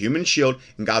as human shield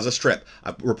in Gaza Strip.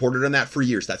 I've reported on that for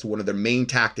years. That's one of their main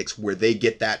tactics where they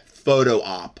get that photo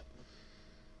op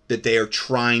that they are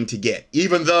trying to get.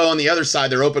 Even though on the other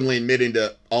side they're openly admitting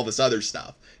to all this other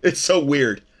stuff. It's so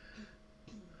weird.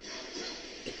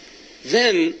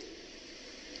 Then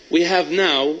we have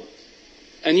now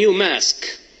a new mask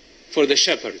for the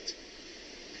shepherd.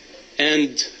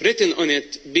 And written on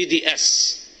it,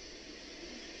 BDS.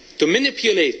 To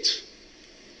manipulate.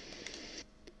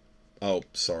 Oh,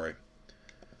 sorry.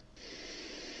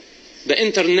 The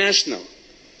international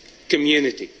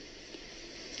community.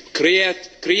 Create.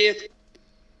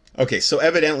 Okay, so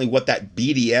evidently what that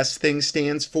BDS thing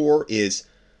stands for is,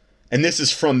 and this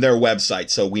is from their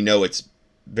website, so we know it's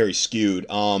very skewed,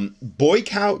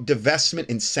 Boycott, Divestment,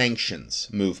 and Sanctions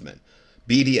Movement,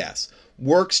 BDS,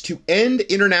 works to end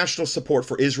international support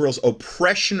for Israel's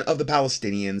oppression of the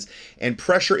Palestinians and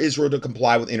pressure Israel to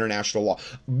comply with international law.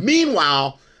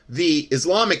 Meanwhile, the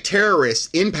Islamic terrorists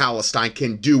in Palestine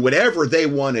can do whatever they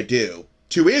want to do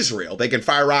to Israel. They can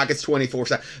fire rockets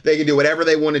 24/7. They can do whatever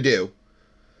they want to do.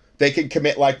 They can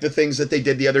commit like the things that they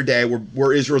did the other day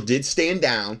where Israel did stand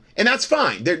down. And that's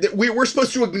fine. We're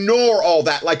supposed to ignore all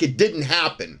that like it didn't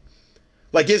happen.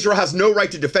 Like Israel has no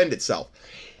right to defend itself.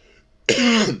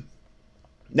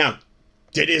 Now,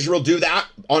 did Israel do that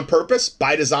on purpose,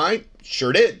 by design?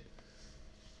 Sure did.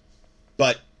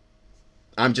 But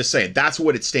I'm just saying, that's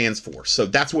what it stands for. So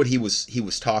that's what he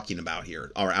was talking about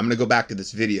here. All right, I'm going to go back to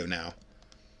this video now.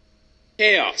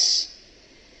 Chaos.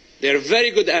 They're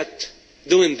very good at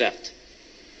doing that.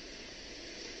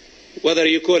 Whether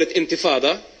you call it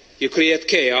intifada, you create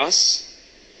chaos.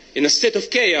 In a state of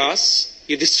chaos,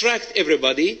 you distract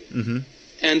everybody,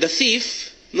 and the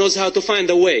thief knows how to find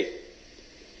a way.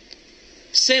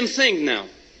 Same thing now,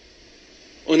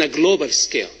 on a global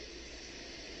scale.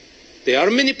 They are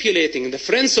manipulating the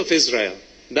friends of Israel,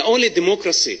 the only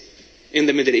democracy in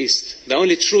the Middle East, the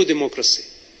only true democracy.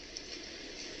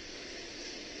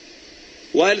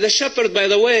 While the shepherd, by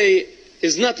the way,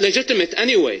 is not legitimate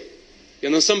anyway. You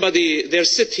know, somebody, they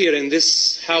sit here in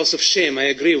this house of shame. I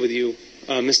agree with you,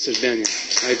 Mr. Daniel.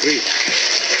 I agree.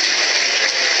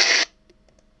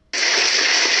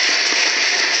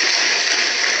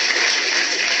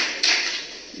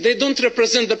 They don't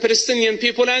represent the Palestinian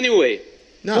people anyway.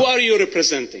 No. Who are you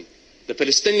representing? The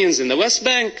Palestinians in the West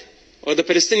Bank or the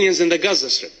Palestinians in the Gaza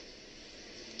Strip?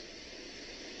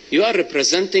 You are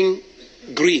representing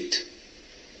greed.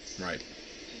 Right.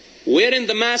 Wearing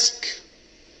the mask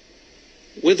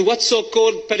with what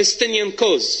so-called Palestinian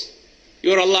cause.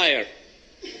 You're a liar.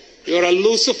 You're a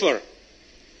Lucifer.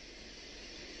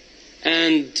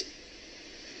 And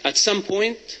at some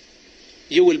point,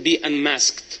 you will be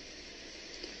unmasked.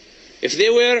 If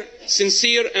they were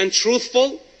sincere and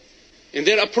truthful in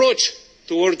their approach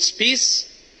towards peace,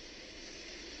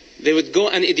 they would go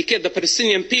and educate the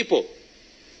Palestinian people.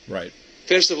 Right.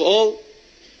 First of all,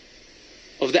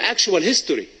 of the actual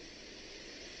history.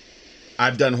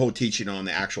 I've done a whole teaching on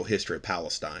the actual history of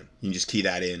Palestine. You can just key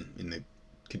that in the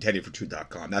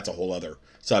contendingfortruth.com. That's a whole other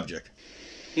subject.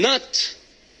 Not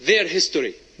their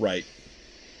history. Right.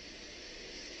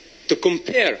 To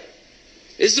compare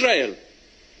Israel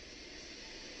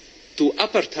to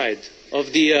apartheid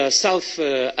of the South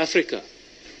Africa.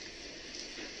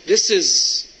 This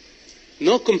is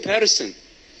no comparison.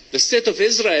 The state of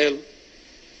Israel,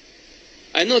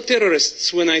 I know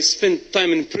terrorists when I spent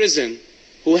time in prison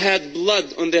who had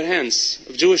blood on their hands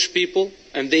of Jewish people,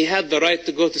 and they had the right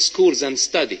to go to schools and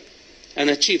study and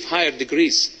achieve higher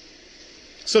degrees.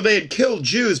 So they had killed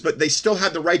Jews, but they still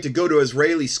had the right to go to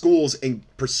Israeli schools and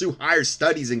pursue higher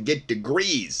studies and get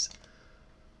degrees.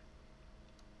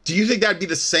 Do you think that'd be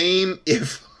the same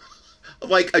if,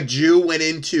 like, a Jew went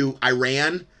into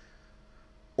Iran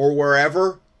or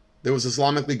wherever that was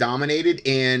Islamically dominated,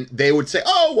 and they would say,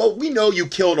 oh, well, we know you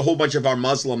killed a whole bunch of our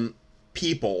Muslim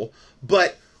people,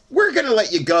 but we're going to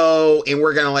let you go, and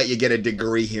we're going to let you get a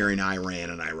degree here in Iran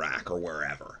and Iraq or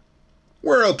wherever.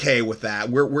 We're okay with that.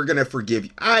 We're going to forgive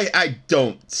you. I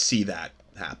don't see that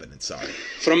happening, sorry.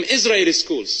 From Israeli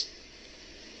schools.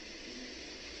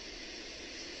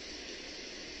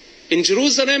 In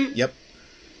Jerusalem, Yep.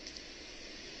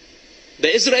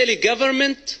 the Israeli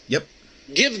government Yep.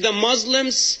 give the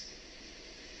Muslims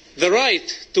the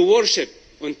right to worship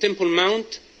on Temple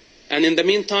Mount, and in the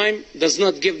meantime does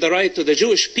not give the right to the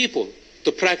Jewish people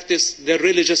to practice their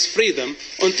religious freedom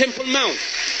on Temple Mount.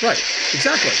 Right,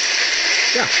 exactly.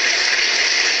 Yeah.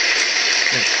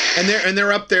 And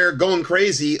they're up there going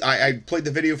crazy. I played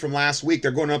the video from last week.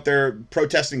 They're going up there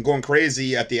protesting, going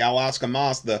crazy at the Al-Aqsa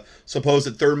Mosque, the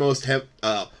supposed third most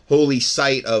holy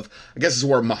site of, I guess is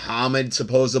where Muhammad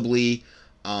supposedly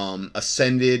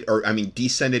descended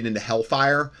into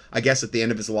hellfire, I guess, at the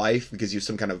end of his life, because he was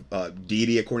some kind of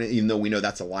deity, even though we know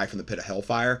that's a lie, from the pit of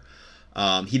hellfire.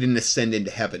 He didn't ascend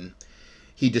into heaven.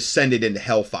 He descended into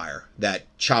hellfire, that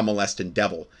child molesting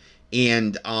devil.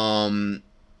 And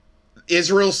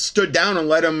Israel stood down and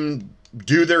let them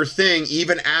do their thing,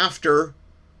 even after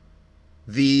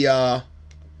the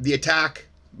attack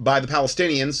by the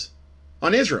Palestinians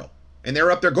on Israel. And they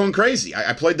were up there going crazy.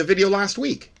 I played the video last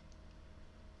week.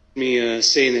 Me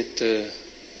saying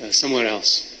it somewhere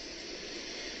else.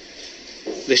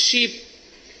 The sheep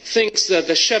thinks that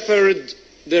the shepherd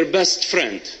their best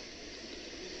friend.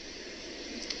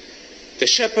 The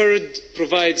shepherd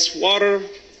provides water,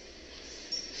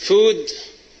 food,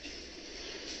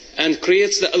 and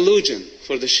creates the illusion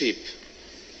for the sheep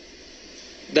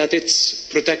that it's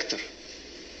protector.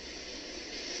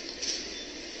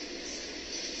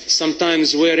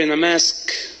 Sometimes wearing a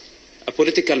mask, a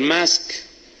political mask,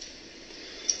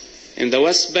 in the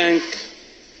West Bank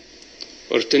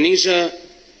or Tunisia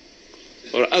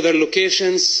or other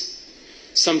locations,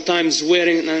 sometimes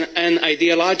wearing an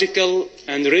ideological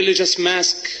and religious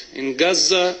mask in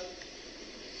Gaza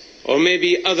or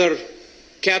maybe other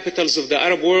capitals of the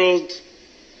Arab world.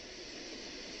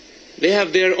 They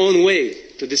have their own way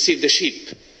to deceive the sheep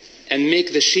and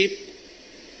make the sheep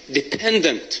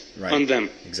dependent on them.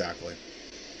 Exactly.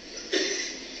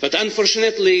 But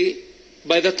unfortunately,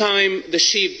 by the time the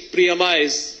sheep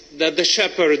realized that the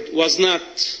shepherd was not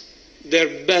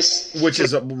their best... Which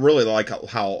is really like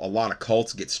how a lot of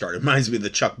cults get started. It reminds me of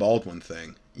the Chuck Baldwin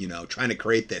thing, you know, trying to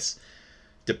create this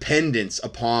dependence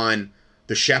upon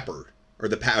the shepherd or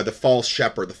the false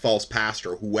shepherd, the false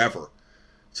pastor, whoever,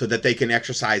 so that they can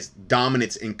exercise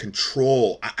dominance and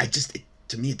control.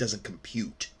 To me, it doesn't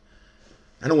compute.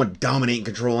 I don't want to dominate and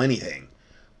control anything.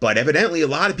 But evidently, a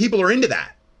lot of people are into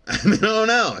that. I mean, I don't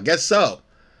know. I guess so.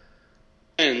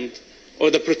 Or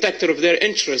the protector of their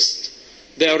interest,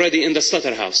 they're already in the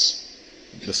slaughterhouse.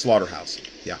 The slaughterhouse,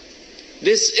 yeah.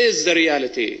 This is the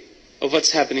reality of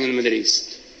what's happening in the Middle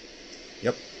East.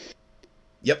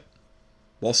 Yep.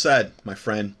 Well said, my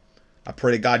friend. I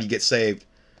pray to God you get saved.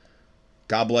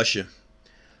 God bless you.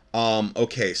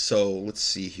 Okay, so let's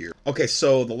see here. Okay,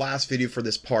 so the last video for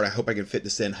this part, I hope I can fit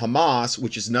this in. Hamas,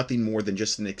 which is nothing more than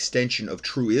just an extension of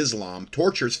true Islam,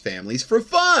 tortures families for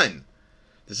fun.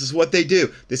 This is what they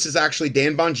do. This is actually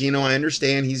Dan Bongino. I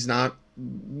understand he's not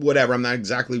whatever. I'm not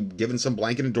exactly giving some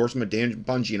blanket endorsement of Dan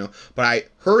Bongino, but I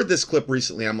heard this clip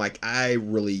recently. I'm like,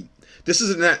 this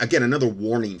is, again, another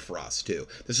warning for us, too.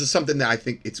 This is something that I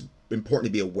think it's important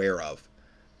to be aware of.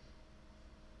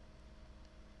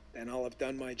 And I'll have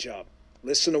done my job.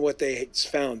 Listen to what they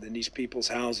found in these people's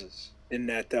houses in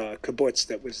that kibbutz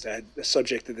that was the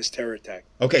subject of this terror attack.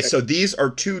 Okay, so these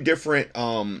are two different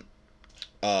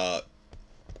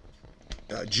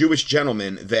Jewish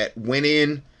gentlemen that went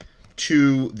in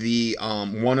to the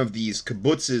one of these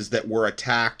kibbutzes that were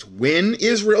attacked when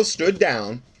Israel stood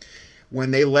down,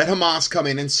 when they let Hamas come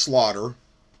in and slaughter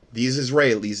these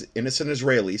Israelis, innocent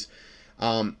Israelis.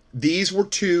 These were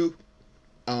two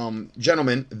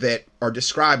gentlemen that are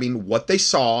describing what they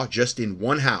saw just in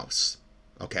one house.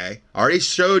 Okay, I already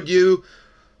showed you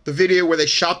the video where they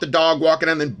shot the dog walking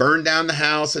out and then burned down the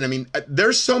house. And I mean,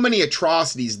 there's so many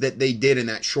atrocities that they did in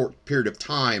that short period of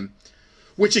time,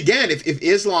 which again, if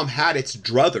Islam had its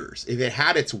druthers, if it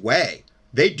had its way,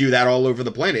 they'd do that all over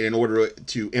the planet in order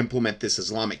to implement this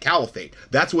Islamic caliphate.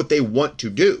 That's what they want to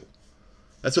do.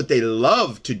 That's what they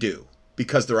love to do.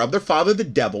 Because they're of their father the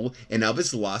devil, and of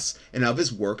his lusts, and of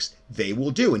his works, they will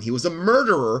do. And he was a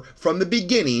murderer from the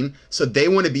beginning, so they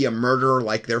want to be a murderer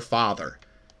like their father.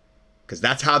 Because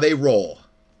that's how they roll.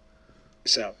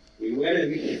 So we went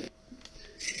in.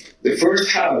 The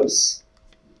first house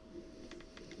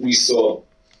we saw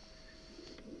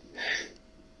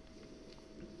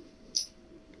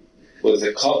was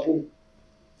a couple,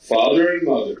 father and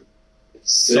mother.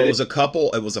 So it was a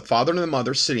couple, it was a father and a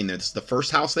mother sitting there. This is the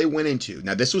first house they went into.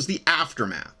 Now, this was the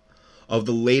aftermath of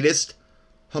the latest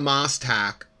Hamas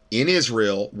attack in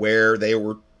Israel, where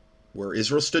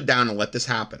Israel stood down and let this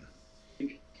happen.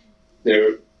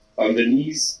 They're on their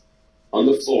knees on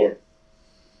the floor.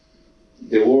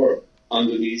 They were on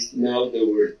the knees. Now they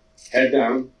were head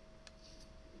down,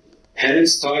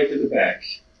 hands tied to the back.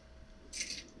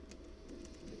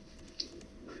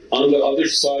 On the other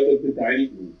side of the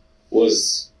dining room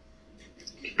was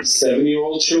a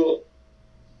 7-year-old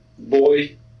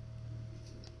boy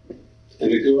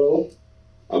and a girl,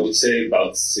 I would say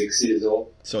about 6 years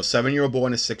old. So a 7-year-old boy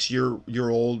and a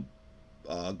 6-year-old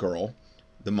girl,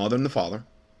 the mother and the father,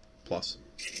 plus.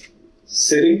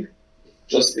 Sitting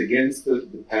just against the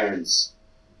parents,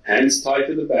 hands tied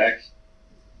to the back.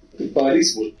 The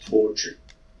bodies were tortured.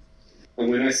 And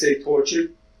when I say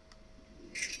tortured,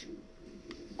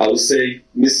 I will say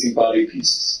missing body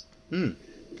pieces. An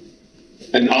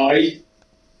eye,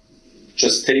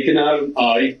 just taken out an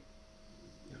eye,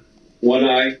 one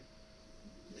eye,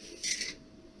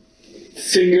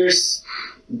 fingers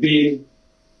being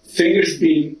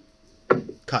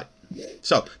cut.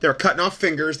 So they're cutting off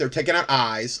fingers, they're taking out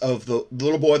eyes of the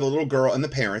little boy, the little girl, and the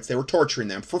parents. They were torturing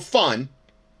them for fun.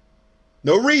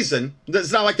 No reason.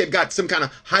 It's not like they've got some kind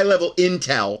of high-level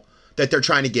intel that they're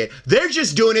trying to get. They're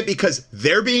just doing it because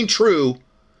they're being true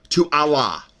to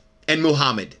Allah and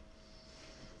Muhammad.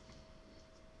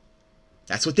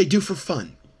 That's what they do for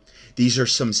fun. These are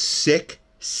some sick,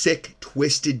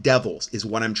 twisted devils, is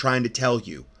what I'm trying to tell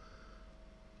you.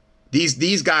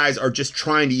 These guys are just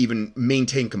trying to even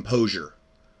maintain composure.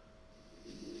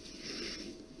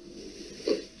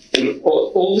 And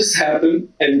all this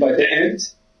happened, and by the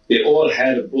end, they all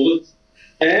had a bullet,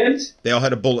 and they all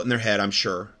had a bullet in their head, I'm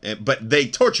sure. But they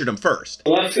tortured them first.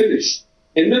 I'm not finished.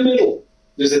 In the middle,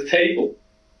 there's a table.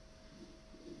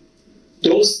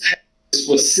 Those tables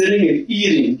were sitting and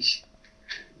eating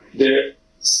their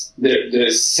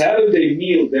Saturday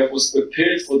meal that was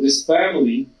prepared for this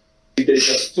family. They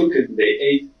just took it and they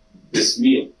ate this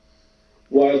meal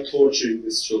while torturing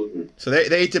these children. So they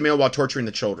ate the meal while torturing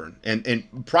the children.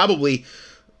 And probably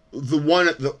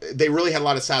they really had a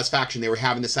lot of satisfaction. They were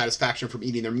having the satisfaction from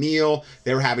eating their meal.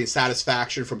 They were having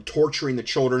satisfaction from torturing the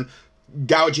children,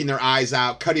 gouging their eyes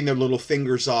out, cutting their little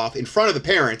fingers off in front of the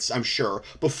parents, I'm sure,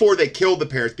 before they killed the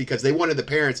parents, because they wanted the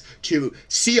parents to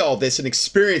see all this and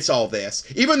experience all this,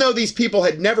 even though these people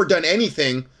had never done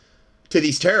anything to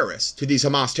these terrorists, to these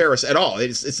Hamas terrorists at all.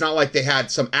 It's not like they had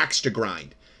some axe to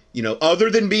grind. You know, other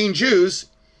than being Jews,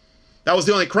 that was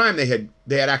the only crime they had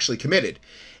actually committed.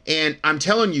 And I'm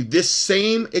telling you, this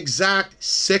same exact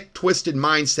sick, twisted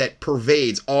mindset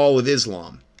pervades all of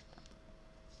Islam.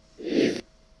 I'm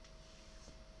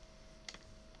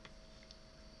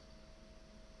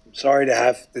sorry to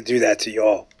have to do that to you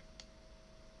all.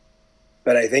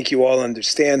 But I think you all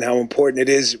understand how important it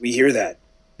is we hear that.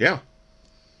 Yeah.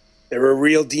 There are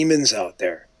real demons out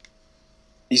there.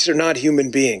 These are not human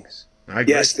beings.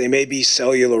 Yes, they may be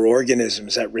cellular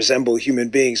organisms that resemble human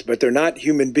beings, but they're not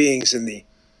human beings in the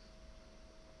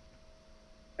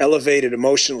elevated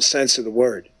emotional sense of the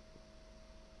word.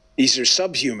 These are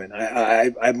subhuman.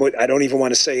 I don't even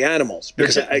want to say animals,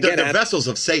 because they're vessels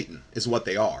of Satan is what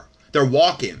they are. They're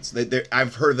walk-ins.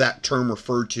 I've heard that term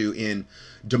referred to in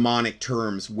demonic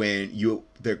terms when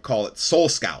they call it soul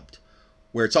scalped,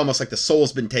 where it's almost like the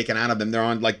soul's been taken out of them. They're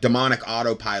on like demonic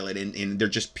autopilot, and they're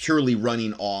just purely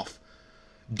running off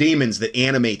demons that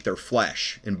animate their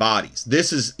flesh and bodies.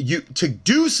 This is to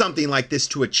do something like this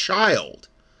to a child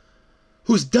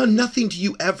who's done nothing to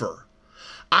you ever.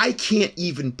 I can't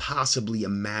even possibly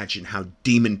imagine how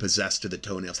demon-possessed to the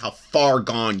toenails, how far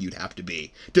gone you'd have to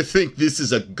be to think this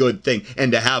is a good thing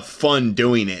and to have fun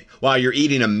doing it while you're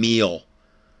eating a meal.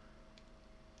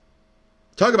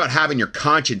 Talk about having your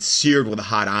conscience seared with a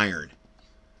hot iron.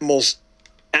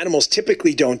 Animals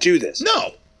typically don't do this.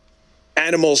 No.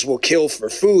 Animals will kill for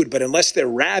food, but unless they're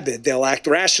rabid, they'll act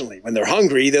rationally. When they're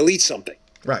hungry, they'll eat something.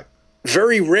 Right.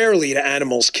 Very rarely do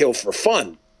animals kill for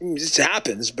fun. It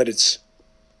happens, but it's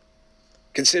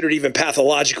considered even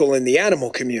pathological in the animal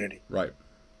community. Right.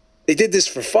 They did this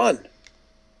for fun.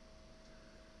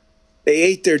 They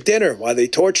ate their dinner while they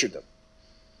tortured them.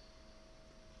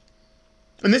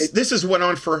 And this has went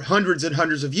on for hundreds and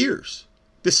hundreds of years.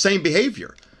 This same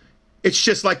behavior. It's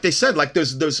just like they said, like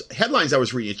those headlines I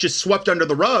was reading, it's just swept under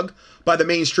the rug by the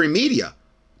mainstream media.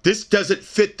 This doesn't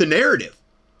fit the narrative.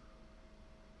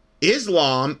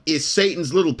 Islam is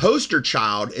Satan's little poster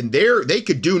child, and they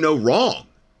could do no wrong.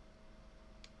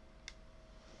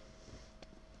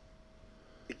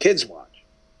 The kids watch.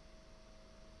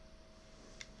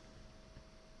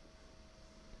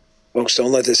 Folks,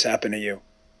 don't let this happen to you.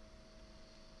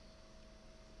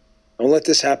 Don't let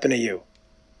this happen to you.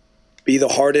 Be the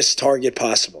hardest target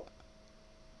possible.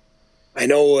 I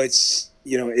know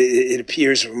it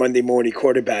appears we're Monday morning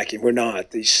quarterbacking. We're not.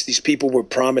 These people were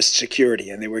promised security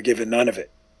and they were given none of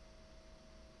it.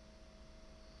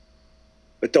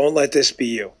 But don't let this be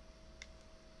you.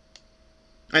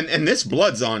 And this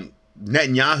blood's on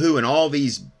Netanyahu and all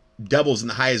these devils in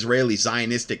the high Israeli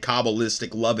Zionistic,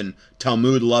 Kabbalistic loving,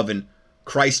 Talmud loving,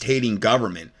 Christ hating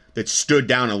government that stood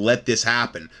down and let this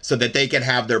happen so that they could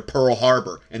have their Pearl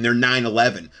Harbor and their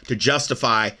 9/11 to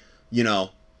justify,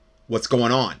 what's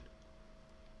going on.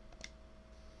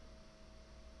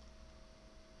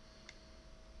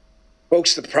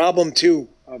 Folks, the problem too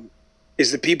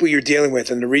is the people you're dealing with.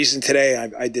 And the reason today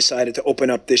I decided to open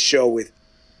up this show with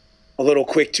a little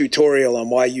quick tutorial on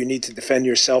why you need to defend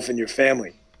yourself and your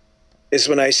family is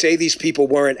when I say these people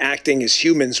weren't acting as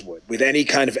humans would, with any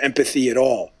kind of empathy at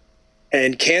all.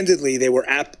 And candidly, they were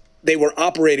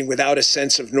operating without a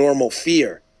sense of normal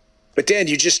fear. But Dan,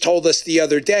 you just told us the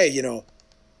other day,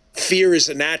 fear is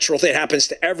a natural thing. It happens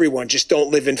to everyone. Just don't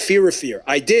live in fear of fear.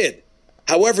 I did.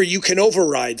 However, you can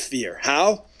override fear.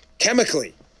 How?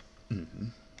 Chemically. Mm-hmm.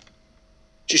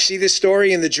 Did you see this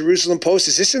story in the Jerusalem Post?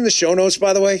 Is this in the show notes,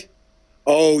 by the way?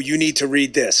 Oh, you need to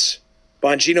read this.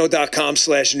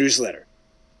 Bongino.com/newsletter.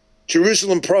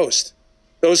 Jerusalem Post.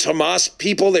 Those Hamas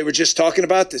people they were just talking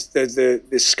about, the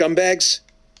scumbags,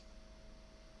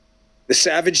 the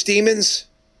savage demons,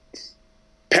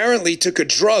 apparently took a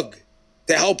drug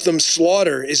to help them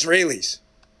slaughter Israelis.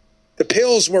 The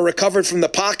pills were recovered from the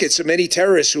pockets of many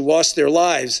terrorists who lost their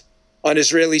lives on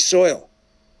Israeli soil.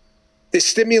 This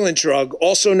stimulant drug,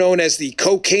 also known as the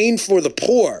cocaine for the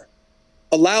poor,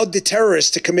 allowed the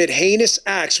terrorists to commit heinous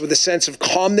acts with a sense of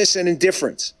calmness and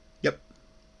indifference. Yep.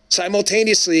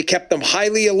 Simultaneously, it kept them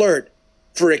highly alert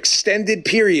for extended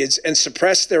periods and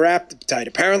suppressed their appetite.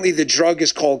 Apparently, the drug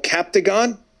is called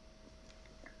Captagon.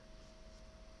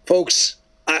 Folks,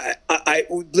 I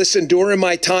listen, during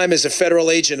my time as a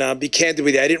federal agent, I'll be candid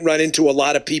with you, I didn't run into a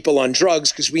lot of people on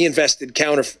drugs because we investigated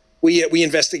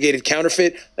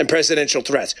counterfeit and presidential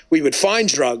threats. We would find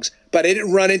drugs, but I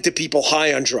didn't run into people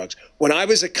high on drugs. When I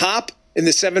was a cop in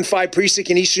the 7-5 precinct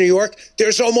in Eastern New York,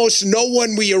 there's almost no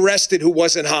one we arrested who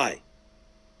wasn't high.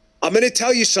 I'm going to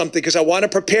tell you something because I want to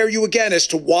prepare you again as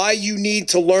to why you need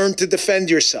to learn to defend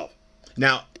yourself.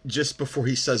 Now, just before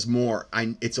he says more,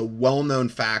 it's a well-known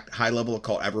fact, high-level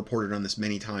occult, I've reported on this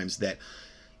many times, that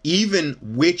even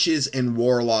witches and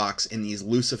warlocks and these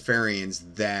Luciferians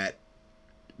that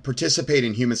participate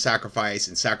in human sacrifice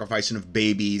and sacrificing of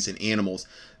babies and animals,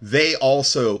 they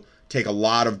also take a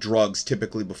lot of drugs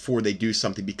typically before they do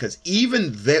something, because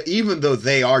even though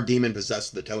they are demon possessed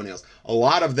to the toenails, a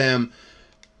lot of them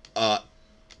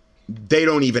they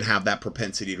don't even have that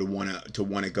propensity to want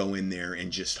to go in there and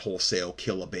just wholesale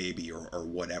kill a baby or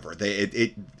whatever.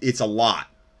 It's a lot.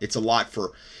 It's a lot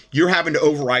for you're having to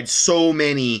override so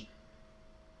many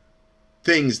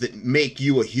things that make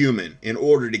you a human in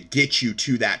order to get you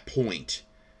to that point,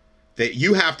 that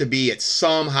you have to be at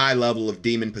some high level of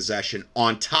demon possession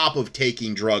on top of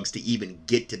taking drugs to even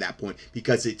get to that point,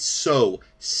 because it's so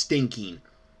stinking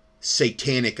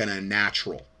satanic and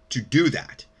unnatural to do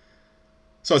that.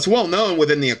 So it's well known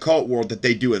within the occult world that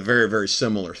they do a very, very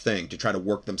similar thing to try to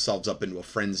work themselves up into a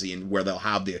frenzy, and where they'll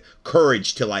have the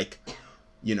courage to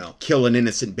kill an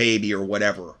innocent baby or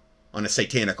whatever on a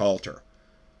satanic altar.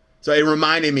 So it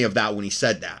reminded me of that when he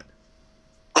said that.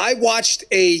 I watched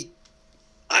I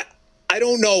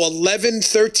don't know, 11,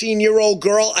 13-year-old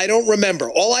girl. I don't remember.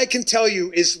 All I can tell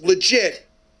you is legit,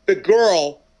 the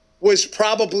girl was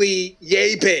probably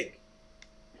yay big.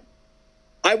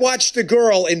 I watched the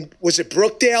girl was at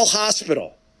Brookdale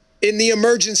Hospital in the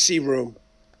emergency room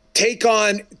take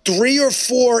on 3 or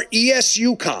 4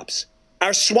 ESU cops,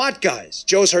 our SWAT guys.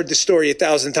 Joe's heard the story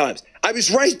 1,000 times. I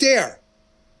was right there.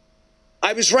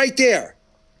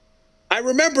 I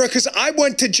remember because I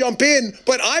went to jump in,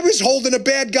 but I was holding a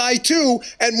bad guy too.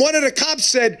 And one of the cops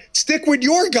said, stick with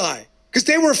your guy, because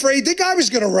they were afraid the guy was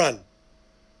going to run.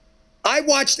 I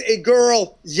watched a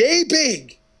girl yay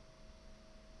big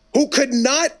who could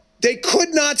not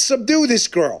subdue this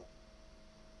girl.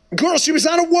 Girl, she was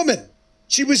not a woman.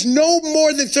 She was no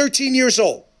more than 13 years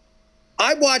old.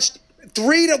 I watched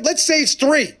let's say it's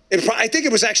 3. I think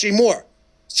it was actually more.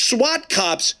 SWAT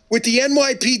cops with the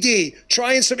NYPD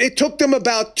it took them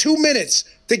about 2 minutes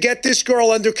to get this girl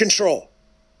under control.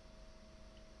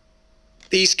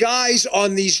 These guys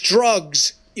on these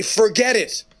drugs, forget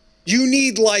it. You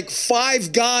need like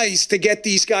 5 guys to get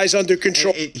these guys under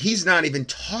control. And he's not even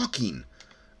talking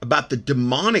about the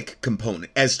demonic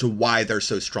component as to why they're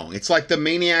so strong. It's like the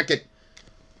maniac at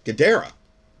Gadara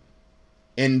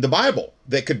in the Bible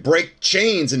that could break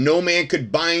chains and no man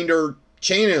could bind or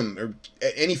chain him, or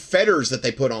any fetters that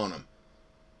they put on him.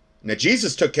 Now,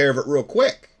 Jesus took care of it real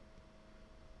quick.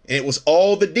 And it was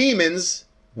all the demons,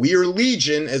 we are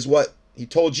legion, is what he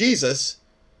told Jesus,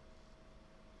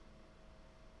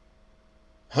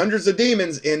 hundreds of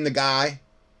demons in the guy,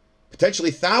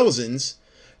 potentially thousands,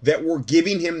 that were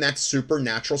giving him that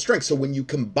supernatural strength. So when you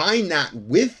combine that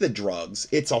with the drugs,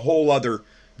 it's a whole other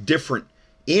different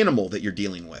animal that you're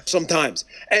dealing with. Sometimes.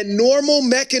 And normal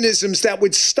mechanisms that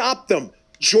would stop them.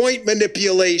 Joint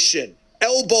manipulation,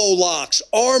 elbow locks,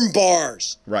 arm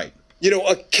bars. Right. You know,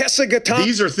 a Kesagatana.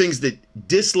 These are things that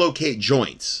dislocate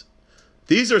joints.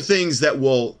 These are things that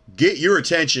will get your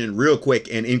attention real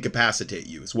quick and incapacitate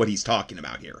you, is what he's talking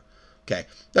about here. Okay.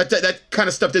 That kind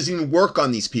of stuff doesn't even work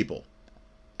on these people.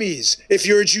 If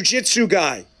you're a jiu-jitsu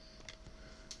guy,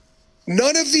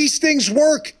 none of these things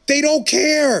work. They don't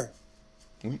care.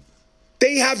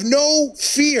 They have no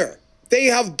fear. They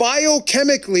have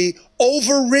biochemically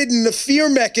overridden the fear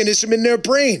mechanism in their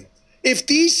brain. If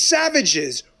these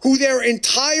savages, who their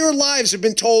entire lives have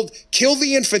been told, kill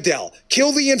the infidel,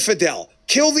 kill the infidel,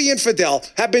 kill the infidel,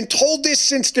 have been told this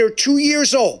since they're 2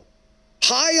 years old,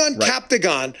 high on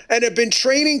Captagon, and have been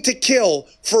training to kill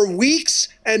for weeks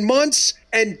and months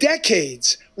and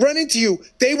decades, run into you,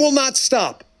 they will not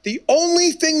stop. The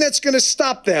only thing that's going to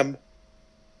stop them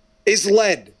is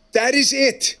lead. That is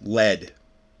it. Lead.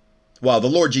 Well, the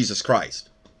Lord Jesus Christ.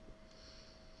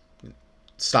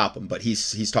 Stop him, but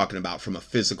he's talking about from a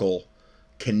physical,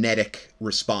 kinetic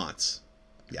response.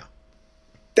 Yeah.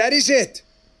 That is it.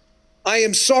 I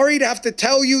am sorry to have to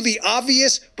tell you the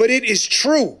obvious, but it is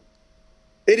true.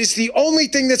 It is the only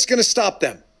thing that's going to stop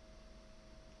them.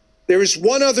 There is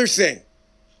one other thing.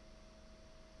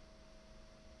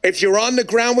 If you're on the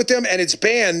ground with them and it's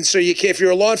banned, so you can't, if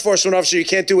you're a law enforcement officer, you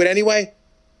can't do it anyway,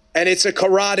 and it's a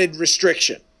carotid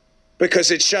restriction because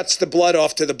it shuts the blood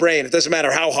off to the brain. It doesn't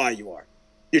matter how high you are.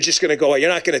 You're just going to go, you're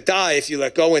not going to die if you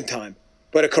let go in time.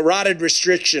 But a carotid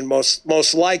restriction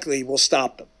most likely will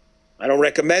stop them. I don't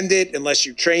recommend it unless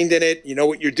you're trained in it, you know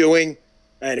what you're doing.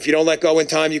 And if you don't let go in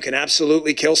time, you can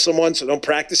absolutely kill someone, so don't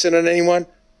practice it on anyone.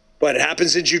 But it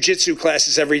happens in jiu-jitsu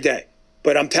classes every day.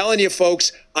 But I'm telling you,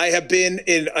 folks, I have been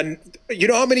in, you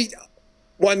know how many,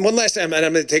 one last time, and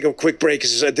I'm going to take a quick break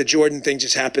because the Jordan thing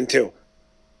just happened too.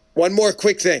 One more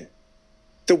quick thing.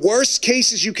 The worst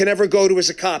cases you can ever go to as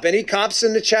a cop. Any cops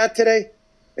in the chat today?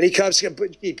 Any cops?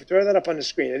 Throw that up on the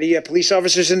screen. Any police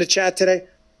officers in the chat today?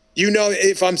 You know,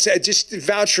 if I'm saying, just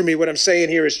vouch for me, what I'm saying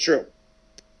here is true.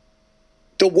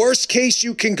 The worst case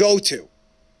you can go to.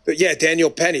 Yeah, Daniel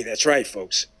Penny. That's right,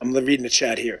 folks. I'm reading the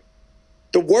chat here.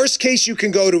 The worst case you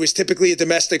can go to is typically a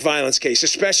domestic violence case,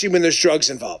 especially when there's drugs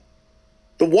involved.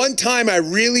 The one time I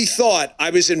really thought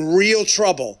I was in real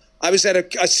trouble, I was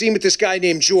at a scene with this guy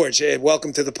named George. Hey,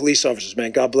 welcome to the police officers,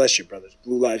 man. God bless you, brothers.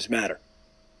 Blue Lives Matter.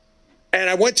 And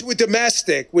I went to a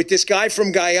domestic with this guy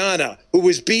from Guyana who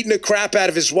was beating the crap out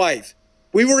of his wife.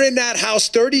 We were in that house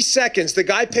 30 seconds. The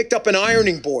guy picked up an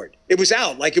ironing board. It was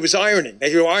out like it was ironing.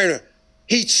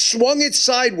 He swung it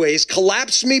sideways,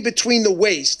 collapsed me between the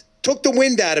waist, took the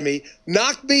wind out of me,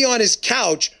 knocked me on his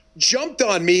couch, jumped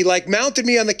on me, like mounted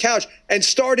me on the couch, and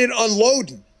started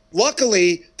unloading.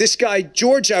 Luckily, this guy,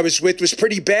 George, I was with, was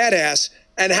pretty badass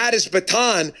and had his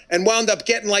baton and wound up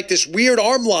getting like this weird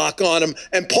arm lock on him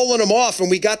and pulling him off, and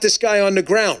we got this guy on the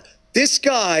ground. This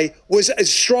guy was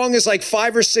as strong as like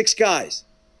 5 or 6 guys.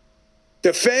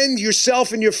 Defend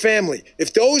yourself and your family.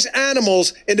 If those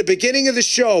animals in the beginning of the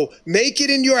show make it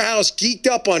in your house geeked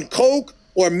up on coke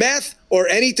or meth or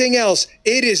anything else,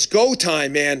 it is go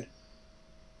time, man.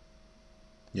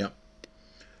 Yep.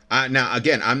 Now,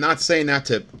 again, I'm not saying that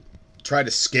to try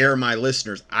to scare my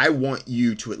listeners. I want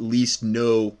you to at least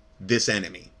know this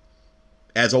enemy.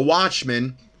 As a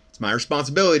watchman, it's my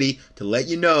responsibility to let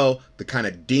you know the kind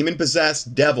of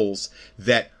demon-possessed devils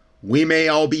that we may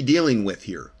all be dealing with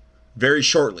here very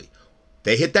shortly.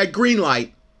 They hit that green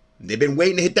light. They've been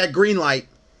waiting to hit that green light.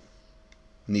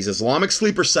 And these Islamic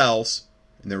sleeper cells,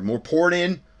 and they're more pouring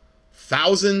in.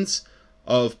 Thousands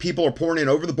of people are pouring in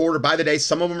over the border by the day.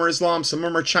 Some of them are Islam, some of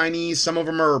them are Chinese, some of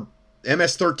them are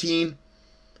MS-13.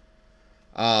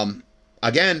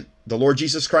 Again, the Lord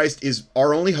Jesus Christ is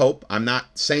our only hope. I'm not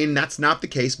saying that's not the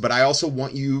case, but I also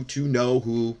want you to know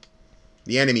who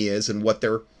the enemy is and what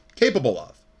they're capable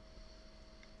of.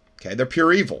 Okay, they're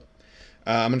pure evil.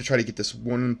 I'm going to try to get this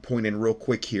one point in real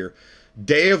quick here.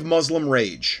 Day of Muslim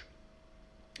Rage.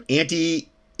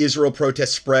 Anti-Israel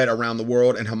protests spread around the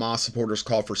world, and Hamas supporters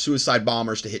call for suicide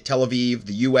bombers to hit Tel Aviv.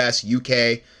 The U.S.,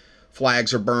 UK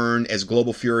flags are burned as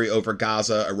global fury over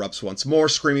Gaza erupts once more.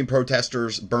 Screaming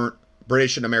protesters burnt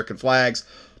British and American flags,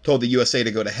 told the USA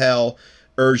to go to hell,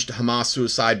 urged Hamas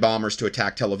suicide bombers to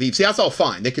attack Tel Aviv. See, that's all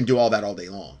fine. They can do all that all day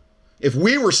long. If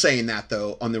we were saying that,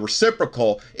 though, on the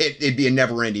reciprocal, it'd be a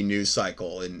never-ending news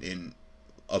cycle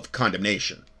of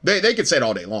condemnation. They could say it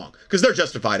all day long, because they're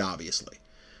justified, obviously.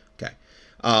 Okay.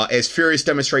 As furious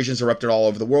demonstrations erupted all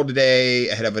over the world today,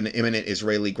 ahead of an imminent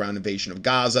Israeli ground invasion of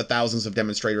Gaza, thousands of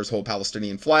demonstrators hold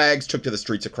Palestinian flags, took to the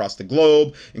streets across the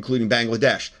globe, including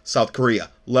Bangladesh, South Korea,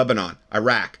 Lebanon,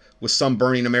 Iraq, with some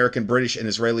burning American, British, and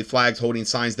Israeli flags holding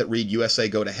signs that read USA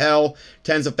Go to Hell.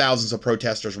 Tens of thousands of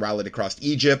protesters rallied across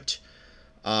Egypt.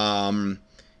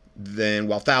 Then,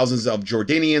 while thousands of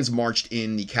Jordanians marched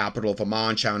in the capital of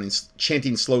Amman,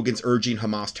 chanting slogans urging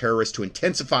Hamas terrorists to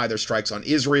intensify their strikes on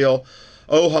Israel.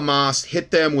 Oh, Hamas,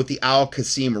 hit them with the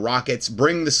Al-Qasim rockets.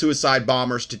 Bring the suicide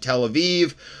bombers to Tel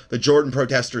Aviv, the Jordan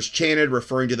protesters chanted,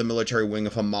 referring to the military wing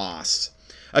of Hamas.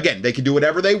 Again, they can do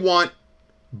whatever they want,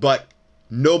 but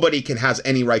nobody has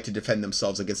any right to defend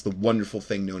themselves against the wonderful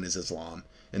thing known as Islam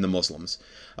and the Muslims.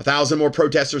 1,000 more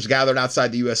protesters gathered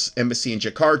outside the U.S. Embassy in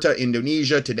Jakarta,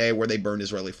 Indonesia, today, where they burned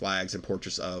Israeli flags and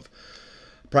portraits of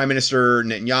Prime Minister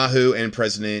Netanyahu and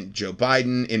President Joe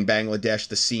Biden. In Bangladesh,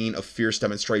 the scene of fierce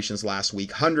demonstrations last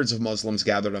week. Hundreds of Muslims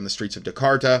gathered on the streets of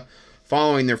Jakarta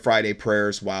following their Friday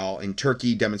prayers, while in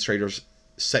Turkey, demonstrators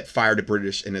set fire to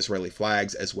British and Israeli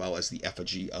flags, as well as the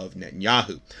effigy of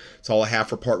Netanyahu. That's all I have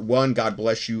for part 1. God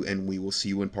bless you, and we will see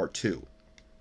you in part 2.